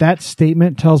 statement. true. That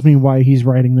statement tells me why he's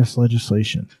writing this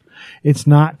legislation. It's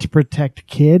not to protect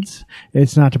kids.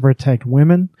 It's not to protect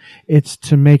women. It's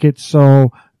to make it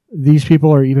so these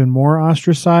people are even more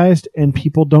ostracized and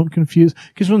people don't confuse.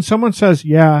 Because when someone says,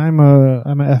 yeah, I'm a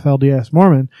FLDS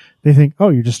Mormon, they think, oh,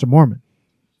 you're just a Mormon.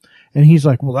 And he's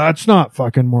like, well, that's not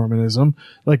fucking Mormonism.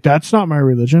 Like, that's not my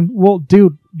religion. Well,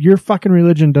 dude, your fucking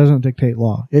religion doesn't dictate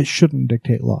law. It shouldn't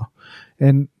dictate law.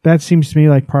 And that seems to me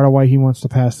like part of why he wants to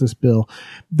pass this bill.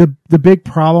 The big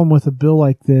problem with a bill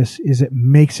like this is it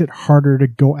makes it harder to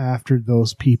go after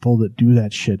those people that do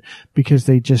that shit because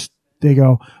they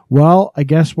go, well, I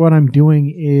guess what I'm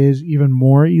doing is even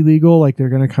more illegal. Like they're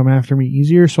going to come after me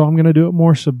easier. So I'm going to do it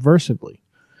more subversively.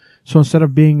 So instead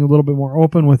of being a little bit more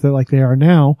open with it like they are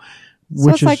now, So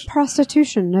which it's is like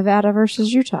prostitution, Nevada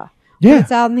versus Utah. Yeah. When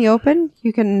it's out in the open,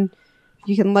 you can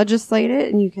legislate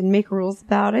it and you can make rules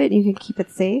about it and you can keep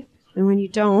it safe. And when you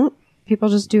don't, people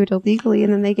just do it illegally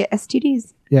and then they get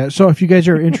STDs. Yeah. So if you guys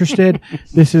are interested,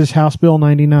 this is House Bill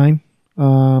 99.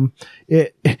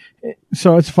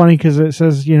 So it's funny because it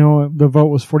says, you know, the vote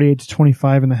was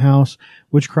 48-25 in the House,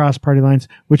 which crossed party lines,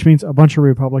 which means a bunch of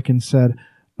Republicans said,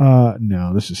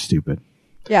 no, this is stupid.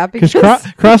 Yeah, Because because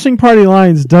crossing party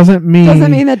lines doesn't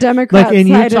mean the Democrats like in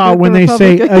sided Utah with when the they say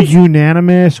a Republicans.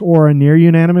 unanimous or a near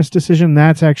unanimous decision.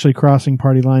 That's actually crossing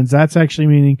party lines. That's actually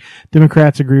meaning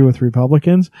Democrats agree with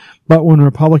Republicans. But when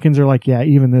Republicans are like, yeah,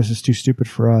 even this is too stupid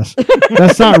for us,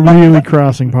 that's not really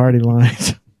crossing party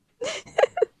lines.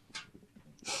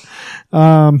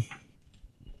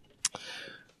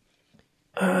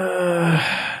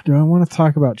 Do I want to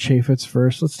talk about Chaffetz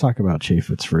first? Let's talk about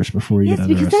Chaffetz first before we Yes, get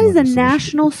into because the that rest is of a the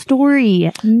national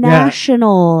story.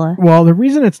 National. Well, the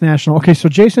reason it's national. Okay, so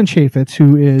Jason Chaffetz,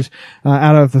 who is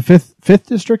out of the fifth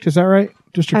district, is that right?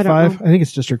 District I don't 5? I think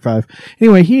it's District 5.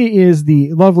 Anyway, he is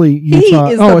the lovely Utah.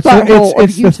 is the it's butthole of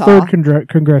it's the Utah. third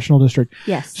congressional district.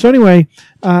 Yes. So anyway,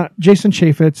 Jason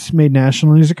Chaffetz made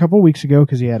national news a couple of weeks ago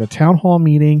because he had a town hall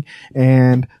meeting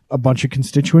and a bunch of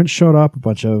constituents showed up, a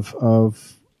bunch of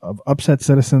upset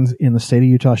citizens in the state of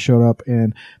Utah showed up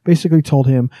and basically told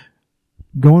him,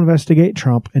 go investigate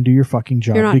Trump and do your fucking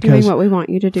job. You're not because doing what we want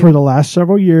you to do. for the last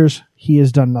several years, he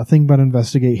has done nothing but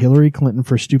investigate Hillary Clinton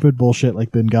for stupid bullshit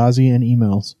like Benghazi and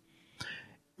emails.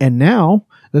 And now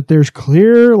that there's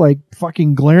clear, like,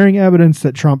 fucking glaring evidence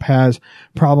that Trump has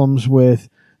problems with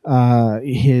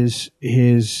his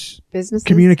Businesses.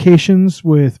 communications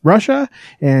with Russia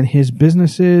and his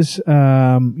businesses,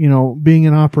 being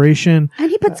in operation. And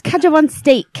he puts ketchup on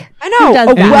steak. I know. Who does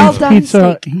A that? well He eats done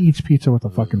pizza. steak. He eats pizza with a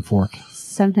fucking fork.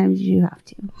 Sometimes you have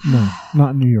to. No,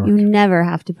 not in New York. You never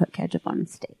have to put ketchup on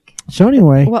steak. So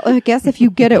anyway, Well, I guess if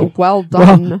you get it well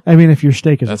done, well, I mean, if your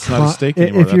steak is That's a not a Trump, steak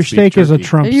anymore, if your that's beef steak is a jerky.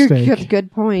 Trump you steak,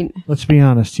 good point. let's be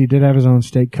honest, he did have his own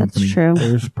steak That's company. true.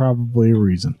 There's probably a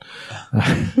reason.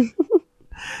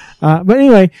 But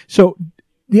anyway, so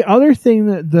the other thing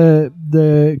that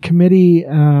the committee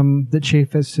that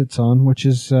Chaffetz sits on, which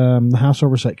is the House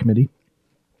Oversight Committee,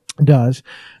 does.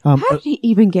 How did he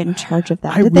even get in charge of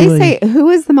that? I Did really- they say who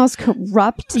is the most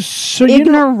corrupt So you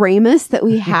know, ignoramus that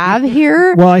we have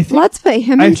here? well, I think Let's put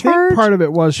him I in think charge. part of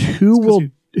it was who 'cause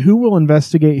will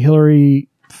investigate Hillary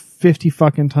 50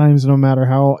 fucking times, no matter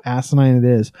how asinine it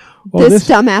is. Well, this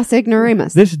dumbass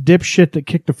ignoramus. this dipshit that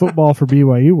kicked the football for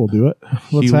BYU will do it.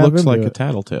 He Let's have looks him like do a it.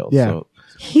 tattletale. Yeah. So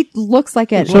He looks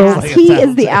like an So- ass. Like a He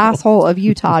is the asshole of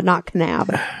Utah, not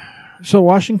Kanab. So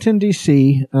Washington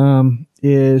D.C.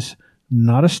 Is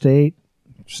not a state.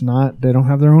 It's not. They don't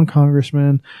have their own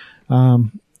congressman.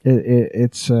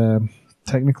 It's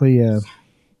technically a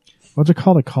what's it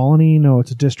called? A colony? No, it's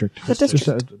a district. A district. It's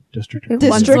a district. It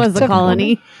once District was a of-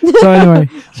 colony.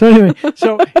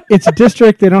 So it's a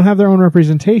district. They don't have their own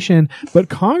representation, but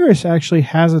Congress actually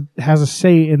has a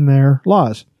say in their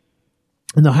laws.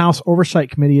 And the House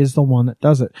Oversight Committee is the one that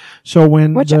does it. So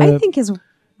when Which I think is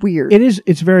weird.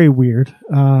 it's very weird.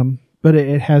 But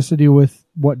it has to do with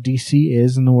what DC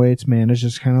is and the way it's managed.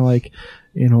 It's kind of like,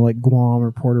 like Guam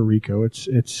or Puerto Rico.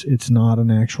 It's not an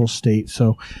actual state.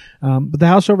 So, but the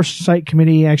House Oversight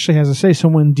Committee actually has a say. So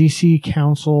when DC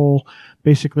Council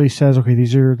basically says, okay,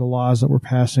 these are the laws that we're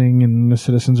passing and the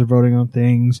citizens are voting on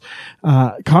things,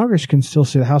 Congress can still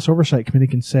say, the House Oversight Committee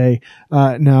can say,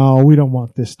 no, we don't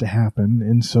want this to happen.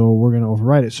 And so we're going to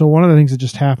override it. So one of the things that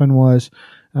just happened was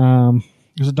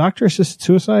it doctor-assisted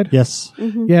suicide? Yes.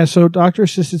 Yeah, so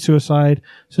doctor-assisted suicide,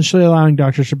 essentially allowing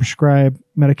doctors to prescribe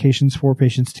medications for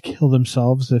patients to kill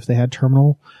themselves if they had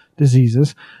terminal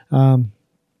diseases.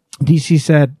 DC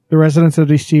said, the residents of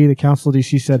DC, the council of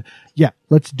DC said, yeah,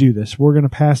 let's do this. We're going to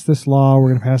pass this law. We're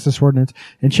going to pass this ordinance.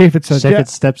 And Chaffetz said, Chaffetz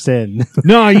steps in.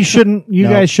 no, you shouldn't. You No.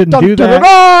 guys shouldn't Dun, do dun, that.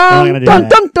 Not gonna do dun,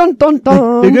 that. dun, dun, dun,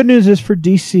 dun. The good news is for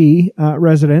DC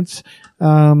residents,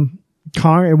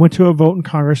 it went to a vote in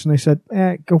Congress and they said,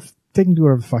 they can do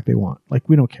whatever the fuck they want. Like,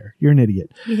 we don't care. You're an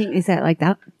idiot. You think they said it like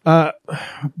that?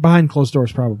 Behind closed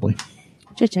doors, probably.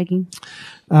 Just checking.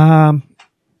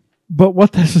 But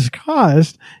what this has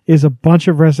caused is a bunch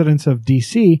of residents of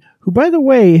DC, who, by the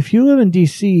way, if you live in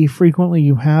DC, frequently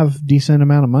you have decent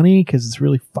amount of money because it's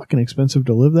really fucking expensive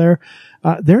to live there.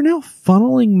 They're now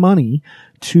funneling money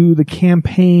to the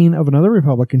campaign of another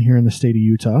Republican here in the state of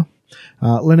Utah.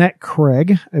 Lynette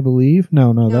Craig, I believe.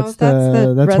 No, that's the one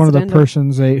of the resident of-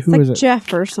 persons. Who It's like is it?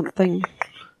 Jeff or something.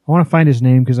 I want to find his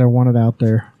name because I want it out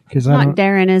there. Because I Not don't.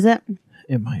 Darren, is it?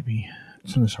 It might be.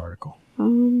 It's in this article.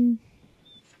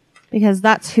 Because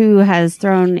that's who has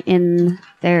thrown in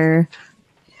their.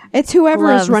 It's whoever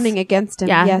Gloves. is running against him.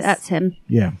 Yeah, yes. that's him.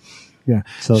 Yeah.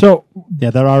 So, So, yeah,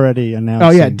 they're already announcing.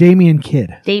 oh yeah, Damian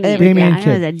Kidd. Damien. Damien Yeah, I know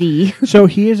Kidd. the D. So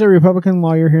he is a Republican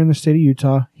lawyer here in the state of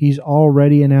Utah. He's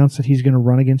already announced that he's going to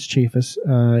run against Chaffetz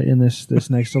in this next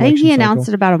election. I think he announced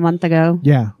cycle. it about a month ago.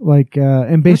 Yeah,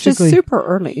 and Which is basically, super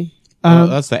early.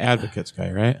 that's the Advocates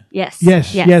guy, right? Yes.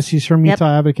 yes, he's from Yep.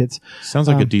 Utah Advocates. Sounds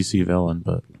like a DC villain,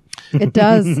 but It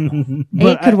does.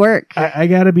 It could work. I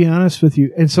got to be honest with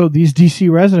you. And so these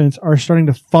DC residents are starting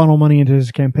to funnel money into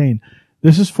his campaign.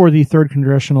 This is for the 3rd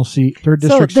congressional seat, 3rd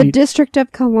district So the seat. District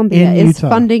of Columbia in is Utah.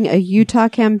 funding a Utah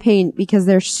campaign because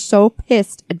they're so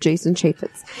pissed at Jason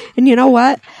Chaffetz. And you know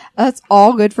what? That's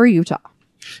all good for Utah.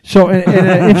 So, and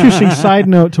an interesting side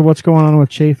note to what's going on with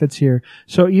Chaffetz here.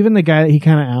 So even the guy that he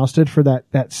kind of ousted for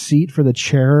that seat for the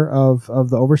chair of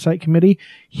the oversight committee,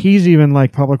 he's even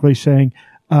like publicly saying,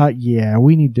 yeah,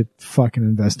 we need to fucking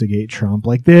investigate Trump.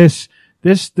 Like this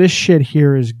shit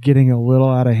here is getting a little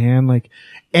out of hand. Like,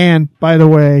 and by the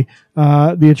way,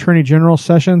 the Attorney General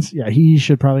Sessions, yeah, he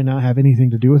should probably not have anything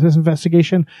to do with this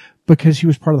investigation because he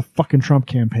was part of the fucking Trump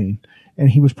campaign and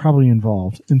he was probably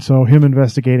involved. And so him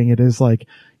investigating it is like,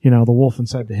 the wolf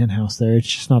inside the hen house there. It's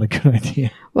just not a good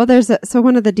idea. Well, so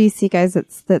one of the DC guys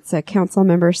that's a council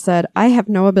member said, I have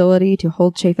no ability to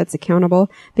hold Chaffetz accountable,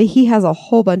 but he has a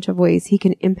whole bunch of ways he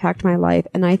can impact my life.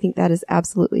 And I think that is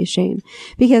absolutely a shame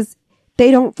because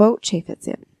they don't vote Chaffetz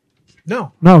in.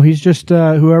 No, he's just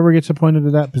whoever gets appointed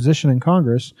to that position in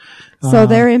Congress. So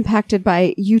they're impacted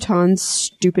by Utahns'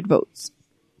 stupid votes.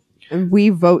 And we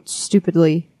vote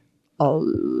stupidly a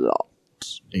lot.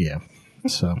 Yeah.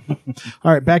 So,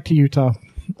 all right, back to Utah.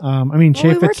 we were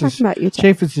Chaffetz talking about Utah.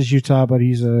 Chaffetz is Utah, but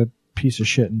he's a piece of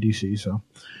shit in DC. So,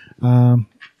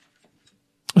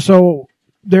 so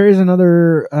there is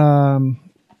another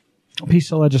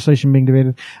piece of legislation being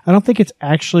debated. I don't think it's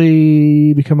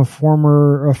actually become a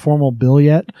formal bill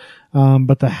yet.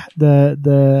 But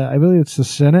the I believe it's the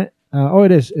Senate.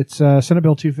 It is. It's Senate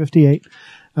Bill 258.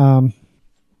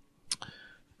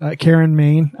 Karen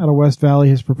Maine out of West Valley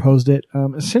has proposed it.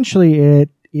 Essentially, it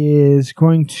is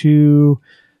going to,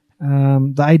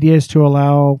 the idea is to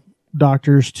allow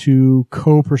doctors to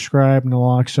co-prescribe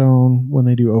naloxone when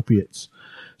they do opiates.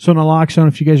 So naloxone,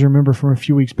 if you guys remember from a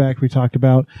few weeks back, we talked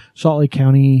about Salt Lake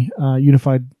County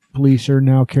Unified Police are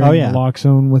now carrying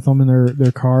naloxone with them in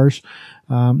their cars.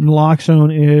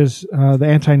 Naloxone is the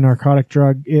anti-narcotic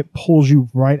drug. It pulls you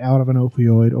right out of an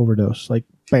opioid overdose, like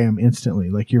bam, instantly,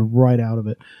 like you're right out of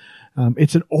it.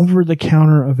 It's an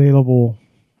over-the-counter available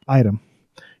item.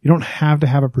 You don't have to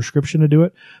have a prescription to do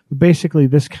it, but basically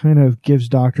this kind of gives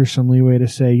doctors some leeway to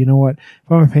say, you know what,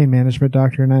 if I'm a pain management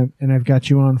doctor and I've got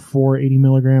you on 4 80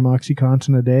 milligram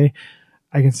OxyContin a day,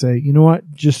 I can say, you know what,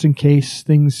 just in case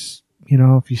things,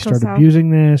 if you start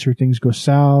abusing this or things go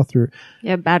south or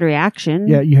bad reaction.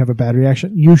 Yeah, you have a bad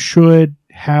reaction. You should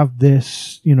have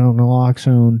this,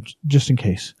 naloxone just in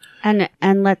case. And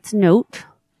let's note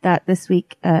that this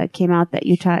week came out that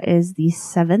Utah is the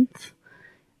 7th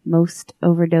most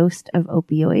overdosed of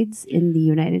opioids in the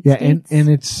United States. Yeah, and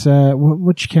it's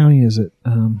which county is it?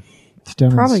 It's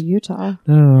down Probably Utah.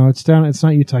 No. It's down. It's not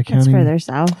Utah County. It's further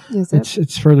south. Is it?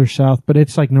 It's further south, but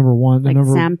it's like number one. Like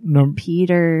Sanpete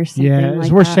or something. Yeah, like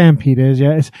it's where that. Sanpete is.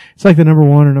 Yeah, it's like the number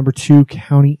 1 or number 2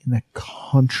 county in the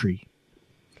country.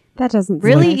 That doesn't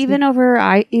Really, surprise me.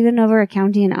 even over a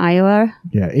county in Iowa.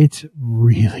 Yeah, it's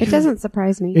really. It doesn't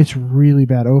surprise me. It's really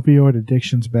bad. Opioid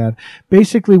addiction's bad.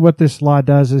 Basically, what this law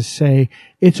does is say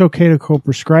it's okay to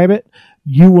co-prescribe it.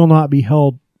 You will not be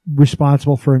held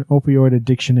responsible for an opioid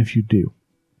addiction if you do.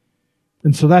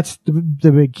 And so that's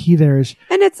the big key there is.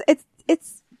 And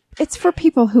it's for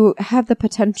people who have the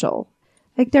potential.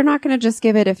 Like they're not going to just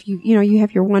give it if you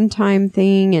have your one-time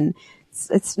thing and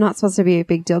it's not supposed to be a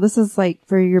big deal. This is like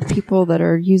for your people that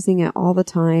are using it all the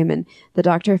time and the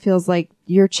doctor feels like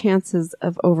your chances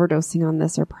of overdosing on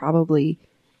this are probably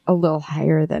a little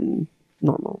higher than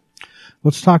normal.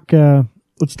 Let's talk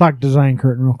design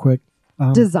curtain real quick.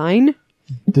 Design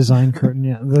curtain,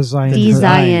 yeah. The Zion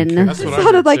Design. curtain. That's what I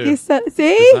sounded heard, like too. you said,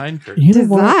 see? Design curtain. You know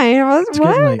what?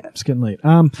 Design. It's getting late.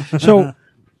 It's getting late. So,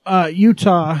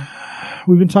 Utah,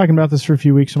 we've been talking about this for a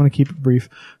few weeks. I'm going to keep it brief.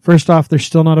 First off, there's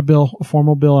still not a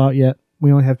formal bill out yet.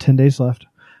 We only have 10 days left.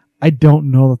 I don't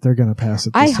know that they're going to pass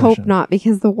it. I hope not,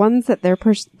 because the ones that they're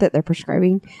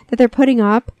prescribing, that they're putting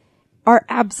up, are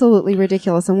absolutely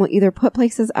ridiculous and will either put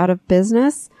places out of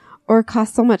business or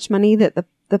cost so much money that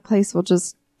the place will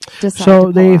just decide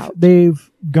So to pull out.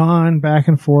 they've gone back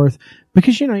and forth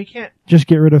because, you can't just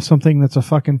get rid of something that's a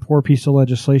fucking poor piece of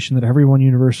legislation that everyone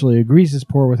universally agrees is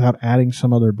poor without adding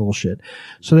some other bullshit.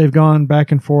 So they've gone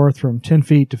back and forth from 10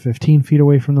 feet to 15 feet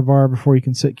away from the bar before you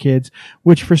can sit kids,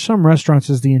 which for some restaurants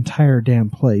is the entire damn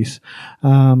place.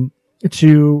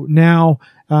 To now,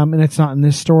 and it's not in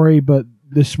this story, but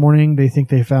this morning they think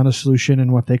they found a solution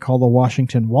in what they call the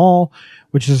Washington Wall,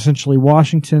 which is essentially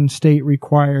Washington state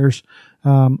requires,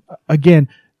 again,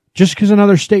 just because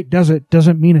another state does it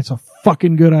doesn't mean it's a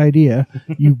fucking good idea.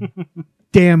 You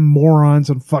damn morons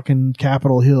on fucking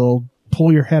Capitol Hill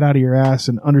pull your head out of your ass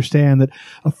and understand that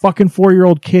a fucking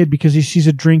 4-year-old kid, because he sees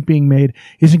a drink being made,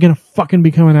 isn't going to fucking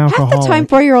become an alcoholic. Half the time,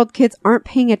 4-year-old kids aren't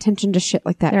paying attention to shit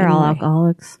like that. They're all anyway.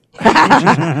 alcoholics.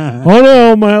 Oh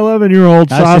no, my 11-year-old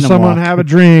saw seen him someone walk. have a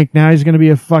drink. Now he's going to be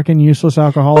a fucking useless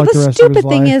alcoholic Well, the the rest of his stupid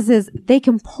thing life. is they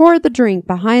can pour the drink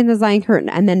behind the Zion curtain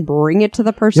and then bring it to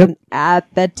the person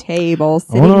at the table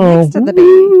sitting next to the baby.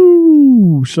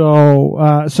 Ooh,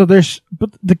 so there's,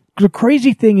 but the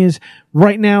crazy thing is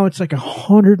right now it's like a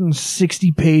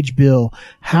 160 page bill.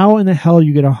 How in the hell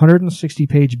you get a 160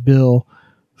 page bill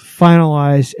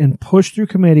finalized and pushed through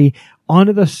committee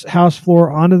onto the House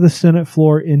floor, onto the Senate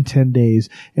floor in 10 days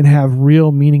and have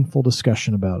real meaningful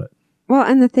discussion about it? Well,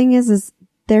 and the thing is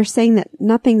they're saying that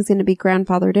nothing's going to be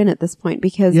grandfathered in at this point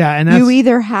because Yeah, and that's- you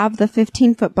either have the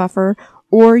 15-foot buffer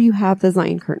or you have the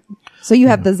Zion curtain. So you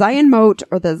have the Zion moat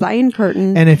or the Zion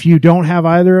curtain. And if you don't have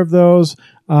either of those,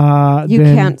 You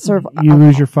then can't serve You alcohol.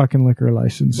 lose your fucking liquor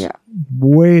license. Yeah.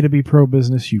 Way to be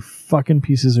pro-business, you fucking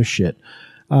pieces of shit.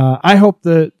 I hope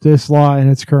that this law in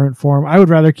its current form, I would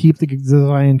rather keep the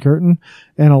Zion curtain,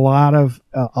 and a lot of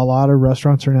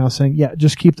restaurants are now saying, yeah,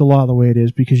 just keep the law the way it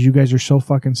is because you guys are so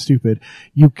fucking stupid.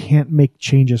 You can't make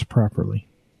changes properly.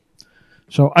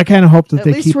 So I kind of hope that At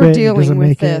they least keep we're it. It dealing doesn't with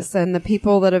make this, and the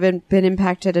people that have been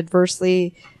impacted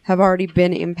adversely have already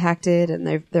been impacted,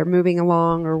 and they're moving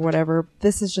along or whatever.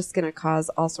 This is just going to cause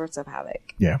all sorts of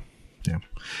havoc. Yeah.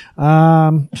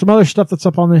 Some other stuff that's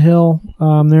up on the Hill.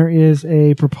 There is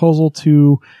a proposal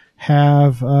to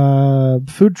have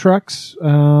food trucks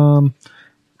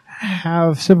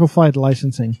have simplified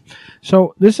licensing.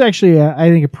 So this is actually, I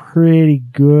think, a pretty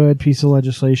good piece of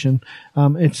legislation.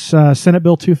 It's Senate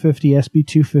Bill 250, SB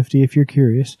 250, if you're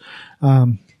curious.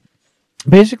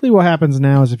 Basically what happens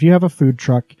now is if you have a food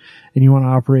truck and you want to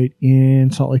operate in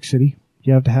Salt Lake City,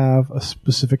 you have to have a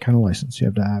specific kind of license. You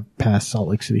have to have pass Salt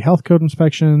Lake City Health Code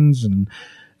inspections and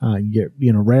you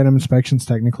get, random inspections.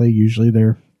 Technically, usually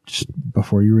they're just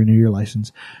before you renew your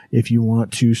license. If you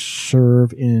want to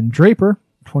serve in Draper,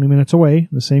 20 minutes away in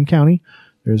the same county,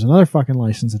 there's another fucking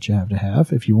license that you have to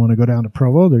have. If you want to go down to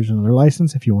Provo, there's another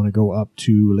license. If you want to go up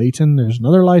to Layton, there's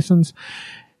another license.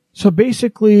 So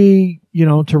basically,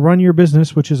 to run your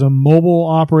business, which is a mobile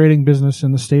operating business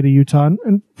in the state of Utah,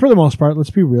 and for the most part, let's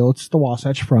be real, it's the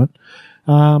Wasatch Front.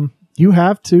 You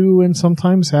have to, and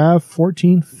sometimes have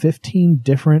 14, 15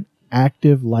 different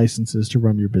active licenses to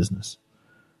run your business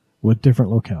with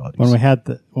different localities. When we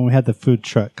had the food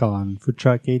truck on Food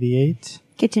Truck 88,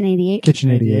 Kitchen 88.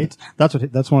 Kitchen 88.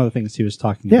 That's one of the things he was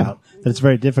talking Yeah. about. That it's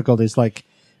very difficult. It's like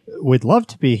we'd love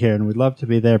to be here and we'd love to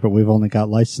be there, but we've only got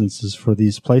licenses for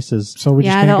these places. So we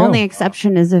just Yeah, can't the go. only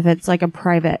exception is if it's like a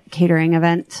private catering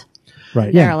event.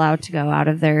 Right. Yeah. They're allowed to go out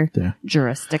of their Yeah.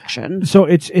 jurisdiction. So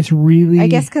it's really, I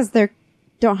guess because they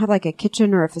don't have like a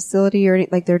kitchen or a facility or anything,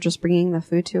 like they're just bringing the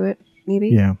food to it, maybe.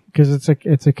 yeah, because it's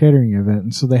a catering event,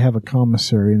 and so they have a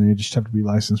commissary, and they just have to be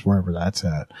licensed wherever that's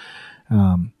at.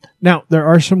 Now there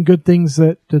are some good things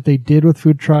that they did with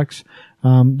food trucks.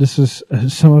 Some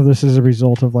of this is a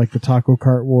result of like the taco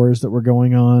cart wars that were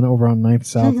going on over on 9th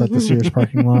South at the Sears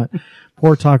parking lot.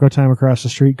 Poor Taco Time across the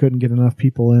street couldn't get enough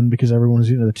people in because everyone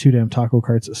was eating the 2 damn taco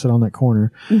carts that sit on that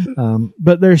corner.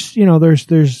 But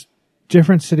there's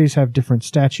different cities have different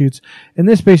statutes, and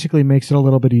this basically makes it a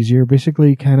little bit easier.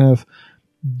 Basically, kind of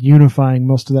unifying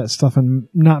most of that stuff and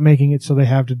not making it so they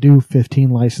have to do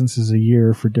 15 licenses a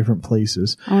year for different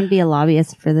places. I want to be a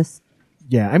lobbyist for this.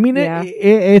 Yeah, I mean, Yeah.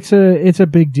 it's a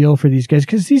big deal for these guys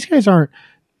because these guys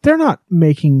they're not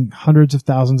making hundreds of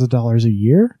thousands of dollars a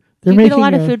year. They're Do you making get a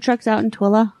lot of food trucks out in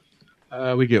Twilla?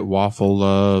 We get Waffle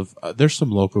Love. There's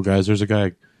some local guys. There's a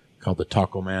guy called the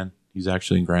Taco Man. He's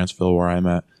actually in Grantsville where I'm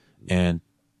at. And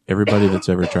everybody that's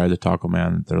ever tried the Taco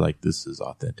Man, they're like, this is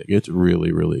authentic. It's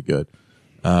really, really good.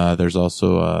 There's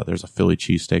also there's a Philly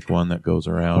cheesesteak one that goes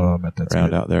around Oh, I bet that's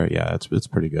good. out there. Yeah, it's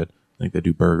pretty good. I think they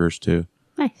do burgers too.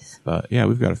 Nice. But yeah,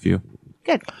 we've got a few.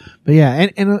 Good. But yeah,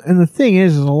 and the thing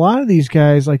is a lot of these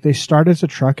guys, like, they start as a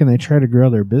truck and they try to grow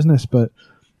their business, but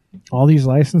all these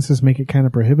licenses make it kind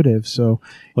of prohibitive. So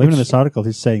Well, even in this article,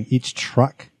 he's saying each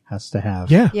truck has to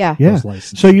have. yeah, Yeah. Those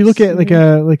licenses. So you look at like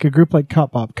a group like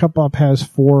Cup Bop. Cup Bop has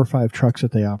 4 or 5 trucks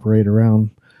that they operate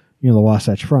around, the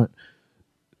Wasatch Front.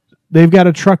 They've got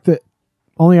a truck that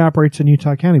only operates in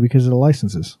Utah County because of the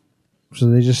licenses. So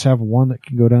they just have one that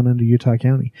can go down into Utah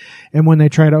County. And when they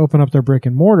try to open up their brick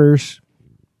and mortars,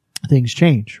 things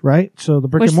change, right? So the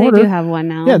brick Which and they mortar, do have one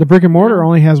now. yeah, the brick and mortar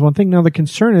only has one thing. Now the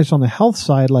concern is on the health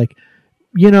side, like,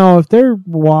 if their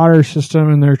water system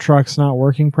and their truck's not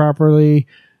working properly,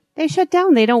 they shut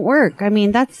down. They don't work. I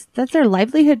mean, that's their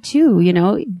livelihood too, you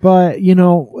know. But, you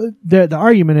know, the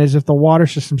argument is if the water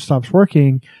system stops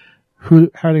working, how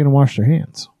are they going to wash their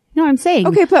hands? No, I'm saying.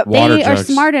 Okay, but Water they are jugs,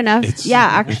 smart enough. it's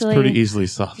Actually. pretty easily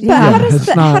solved. But Yeah, it's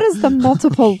not- how does the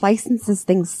multiple licenses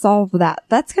thing solve that?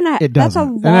 That's gonna. It That's a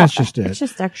doesn't. lot. And that's just it. It's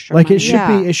just extra. Like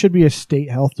money. it should be a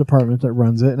state health department that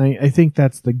runs it, and I think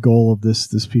that's the goal of this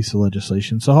piece of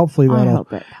legislation. So hopefully I that'll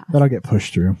hope it passes. that'll get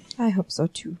pushed through. I hope so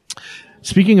too.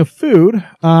 Speaking of food,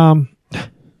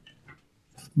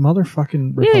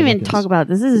 motherfucking We don't even Republicans. talk about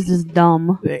this. This is just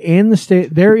dumb. In the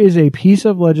state, there is a piece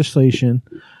of legislation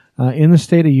in the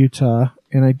state of Utah,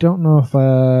 and I don't know if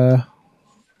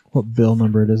what bill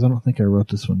number it is. I don't think I wrote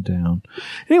this one down.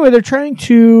 Anyway, they're trying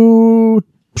to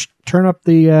turn up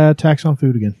the tax on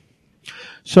food again.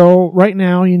 So right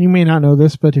now, and you may not know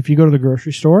this, but if you go to the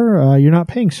grocery store, you're not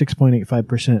paying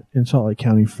 6.85% in Salt Lake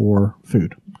County for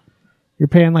food. You're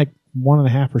paying like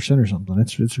 1.5% or something.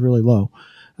 It's really low.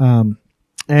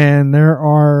 And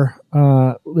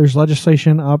there's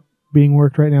legislation up being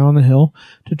worked right now on the Hill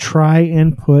to try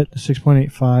and put the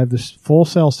 6.85, this full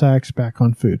sales tax, back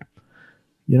on food.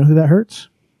 You know who that hurts?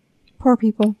 Poor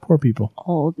people. Poor people.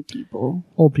 All the people.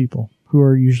 Old people, who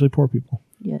are usually poor people.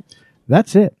 Yes.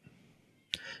 That's it.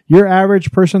 Your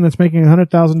average person that's making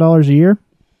 $100,000 a year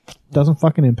doesn't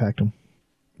fucking impact them.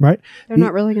 Right? They're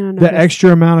not really going to notice. The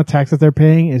extra amount of tax that they're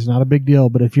paying is not a big deal,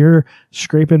 but if you're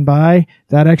scraping by,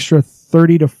 that extra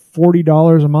 $30 to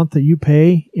 $40 a month that you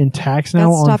pay in tax now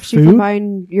that on stops you from food,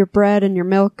 buying your bread and your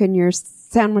milk and your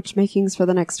sandwich makings for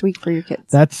the next week for your kids.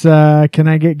 that's can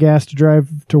I get gas to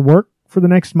drive to work for the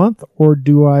next month, or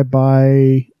do I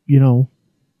buy,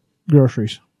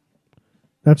 groceries?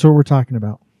 That's what we're talking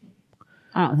about.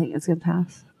 I don't think it's going to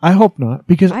pass. I hope not,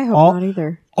 because I hope not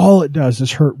either. all it does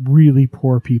is hurt really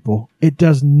poor people. It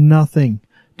does nothing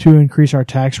to increase our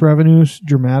tax revenues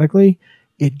dramatically.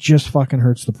 It just fucking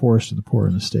hurts the poorest of the poor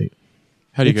in the state.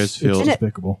 How do you guys feel? It's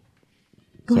despicable.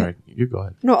 Sorry, you go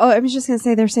ahead. No, I was just going to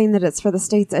say they're saying that it's for the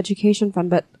state's education fund,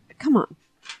 but come on.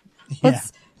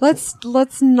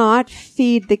 Let's not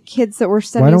feed the kids that we're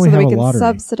sending don't so we that we have a can lottery?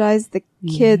 subsidize the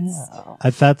kids. I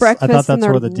thought Breakfast that's and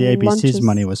where their the DABC's lunches.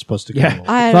 money was supposed to go. Yeah.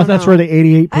 I Thought don't that's know. where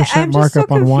the 88% I'm just so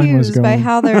markup on wine was confused going. by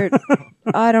how they're.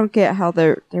 I don't get how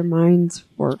their minds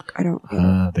work. I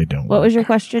don't. They don't. What was your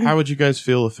question? How would you guys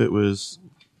feel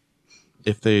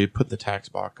if they put the tax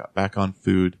back on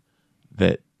food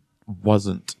that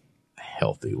wasn't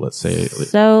healthy? Let's say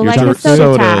So, your like a soda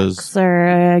sodas, tax or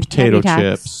a potato candy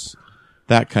tax. chips,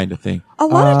 that kind of thing. A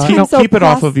lot of Keep, times, though, keep it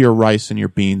off of your rice and your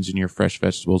beans and your fresh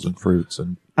vegetables and fruits.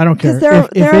 And I don't care. because If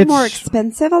they're it's- more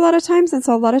expensive a lot of times, and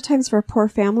so a lot of times for poor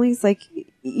families, like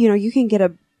you can get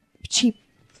a cheap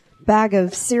bag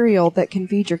of cereal that can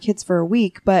feed your kids for a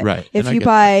week, but Right, if and I you get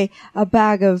buy a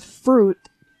bag of fruit,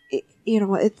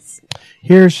 it's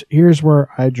Here's where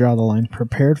I draw the line.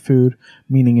 Prepared food,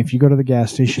 meaning if you go to the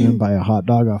gas station and buy a hot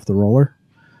dog off the roller,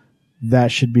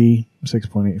 that should be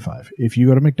 6.85. If you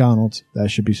go to McDonald's, that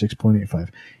should be 6.85.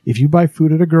 If you buy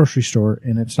food at a grocery store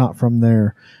and it's not from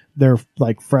their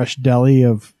like fresh deli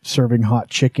of serving hot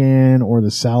chicken or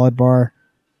the salad bar,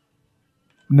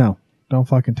 no, don't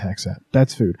fucking tax that.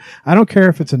 That's food. I don't care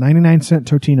if it's a 99-cent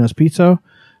Totino's pizza.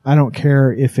 I don't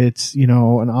care if it's, an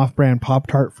off-brand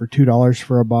Pop-Tart for $2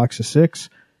 for a box of 6.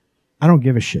 I don't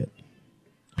give a shit.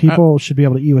 People should be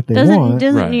able to eat what they want.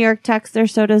 Doesn't Right. New York tax their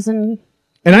sodas and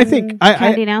And I think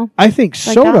candy now? I think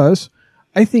Like sodas.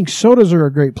 I think sodas are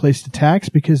a great place to tax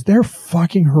because they're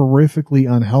fucking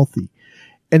horrifically unhealthy.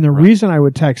 And the reason I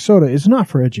would tax soda is not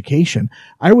for education.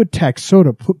 I would tax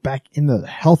soda put back into the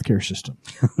healthcare system.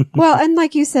 well, and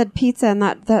like you said, pizza, and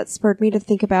that spurred me to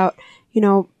think about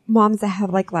moms that have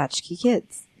like latchkey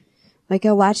kids. Like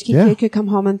a latchkey Yeah. kid could come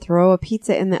home and throw a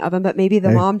pizza in the oven, but maybe the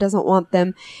Hey. mom doesn't want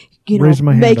them, Raise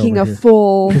my hand making a over here.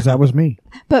 full. Because that was me.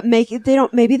 But maybe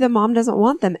the mom doesn't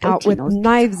want them out with Totino's.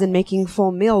 knives and making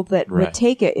full meal that would Right.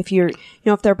 take it. If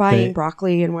if they're buying They-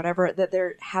 broccoli and whatever, that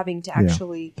they're having to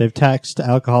actually. They've taxed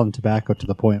alcohol and tobacco to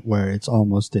the point where it's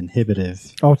almost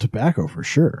inhibitive Oh, tobacco for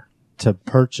sure. to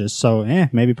purchase. So,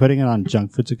 maybe putting it on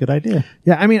junk food's a good idea.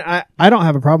 Yeah, I mean, I don't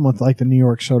have a problem with like the New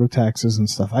York soda taxes and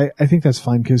stuff. I think that's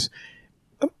fine because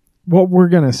what we're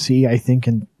going to see, I think,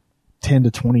 in 10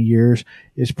 to 20 years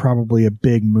is probably a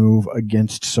big move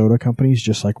against soda companies,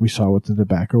 just like we saw with the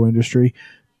tobacco industry,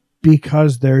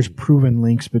 because there's proven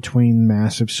links between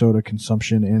massive soda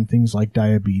consumption and things like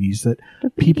diabetes that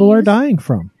people are dying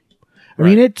from. I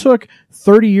mean, it took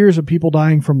 30 years of people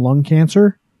dying from lung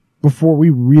cancer before we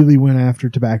really went after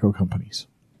tobacco companies.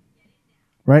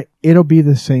 Right? It'll be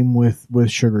the same with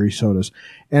sugary sodas.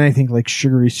 And I think like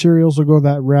sugary cereals will go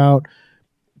that route.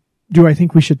 Do I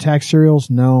think we should tax cereals?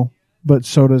 No. But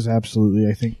sodas, absolutely.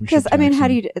 I think we should. Because, I mean, tax how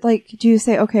them. do you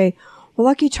say, okay, well,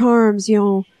 Lucky Charms,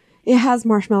 it has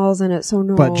marshmallows in it, so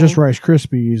no. But just Rice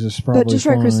Krispies is probably just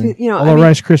Rice fine. Krispies, Although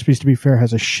Rice Krispies, to be fair,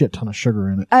 has a shit ton of sugar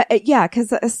in it. Yeah,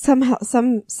 because somehow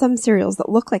some cereals that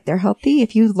look like they're healthy,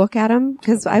 if you look at them,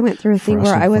 because I went through a thing where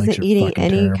Frosted I Flakes wasn't are eating fucking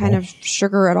any terrible. kind of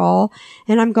sugar at all,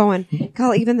 and I'm going,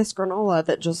 God, even this granola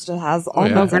that just has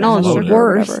almonds in it Granola's has the sugar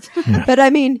or worst. whatever. But I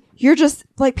mean, you're just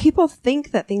like, people think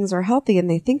that things are healthy and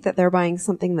they think that they're buying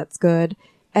something that's good.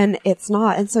 And it's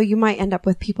not. And so you might end up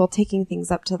with people taking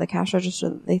things up to the cash register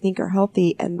that they think are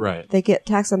healthy, and Right. they get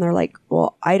taxed and they're like,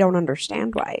 well, I don't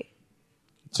understand why.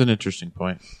 It's an interesting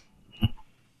point.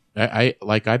 I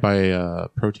buy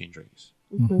protein drinks,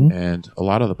 Mm-hmm. and a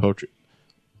lot of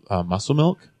the muscle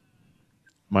milk.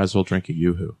 Might as well drink a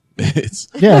Yoo-Hoo. It's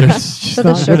Yeah, it's just For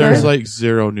the not sugar? good. there's like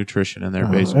zero nutrition in there.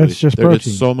 No, basically, it's just It's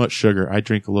protein. so much sugar. I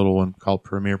drink a little one called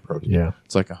Premier Protein. Yeah.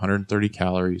 It's like 130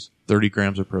 calories, 30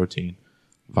 grams of protein,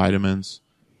 vitamins,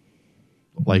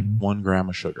 like 1 gram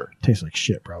of sugar. Tastes like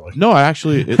shit, probably. No,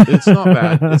 it's not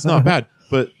bad. It's not bad.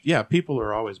 But yeah, people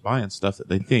are always buying stuff that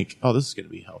they think, oh, this is going to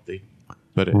be healthy.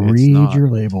 But it's Read not. your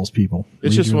labels, people.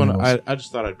 It's Read just your one. labels. I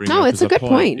just thought I'd bring. No, it up it's as a good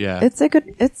point. Yeah, It's a good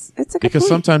because point.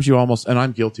 sometimes you almost, and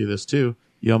I'm guilty of this too.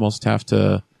 You almost have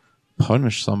to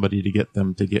punish somebody to get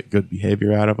them to get good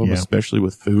behavior out of them, Yeah. especially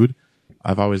with food.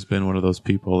 I've always been one of those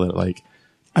people that like,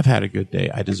 I've had a good day,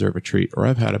 I deserve a treat, or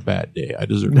I've had a bad day, I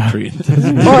deserve a treat.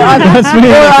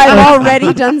 I've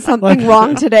already done something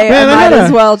wrong today. Man, I I might had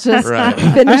as a- well just Right.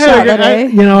 finish out the day.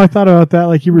 I thought about that.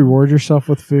 Like, you reward yourself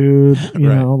with food. You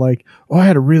Right. know, like, oh, I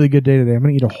had a really good day today. I'm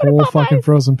gonna eat a whole fucking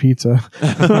frozen pizza.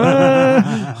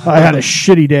 I had a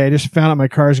shitty day. I just found out my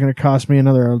car is gonna cost me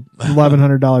another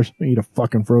 $1,100. I eat a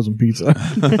fucking frozen pizza.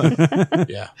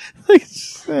 Yeah,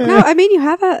 No, I mean,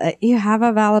 you have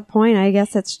a valid point. I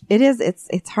guess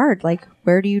it's hard. Like,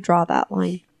 where do you draw that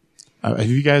line? have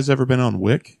you guys ever been on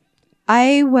Wick?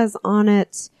 I was on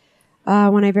it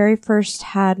when I very first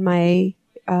had my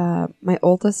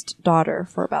oldest daughter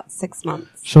for about 6 months.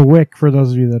 So WIC, for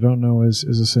those of you that don't know, is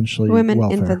essentially Women,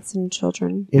 welfare. infants, and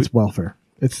children. It's welfare.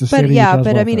 It's the state But of yeah, Utah's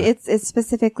but I mean, welfare. it's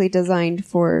specifically designed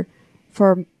for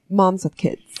moms with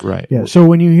kids. Right. Yeah. So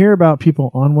when you hear about people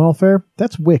on welfare,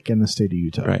 that's WIC in the state of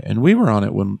Utah. Right. And we were on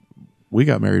it when we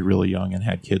got married really young and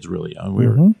had kids really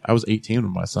young. I was 18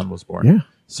 when my son was born. Yeah.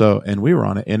 So, and we were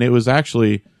on it, and it was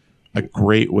actually a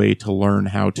great way to learn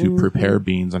how to prepare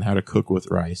beans and how to cook with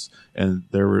rice. And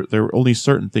there were only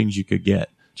certain things you could get.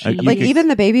 You Like could- even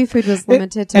the baby food was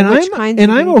limited to and which I'm, kinds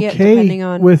and you I'm can get okay depending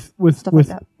on with stuff like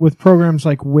that. with programs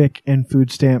like WIC and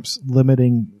food stamps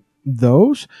limiting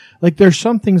those. Like, there's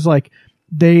some things, like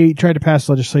they tried to pass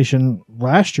legislation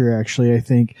last year, actually, I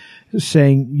think,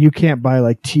 saying you can't buy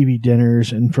like TV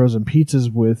dinners and frozen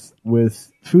pizzas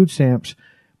with food stamps.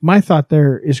 My thought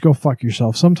there is, go fuck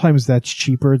yourself. Sometimes that's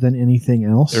cheaper than anything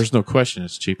else. There's no question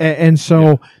it's cheap. And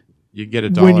so You get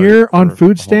 $1 when you're on for a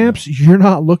food whole stamps, you're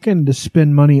not looking to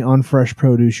spend money on fresh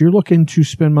produce. You're looking to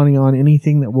spend money on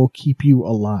anything that will keep you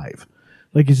alive.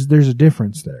 Like, there's a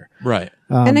difference there. meal. Right.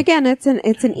 And again, it's an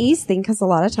ease thing because a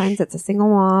lot of times it's a single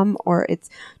mom or it's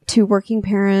two working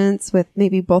parents with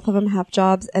maybe both of them have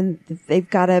jobs and they've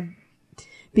got to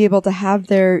be able to have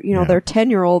their, their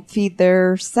 10-year-old feed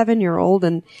their 7-year-old,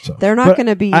 and they're not But going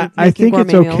to be. I making think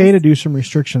it's gourmet okay meals. to do some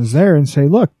restrictions there and say,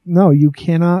 look, no, you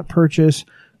cannot purchase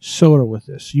soda with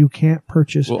this. You can't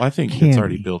purchase. Well, I think candy. it's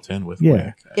already built in with Yeah.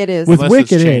 WIC. It is. With Unless WIC,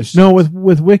 it's it changed is. No, with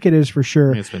WIC, it is for sure.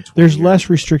 I mean, it's been 20 There's years. less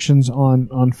restrictions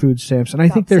on food stamps, and I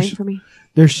think About the there's same for me.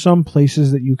 there's some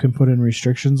places that you can put in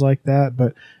restrictions like that,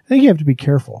 but I think you have to be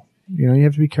careful. You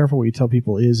have to be careful what you tell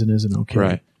people is and isn't okay.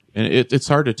 Right. And it's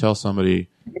hard to tell somebody,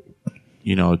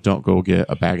 don't go get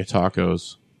a bag of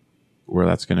tacos where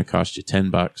that's going to cost you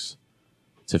 $10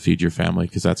 to feed your family,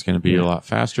 because that's going to be a lot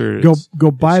faster. Go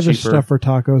buy it's the cheaper. stuff for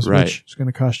tacos, Right. which is going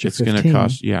to cost you It's $15. going to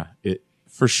cost, it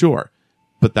for sure.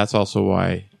 But that's also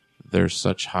why there's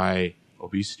such high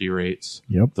obesity rates.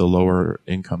 Yep. The lower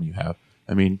income you have.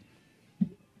 I mean,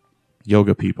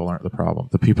 yoga people aren't the problem.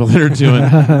 The people that are doing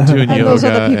And yoga. those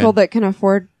are the people and- that can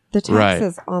afford the Right.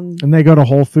 taxes on. And they go to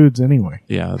Whole Foods anyway.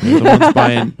 Yeah, they're the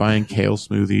ones buying kale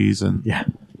smoothies and Yeah.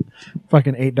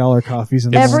 Fucking $8 coffees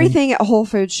in the morning. Everything at Whole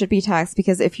Foods should be taxed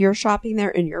because if you're shopping there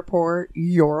and you're poor,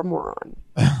 you're a moron.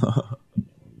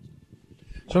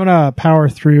 So I'm going to power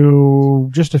through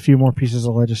just a few more pieces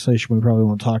of legislation. We probably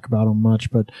won't talk about them much,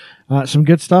 but some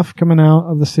good stuff coming out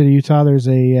of the state of Utah. There's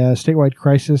a statewide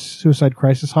suicide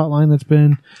crisis hotline that's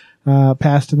been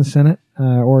passed in the Senate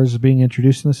or is being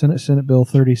introduced in the Senate, Senate Bill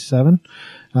 37.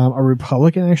 A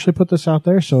Republican actually put this out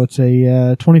there, so it's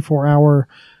a 24-hour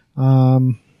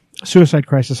suicide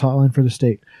crisis hotline for the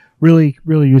state. Really,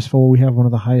 really useful. We have one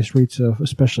of the highest rates of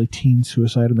especially teen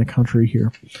suicide in the country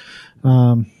here.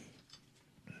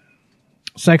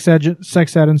 Sex ed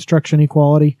instruction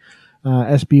equality,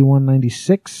 SB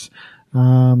 196.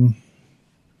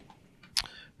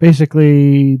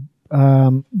 Basically,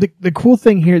 the cool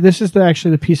thing here, this is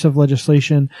actually the piece of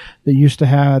legislation that used to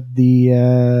have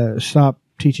the stop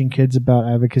teaching kids about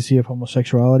advocacy of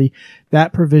homosexuality.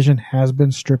 That provision has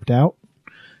been stripped out.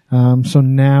 So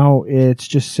now it's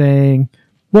just saying,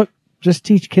 look, just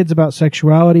teach kids about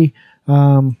sexuality.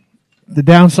 The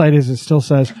downside is it still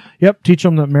says, yep, teach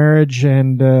them that marriage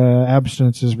and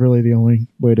abstinence is really the only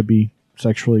way to be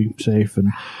sexually safe,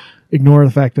 and ignore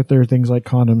the fact that there are things like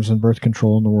condoms and birth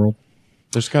control in the world.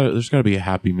 There's got to be a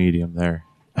happy medium there.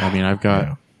 I mean, I've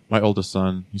got my oldest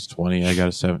son, he's 20. I got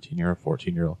a 17-year-old,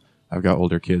 14-year-old. I've got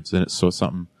older kids, and it's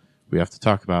something we have to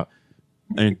talk about.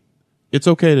 I mean, it's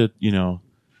okay to,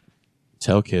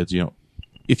 tell kids,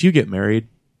 if you get married,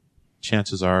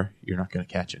 chances are you're not going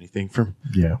to catch anything from.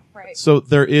 Yeah. Right. So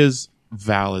there is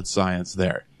valid science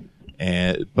there.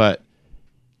 But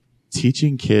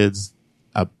teaching kids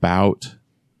about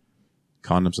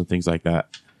condoms and things like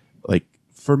that, like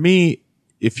for me,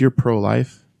 if you're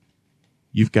pro-life,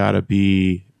 you've got to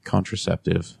be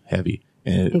contraceptive heavy.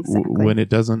 And Exactly. when it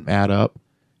doesn't add up,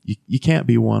 you can't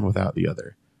be one without the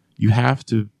other. You have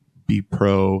to be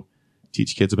pro,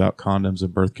 teach kids about condoms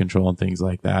and birth control and things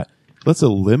like that. Let's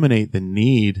eliminate the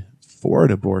need for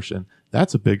an abortion.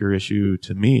 That's a bigger issue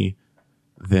to me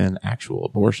than actual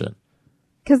abortion.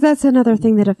 Because that's another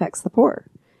thing that affects the poor.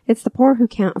 It's the poor who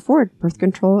can't afford birth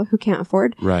control, who can't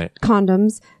afford Right.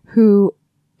 condoms, who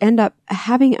end up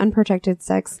having unprotected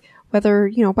sex,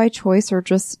 whether, by choice or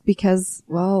just because,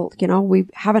 we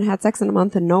haven't had sex in a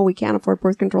month and no, we can't afford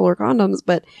birth control or condoms,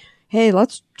 but hey,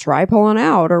 let's try pulling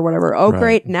out or whatever. Oh, Right.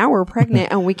 great. Now we're pregnant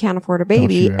and we can't afford a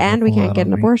baby you ever and we pull can't out get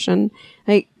an on me. abortion.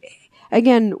 Like,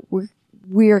 again,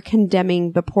 we're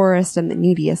condemning the poorest and the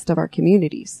neediest of our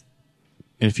communities.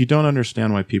 And if you don't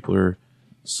understand why people are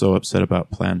so upset about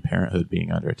Planned Parenthood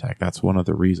being under attack, that's one of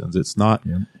the reasons. It's not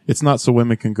so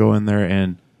women can go in there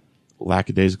and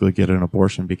lackadaisically get an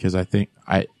abortion, because I think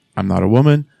I'm not a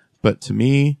woman, but to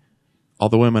me, all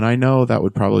the women I know, that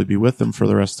would probably be with them for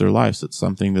the rest of their lives. It's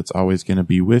something that's always going to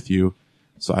be with you.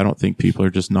 So I don't think people are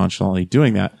just nonchalantly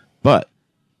doing that, but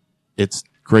it's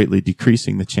greatly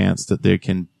decreasing the chance that they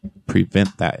can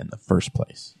prevent that in the first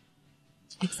place.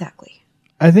 Exactly.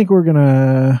 I think we're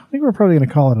probably gonna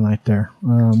call it a night there.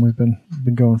 We've been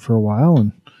going for a while,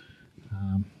 and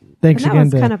thanks And that again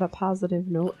was to kind of a positive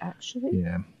note, actually.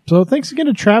 yeah. So thanks again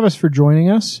to Travis for joining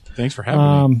us. Thanks for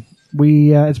having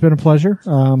me. It's been a pleasure.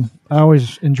 I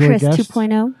always enjoy Chris guests.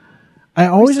 2.0. I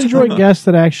always enjoy guests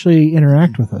that actually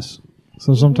interact with us.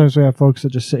 So sometimes we have folks that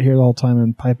just sit here the whole time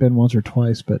and pipe in once or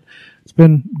twice, but it's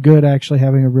been good actually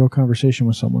having a real conversation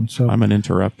with someone. So I'm an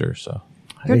interrupter, so.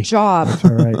 Good Hey. job. That's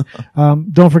all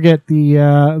right. Don't forget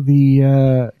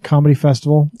the comedy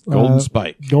festival, Golden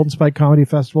Spike. Golden Spike Comedy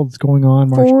Festival that's going on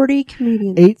March 40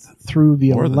 comedians. 8th through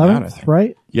the More than that, I 11th, think.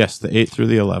 right? Yes, the 8th through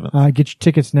the 11th. Get your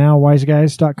tickets now.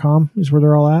 Wiseguys.com is where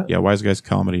they're all at. Yeah,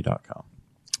 wiseguyscomedy.com.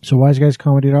 So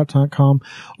wiseguyscomedy.com.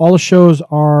 All the shows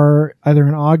are either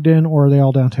in Ogden or are they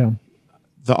all downtown?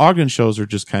 The Ogden shows are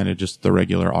just kind of just the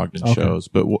regular Ogden Okay. shows,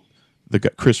 but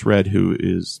Chris Red, who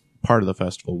is part of the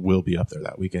festival, will be up there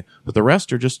that weekend. But the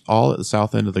rest are just all at the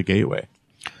south end of the Gateway.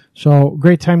 So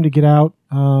great time to get out.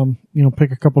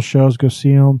 Pick a couple shows, go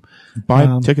see them.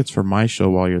 Buy tickets for my show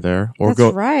while you're there, or That's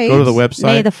go right. go to the website.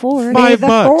 May the 4th. May the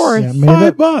 $5. 4th. Yeah,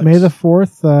 $5. May the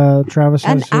 4th. Travis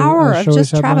An has hour a of show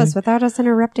just he's headlining. Travis without us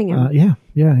interrupting him.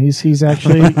 Yeah. He's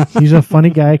actually he's a funny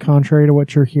guy, contrary to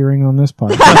what you're hearing on this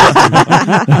podcast.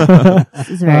 This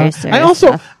is very serious I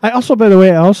also, stuff. by the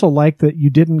way, I also like that you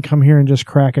didn't come here and just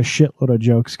crack a shitload of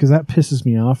jokes, because that pisses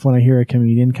me off when I hear a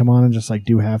comedian come on and just like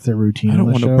do half their routine. I don't on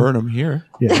the want to show. burn them here.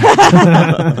 Yeah.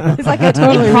 It's like I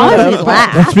totally He probably would would have.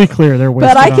 laugh. Let's be clear, they're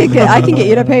wasted. But I on can get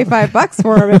you to pay $5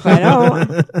 for him if I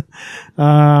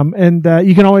don't. And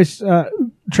you can always,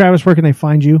 Travis, where can they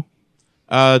find you?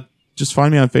 Just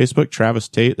find me on Facebook, Travis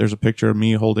Tate. There's a picture of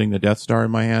me holding the Death Star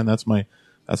in my hand. That's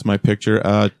my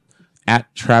picture.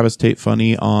 At Travis Tate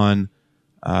Funny on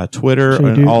Twitter So you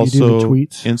and do the also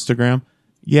tweets? Instagram.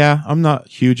 Yeah, I'm not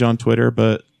huge on Twitter,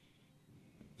 but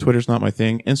Twitter's not my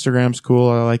thing. Instagram's cool.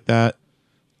 I like that.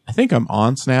 I think I'm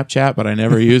on Snapchat, but I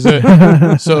never use it.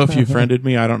 So if you friended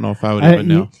me, I don't know if I would even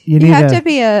know. You You need have to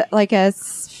be a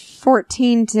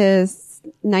 14 to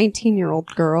 19-year-old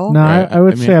girl. No, Right. I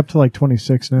would I mean- say up to like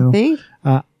 26 now. I think.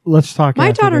 let's talk. My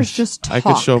after daughters this. just talk. I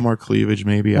could show more cleavage,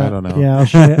 maybe. I don't know. Yeah, I'll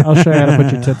show you how to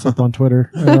put your tits up on Twitter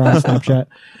or on Snapchat.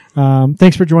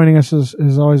 Thanks for joining us as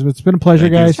always. It's been a pleasure,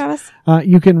 Thank you. guys. Travis.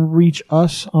 You can reach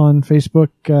us on Facebook,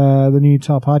 the New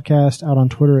Utah Podcast, out on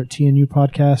Twitter at TNU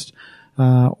Podcast,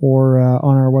 or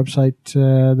on our website,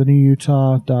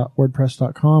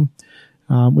 thenewutah.wordpress.com.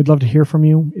 We'd love to hear from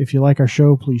you. If you like our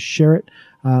show, please share it.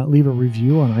 Leave a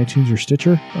review on iTunes or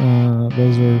Stitcher.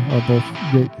 Those are both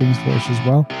great things for us as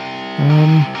well.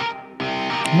 And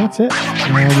that's it.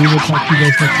 We will talk to you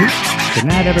guys next week. Good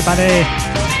night, everybody.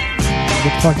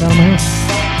 Get the fuck out of my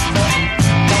house.